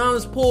got the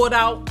guns pulled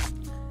out.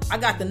 I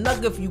got the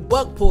nugget if you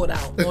buck pulled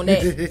out on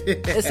that.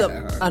 It's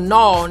a no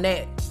on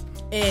that.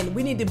 And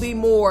we need to be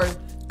more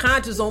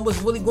conscious on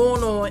what's really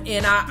going on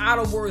in our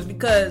outer worlds,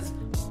 because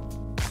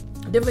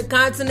different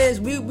continents,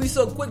 we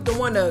so quick to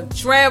want to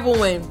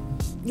travel and,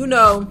 you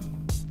know,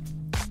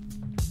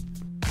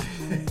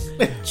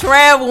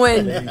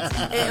 traveling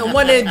and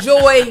want to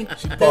enjoy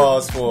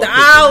the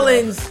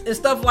islands and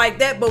stuff like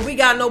that, but we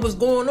gotta know what's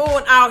going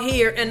on out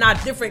here in our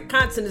different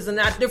continents and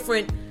our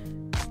different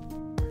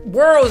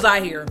worlds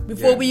out here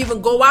before we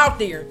even go out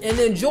there and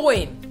enjoy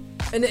it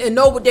and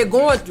know what they're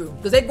going through,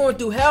 because they're going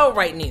through hell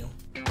right now,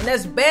 and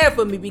that's bad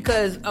for me,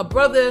 because a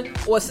brother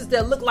or a sister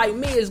that look like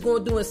me is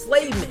going through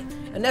enslavement,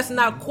 and that's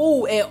not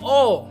cool at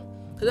all.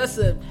 So that's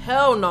a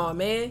hell no,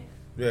 man.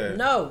 Yeah.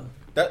 No.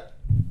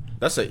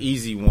 That's an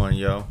easy one,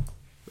 yo.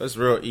 That's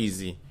real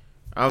easy.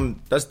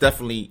 That's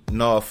definitely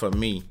no for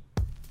me.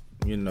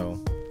 You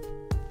know,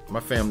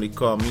 my family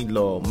called me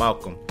Lord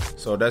Malcolm,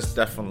 so that's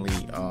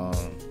definitely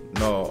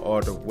no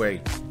all the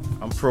way.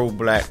 I'm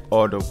pro-black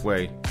all the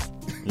way.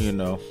 You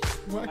know.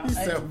 Why you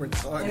sound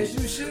retarded? As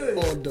you should.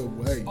 All the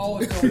way. All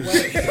the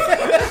way.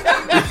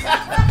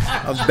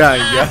 I'm done,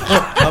 yo.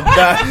 I'm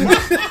done.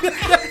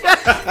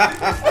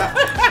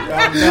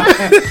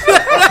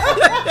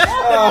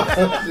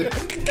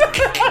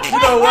 You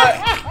know what?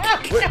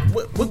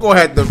 We're gonna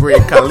have to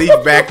bring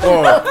Khalif back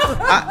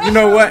on. You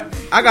know what?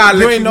 I gotta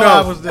let you know.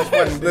 I was this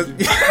funny.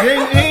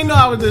 You ain't know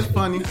I was this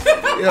funny.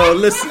 Yo,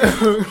 listen.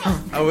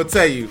 I will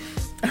tell you.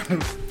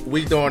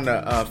 We doing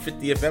the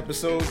 50th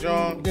episode,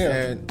 John. Yeah.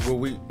 And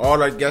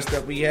all our guests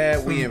that we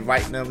had, we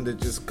invite them to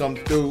just come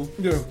through.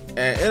 Yeah.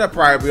 And it'll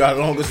probably be our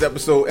longest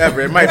episode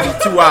ever. It might be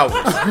 2 hours.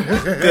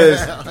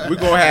 Because we're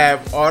going to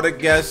have all the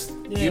guests,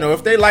 you know,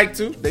 if they like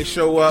to, they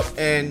show up.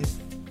 And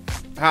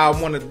how I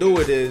want to do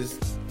it is,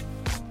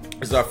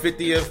 it's our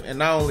 50th. And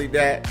not only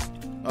that,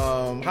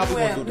 how we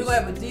going to do this? We're going to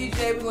have a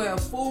DJ, we're going to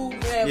have food,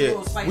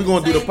 we're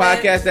going to do the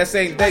podcast that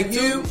same day, like too.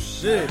 you.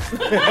 Shit.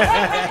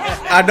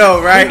 I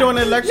know, right? We doing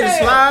an election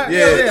slide?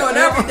 Yeah. We're doing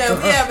everything.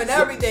 We're having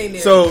everything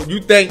there. So you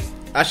think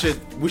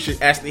we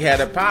should actually have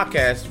a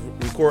podcast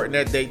recording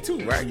that day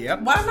too, right?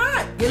 Yep. Why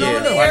not? Get on why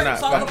there, not?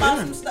 talk about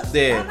some stuff.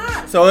 Yeah. Why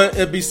not? So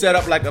it'd be set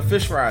up like a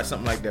fish fry or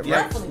something like that,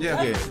 right? Definitely.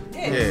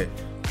 Yeah.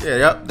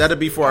 Yep. That'll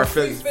be for our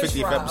Free fish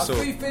 50th fry. episode. A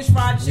free fish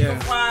fry, chicken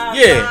fry.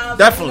 Yeah, fries,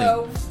 definitely. You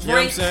know what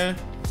I'm saying?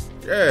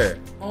 Yeah.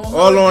 On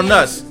All Hood on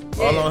us. Geniuses.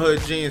 All Yeah. on Hood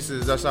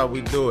Geniuses. That's how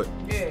we do it.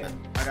 Yeah.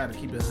 I gotta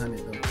keep it 100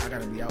 though. I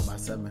gotta be out by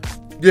 7.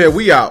 Yeah,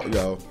 we out,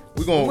 yo.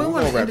 We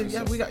gonna wrap it. this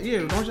Yeah, up.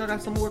 don't y'all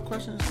got some more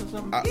questions or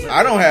something?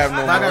 I don't have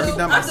no I gotta more. be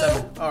done by I do.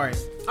 7. All right.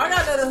 I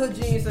got another Hood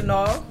Genius and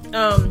all.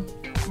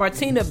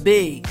 Martina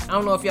Big. I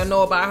don't know if y'all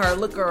know about her.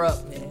 Look her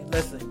up, man.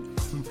 Listen.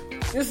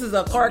 This is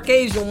a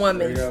Caucasian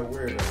woman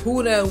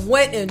who then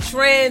went and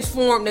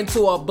transformed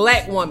into a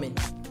black woman.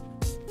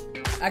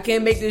 I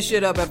can't make this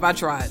shit up if I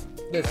tried.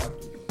 Listen.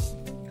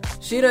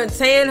 She done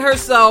tanned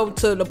herself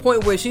to the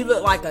point where she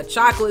looked like a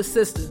chocolate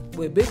sister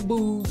with big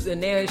boobs,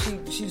 and then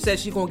she said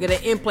she gonna get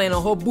an implant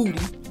on her booty,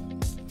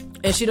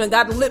 and she done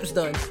got the lips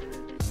done,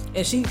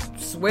 and she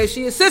swears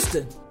she a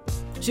sister.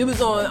 She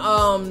was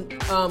on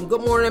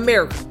Good Morning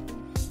America,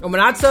 and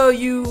when I tell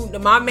you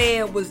that my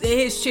man was in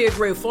his chair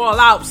ready to fall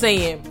out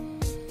saying,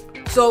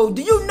 "So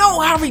do you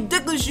know how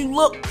ridiculous you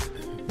look?"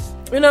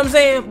 You know what I'm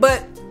saying?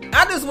 But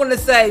I just want to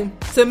say,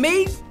 to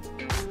me,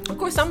 of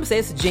course I'm gonna say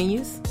it's a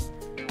genius.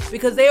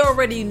 Because they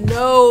already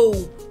know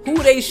who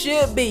they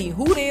should be,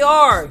 who they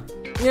are.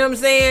 You know what I'm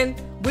saying?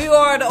 We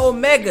are the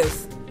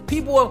Omegas,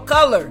 people of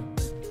color.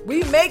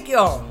 We make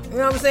y'all. You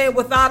know what I'm saying?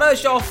 Without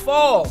us, y'all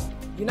fall.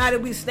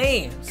 United we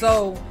stand.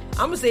 So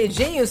I'm going to say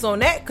genius on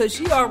that, because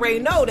she already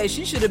know that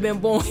she should have been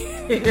born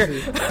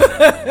here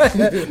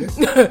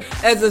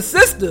as a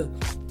sister.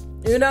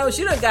 You know,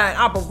 she done got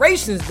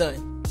operations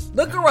done.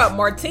 Look her up,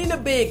 Martina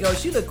Big. Oh,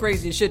 she look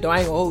crazy as shit though. I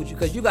ain't going to hold you,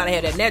 because you got to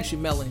have that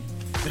natural melon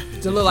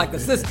to look like a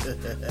sister.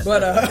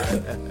 But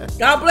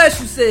God bless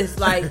you, sis.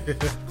 Like,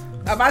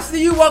 if I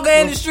see you walking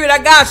in the street, I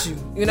got you.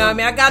 You know what I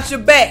mean? I got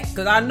your back,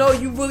 because I know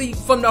you really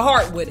from the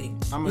heart with it.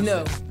 I'm you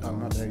know. Oh,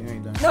 my bad. You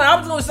ain't done. No, I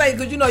was gonna say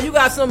because you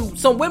got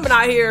some women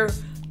out here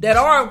that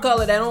are of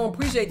color that don't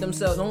appreciate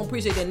themselves, don't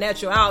appreciate their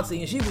naturality,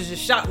 and she was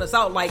just shouting us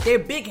out like their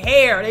big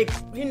hair, they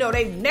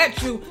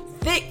natural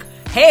thick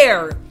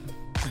hair,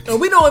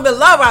 and we don't even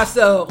love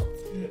ourselves.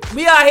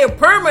 We out here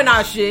perming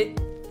our shit,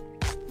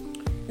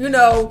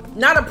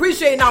 not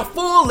appreciating our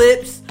full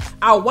lips,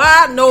 our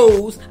wide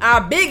nose,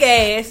 our big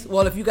ass.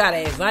 Well, if you got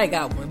ass, I ain't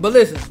got one, but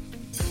listen,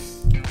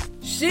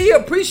 she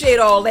appreciate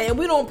all that, and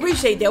we don't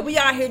appreciate that. We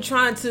out here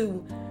trying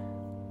to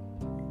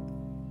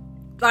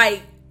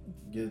like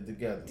get it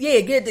together. Yeah,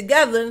 get it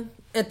together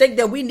and think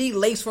that we need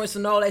lace fronts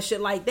and all that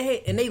shit like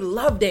that. And they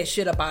love that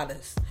shit about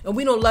us. And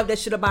we don't love that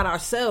shit about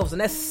ourselves.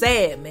 And that's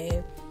sad,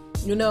 man.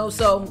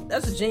 So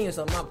that's a genius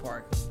on my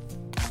part.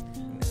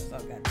 That's all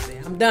I got to say.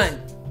 I'm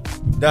done.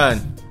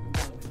 Done.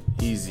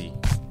 Easy.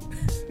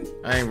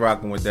 I ain't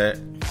rocking with that.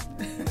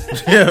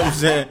 You know what I'm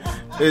saying?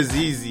 It's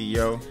easy,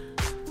 yo.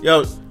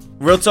 Yo,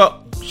 real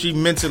talk, she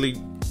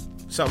mentally,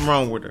 something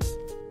wrong with her.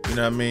 You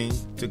know what I mean?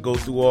 To go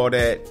through all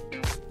that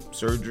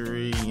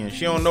surgery, and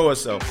she don't know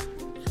herself.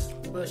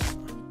 But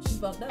she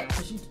fucked up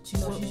because she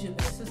knows she should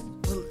be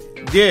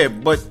assistant. Yeah,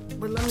 but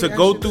to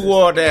go through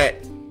all that,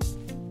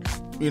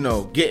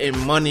 getting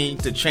money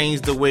to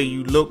change the way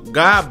you look.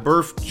 God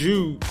birthed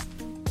you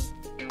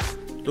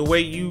the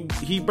way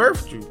he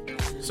birthed you.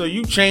 So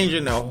you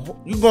changing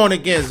you going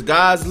against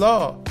God's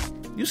law.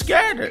 You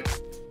scared her.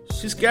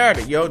 She scared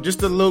it, yo. Just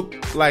to look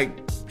like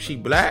she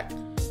black,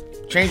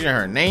 changing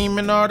her name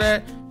and all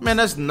that. Man,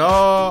 that's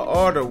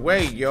all the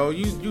way, yo.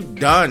 You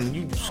done.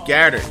 You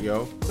scared it,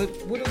 yo. But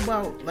what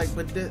about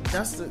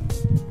that's the.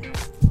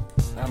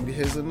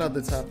 Here's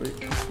another topic.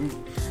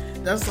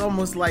 That's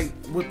almost like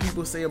what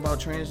people say about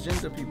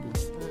transgender people.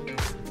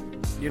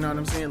 You know what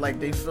I'm saying? Like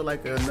they feel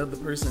like another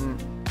person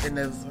in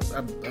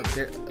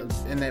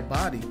that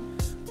body.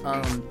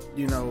 I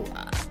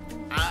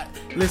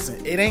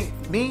listen. It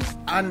ain't me.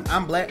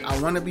 I'm black. I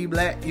want to be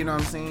black. You know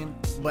what I'm saying?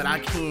 But I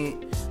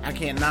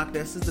can't knock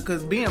that sister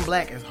because being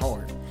black is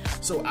hard.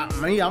 So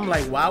I'm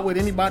like, why would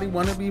anybody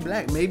want to be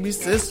black? Maybe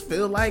sis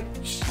feel like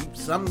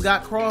something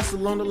got crossed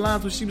along the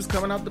lines when she was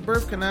coming out the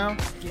birth canal.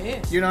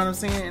 Yeah. You know what I'm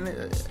saying?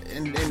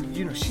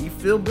 And she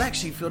feel black.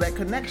 She feel that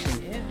connection.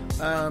 Yeah.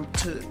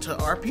 To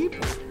our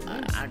people.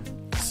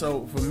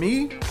 So for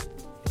me,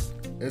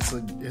 it's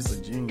a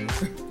genius.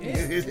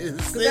 Yeah.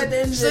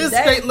 Sis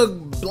straight look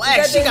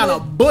black. She got a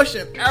bush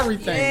and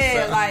everything.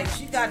 Yeah, so. like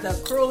she got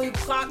the curly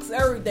clocks,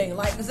 everything.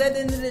 Like, cause at the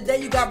end of the day,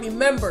 you got to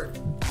remember,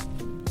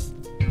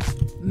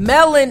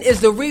 melon is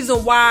the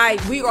reason why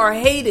we are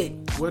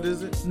hated. What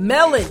is it?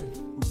 Melon.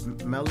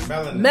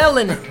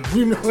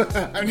 You know,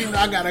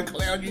 I gotta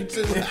clear you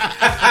too.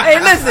 Hey,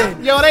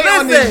 listen. Yo, they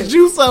on this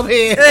juice up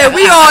here. Yeah,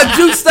 we all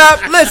juiced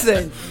up.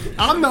 Listen.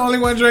 I'm the only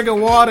one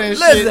drinking water and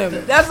shit.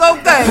 Listen, that's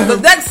okay.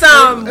 Because next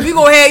time, we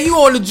gonna have you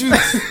on the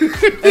juice.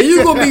 And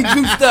you gonna be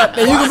juiced up.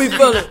 And you gonna be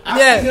feeling.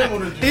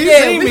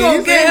 Yeah. We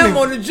gonna get him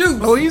on the juice.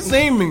 Oh, he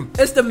seen me.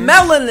 It's the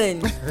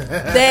melanin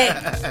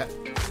that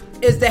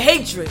is the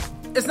hatred.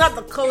 It's not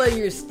the color of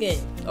your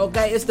skin.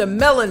 Okay? It's the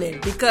melanin.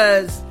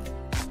 Because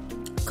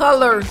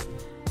color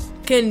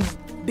can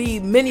be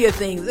many of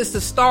things. It's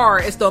the star.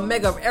 It's the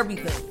omega of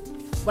everything.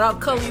 Without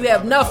color, you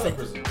have nothing.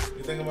 You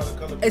think about the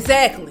color.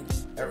 Exactly.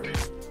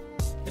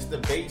 It's the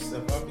base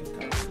of every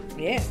color.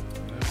 Yeah.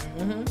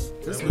 Mm-hmm.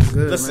 This was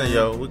good. Listen, man.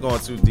 Yo, we're going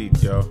too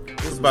deep, yo.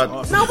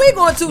 No, we're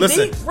going too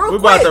deep. We're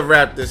about to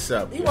wrap this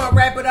up. You want to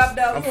wrap it up,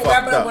 though? You want to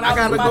wrap it up when I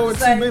gotta go in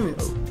 2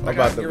 minutes. I'm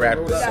about to wrap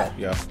this up,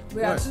 yo.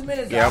 We got 2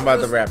 minutes. Yeah, I'm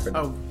about to wrap it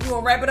up. You want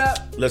to wrap it up?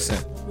 Listen.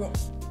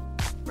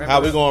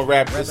 How we gonna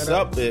wrap this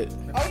up? We're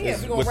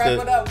gonna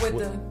wrap it up with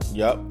the.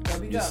 Yup.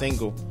 Your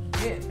single.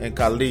 Yeah. And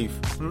Khalif,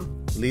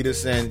 lead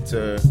us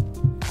into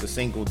the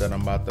single that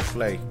I'm about to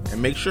play.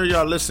 And make sure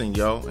y'all listen,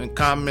 yo, and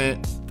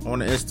comment on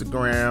the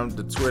Instagram,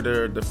 the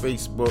Twitter, the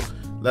Facebook.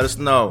 Let us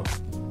know.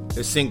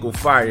 It's single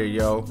fire,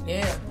 yo.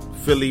 Yeah.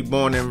 Philly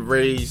born and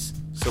raised.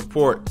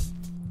 Support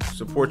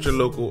your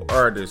local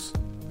artist.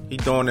 He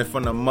doing it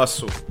from the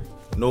muscle.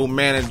 No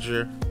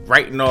manager,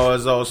 writing all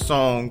his own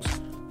songs.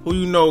 Who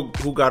you know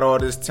who got all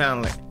this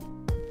talent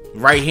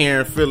right here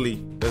in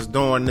Philly that's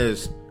doing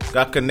this?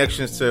 Got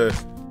connections to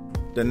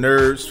the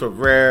Nerds,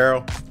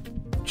 Pharrell,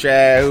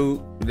 Chad.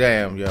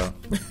 Damn, yo.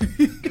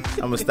 I'm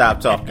gonna stop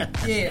talking.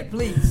 Yeah,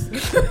 please.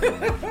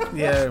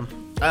 Yeah.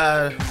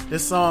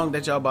 This song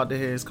that y'all about to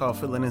hear is called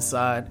 "Feeling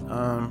Inside."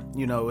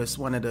 It's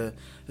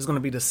it's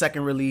gonna be the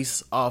second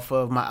release off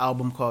of my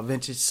album called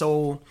Vintage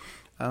Soul.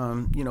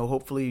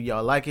 Hopefully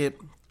y'all like it.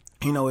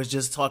 It's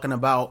just talking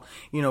about,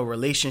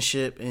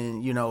 relationship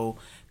and,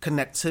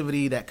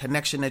 connectivity, that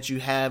connection that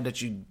you have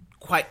that you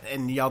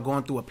and y'all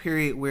going through a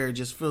period where it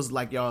just feels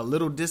like y'all a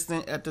little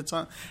distant at the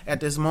time, at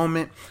this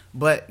moment,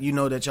 but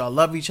that y'all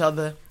love each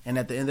other. And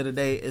at the end of the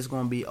day, it's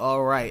going to be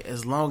all right.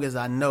 As long as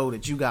I know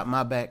that you got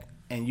my back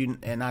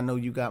and I know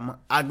you got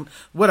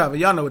whatever.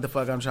 Y'all know what the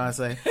fuck I'm trying to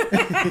say.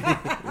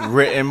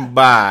 Written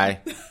by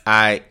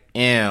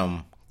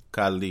Iam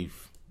Khalif.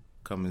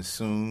 Coming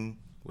soon.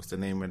 What's the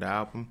name of the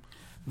album?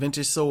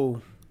 Vintage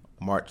Soul.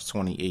 March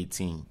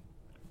 2018.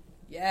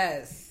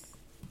 Yes.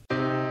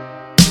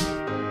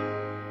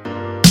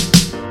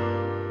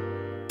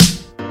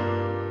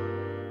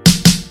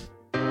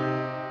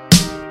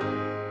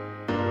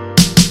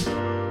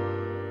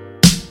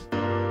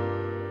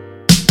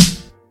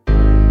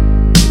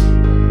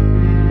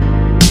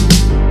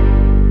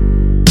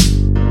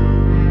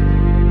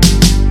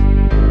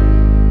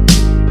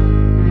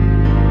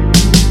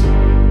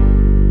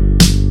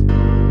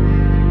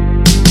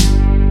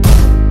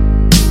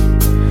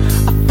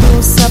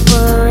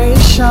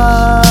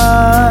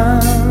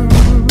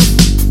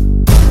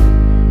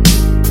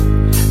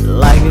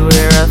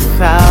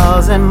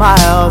 1,000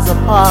 miles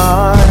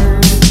apart.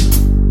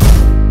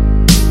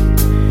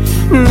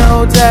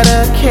 No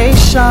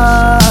dedication.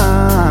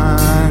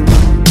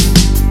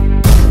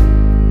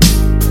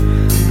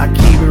 I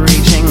keep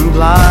reaching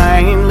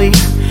blindly,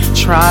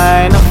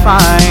 trying to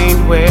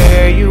find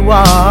where you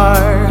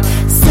are.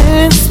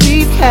 Since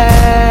we've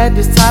had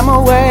this time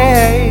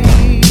away,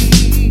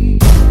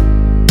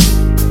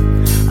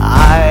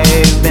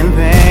 I've been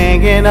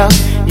thinking of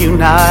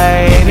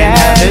united.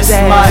 This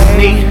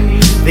money,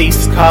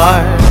 these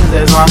cars,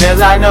 as long as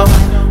I know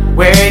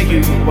where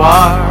you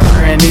are.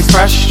 And these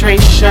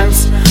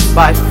frustrations,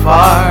 by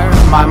far,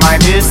 my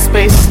mind is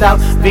spaced out,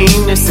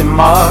 Venus and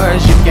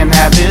Mars. You can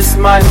have this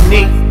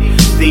money,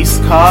 these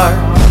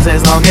cars,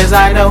 as long as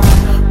I know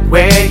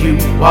where you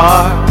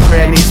are.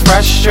 And these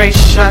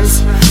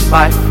frustrations,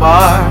 by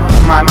far,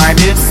 my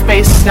mind is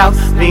spaced out,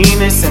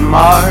 Venus and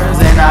Mars.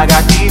 And I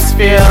got these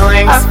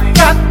feelings, I've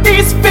got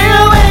these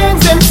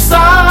feelings inside.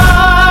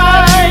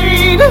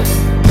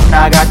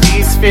 I got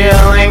these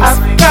feelings,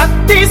 I've got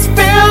these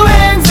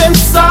feelings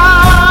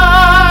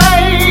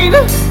inside.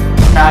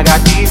 I got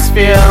these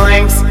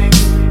feelings.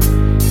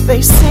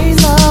 They say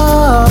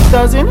love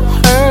doesn't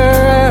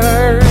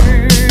hurt,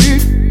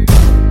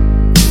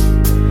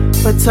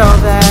 but tell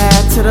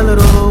that to the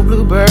little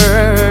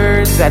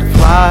bluebird that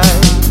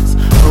flies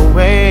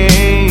away.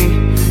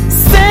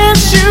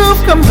 Since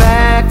you've come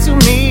back to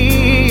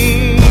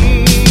me,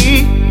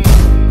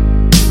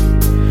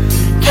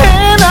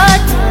 can I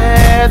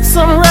get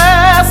some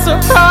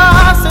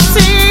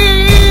reciprocity?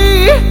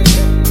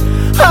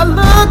 I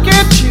look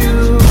at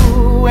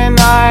you and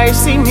I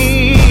see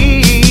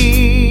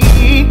me,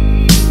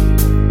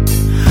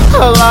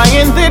 a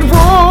lion that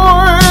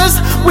roars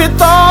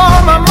with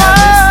all my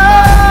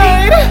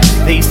might.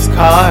 These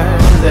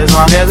cars, as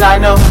long as I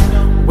know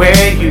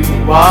where you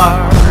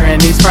are.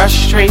 And these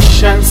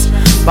frustrations,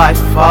 by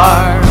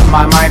far,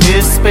 my mind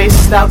is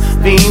spaced out,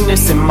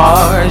 Venus and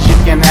Mars. You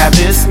can have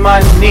this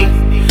money,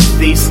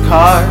 these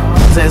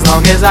cars, as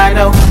long as I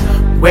know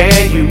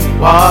where you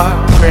are.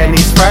 And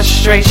these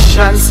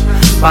frustrations,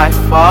 by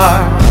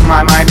far,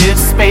 my mind is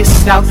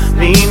spaced out,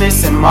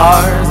 Venus and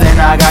Mars. And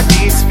I got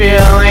these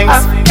feelings,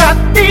 I've got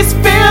these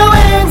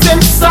feelings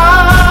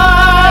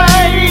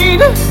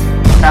inside.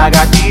 I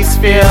got these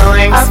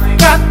feelings, I've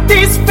got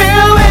these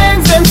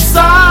feelings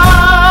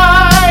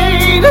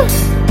inside.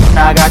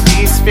 I got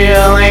these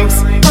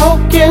feelings,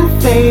 broken,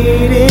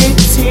 faded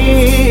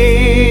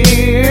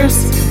tears,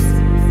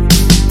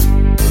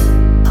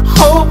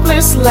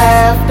 hopeless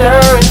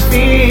laughter and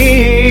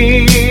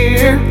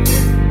fear,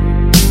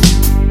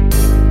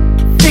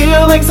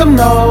 feelings of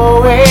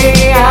no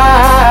way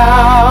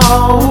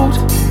out,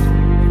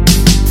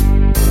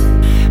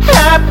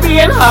 happy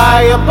and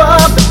high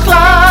above the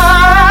clouds.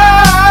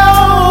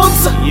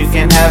 You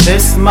can have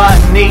this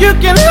money, you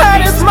can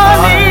have this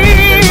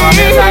money, as long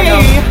as I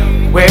know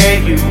where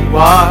you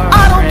are.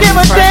 I don't give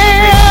a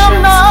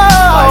damn, no,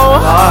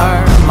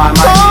 as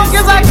long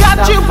as I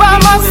got you by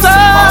my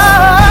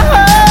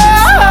side.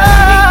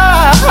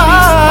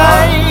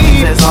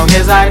 As long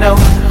as I know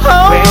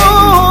where you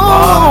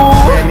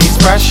are. And these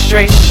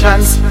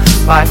frustrations,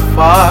 by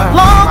far,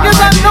 long as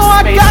I know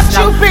I got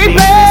you, baby.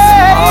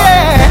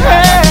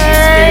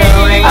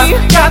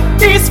 I've got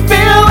these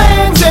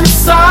feelings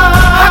inside.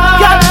 I've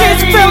got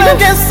these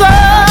feelings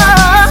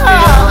inside.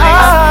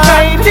 I've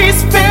got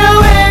these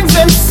feelings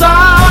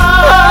inside.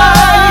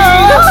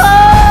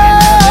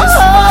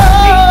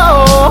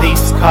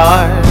 These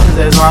cars,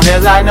 as long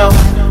as I know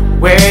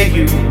where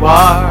you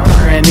are.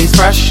 And these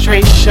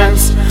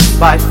frustrations,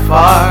 by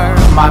far,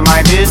 my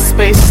mind is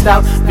spaced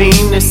out,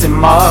 Venus and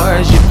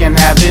Mars. You can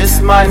have this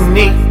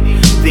money,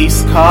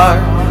 these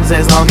cars,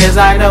 as long as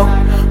I know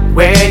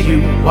where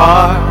you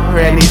are.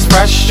 And these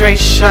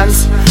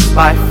frustrations,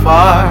 by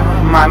far,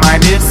 my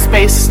mind is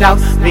spaced out,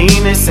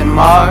 Venus and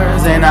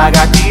Mars. And I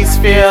got these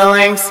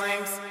feelings.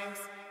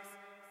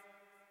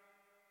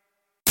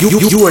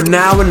 You are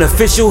now an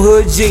official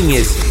Hood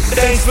Genius.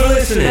 Thanks for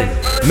listening.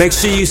 Make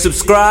sure you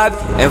subscribe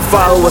and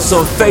follow us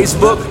on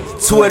Facebook,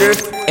 Twitter,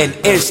 and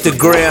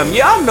Instagram.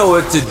 Y'all know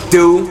what to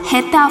do.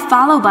 Hit that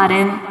follow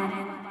button.